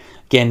in,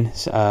 again,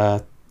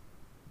 not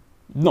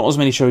as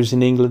many shows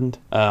in England.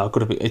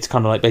 It's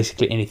kind of like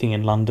basically anything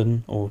in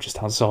London or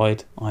just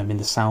outside. I'm in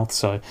the south,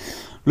 so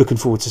looking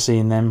forward to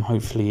seeing them.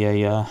 Hopefully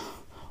a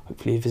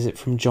visit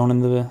from John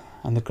and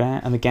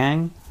the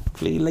gang.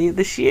 Hopefully later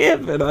this year,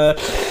 but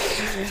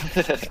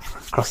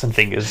crossing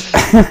fingers.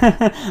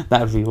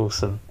 That would be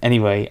awesome.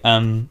 Anyway,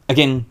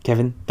 again,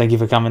 Kevin, thank you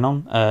for coming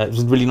on. It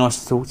was really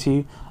nice to talk to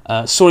you.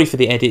 Sorry for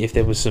the edit if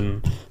there was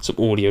some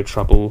audio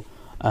trouble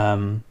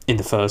in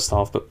the first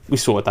half, but we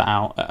sorted that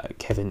out.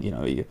 Kevin,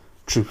 you're a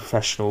true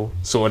professional,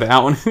 sorted it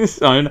out on his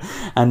own,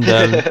 and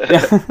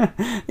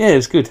yeah, it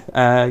was good.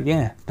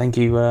 Yeah, thank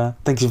you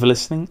for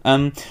listening.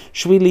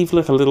 Should we leave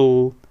like a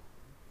little?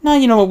 No,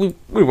 you know what,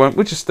 we won't.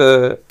 We'll just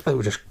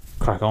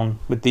crack on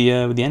with the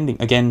ending.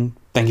 Again,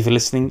 thank you for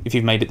listening. If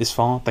you've made it this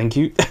far, thank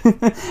you.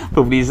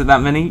 Probably isn't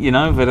that many,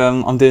 but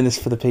I'm doing this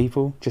for the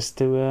people, just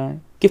to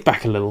give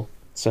back a little.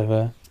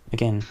 So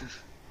again,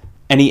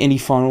 any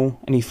final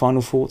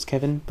thoughts,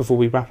 Kevin, before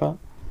we wrap up?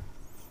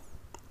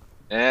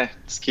 Yeah,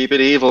 just keep it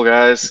evil,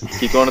 guys.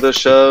 Keep going to those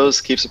shows.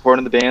 Keep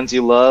supporting the bands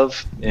you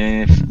love.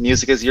 And if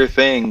music is your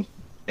thing,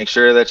 make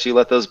sure that you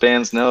let those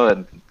bands know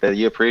it, that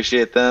you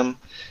appreciate them.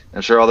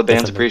 I'm sure all the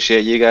bands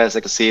appreciate you guys. I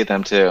can see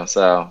them too.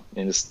 So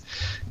just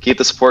keep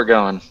the support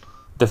going.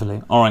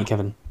 Definitely. All right,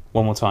 Kevin.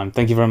 One more time.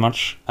 Thank you very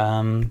much.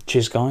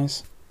 Cheers,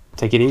 guys.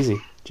 Take it easy.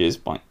 Cheers.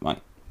 Bye.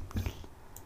 Bye.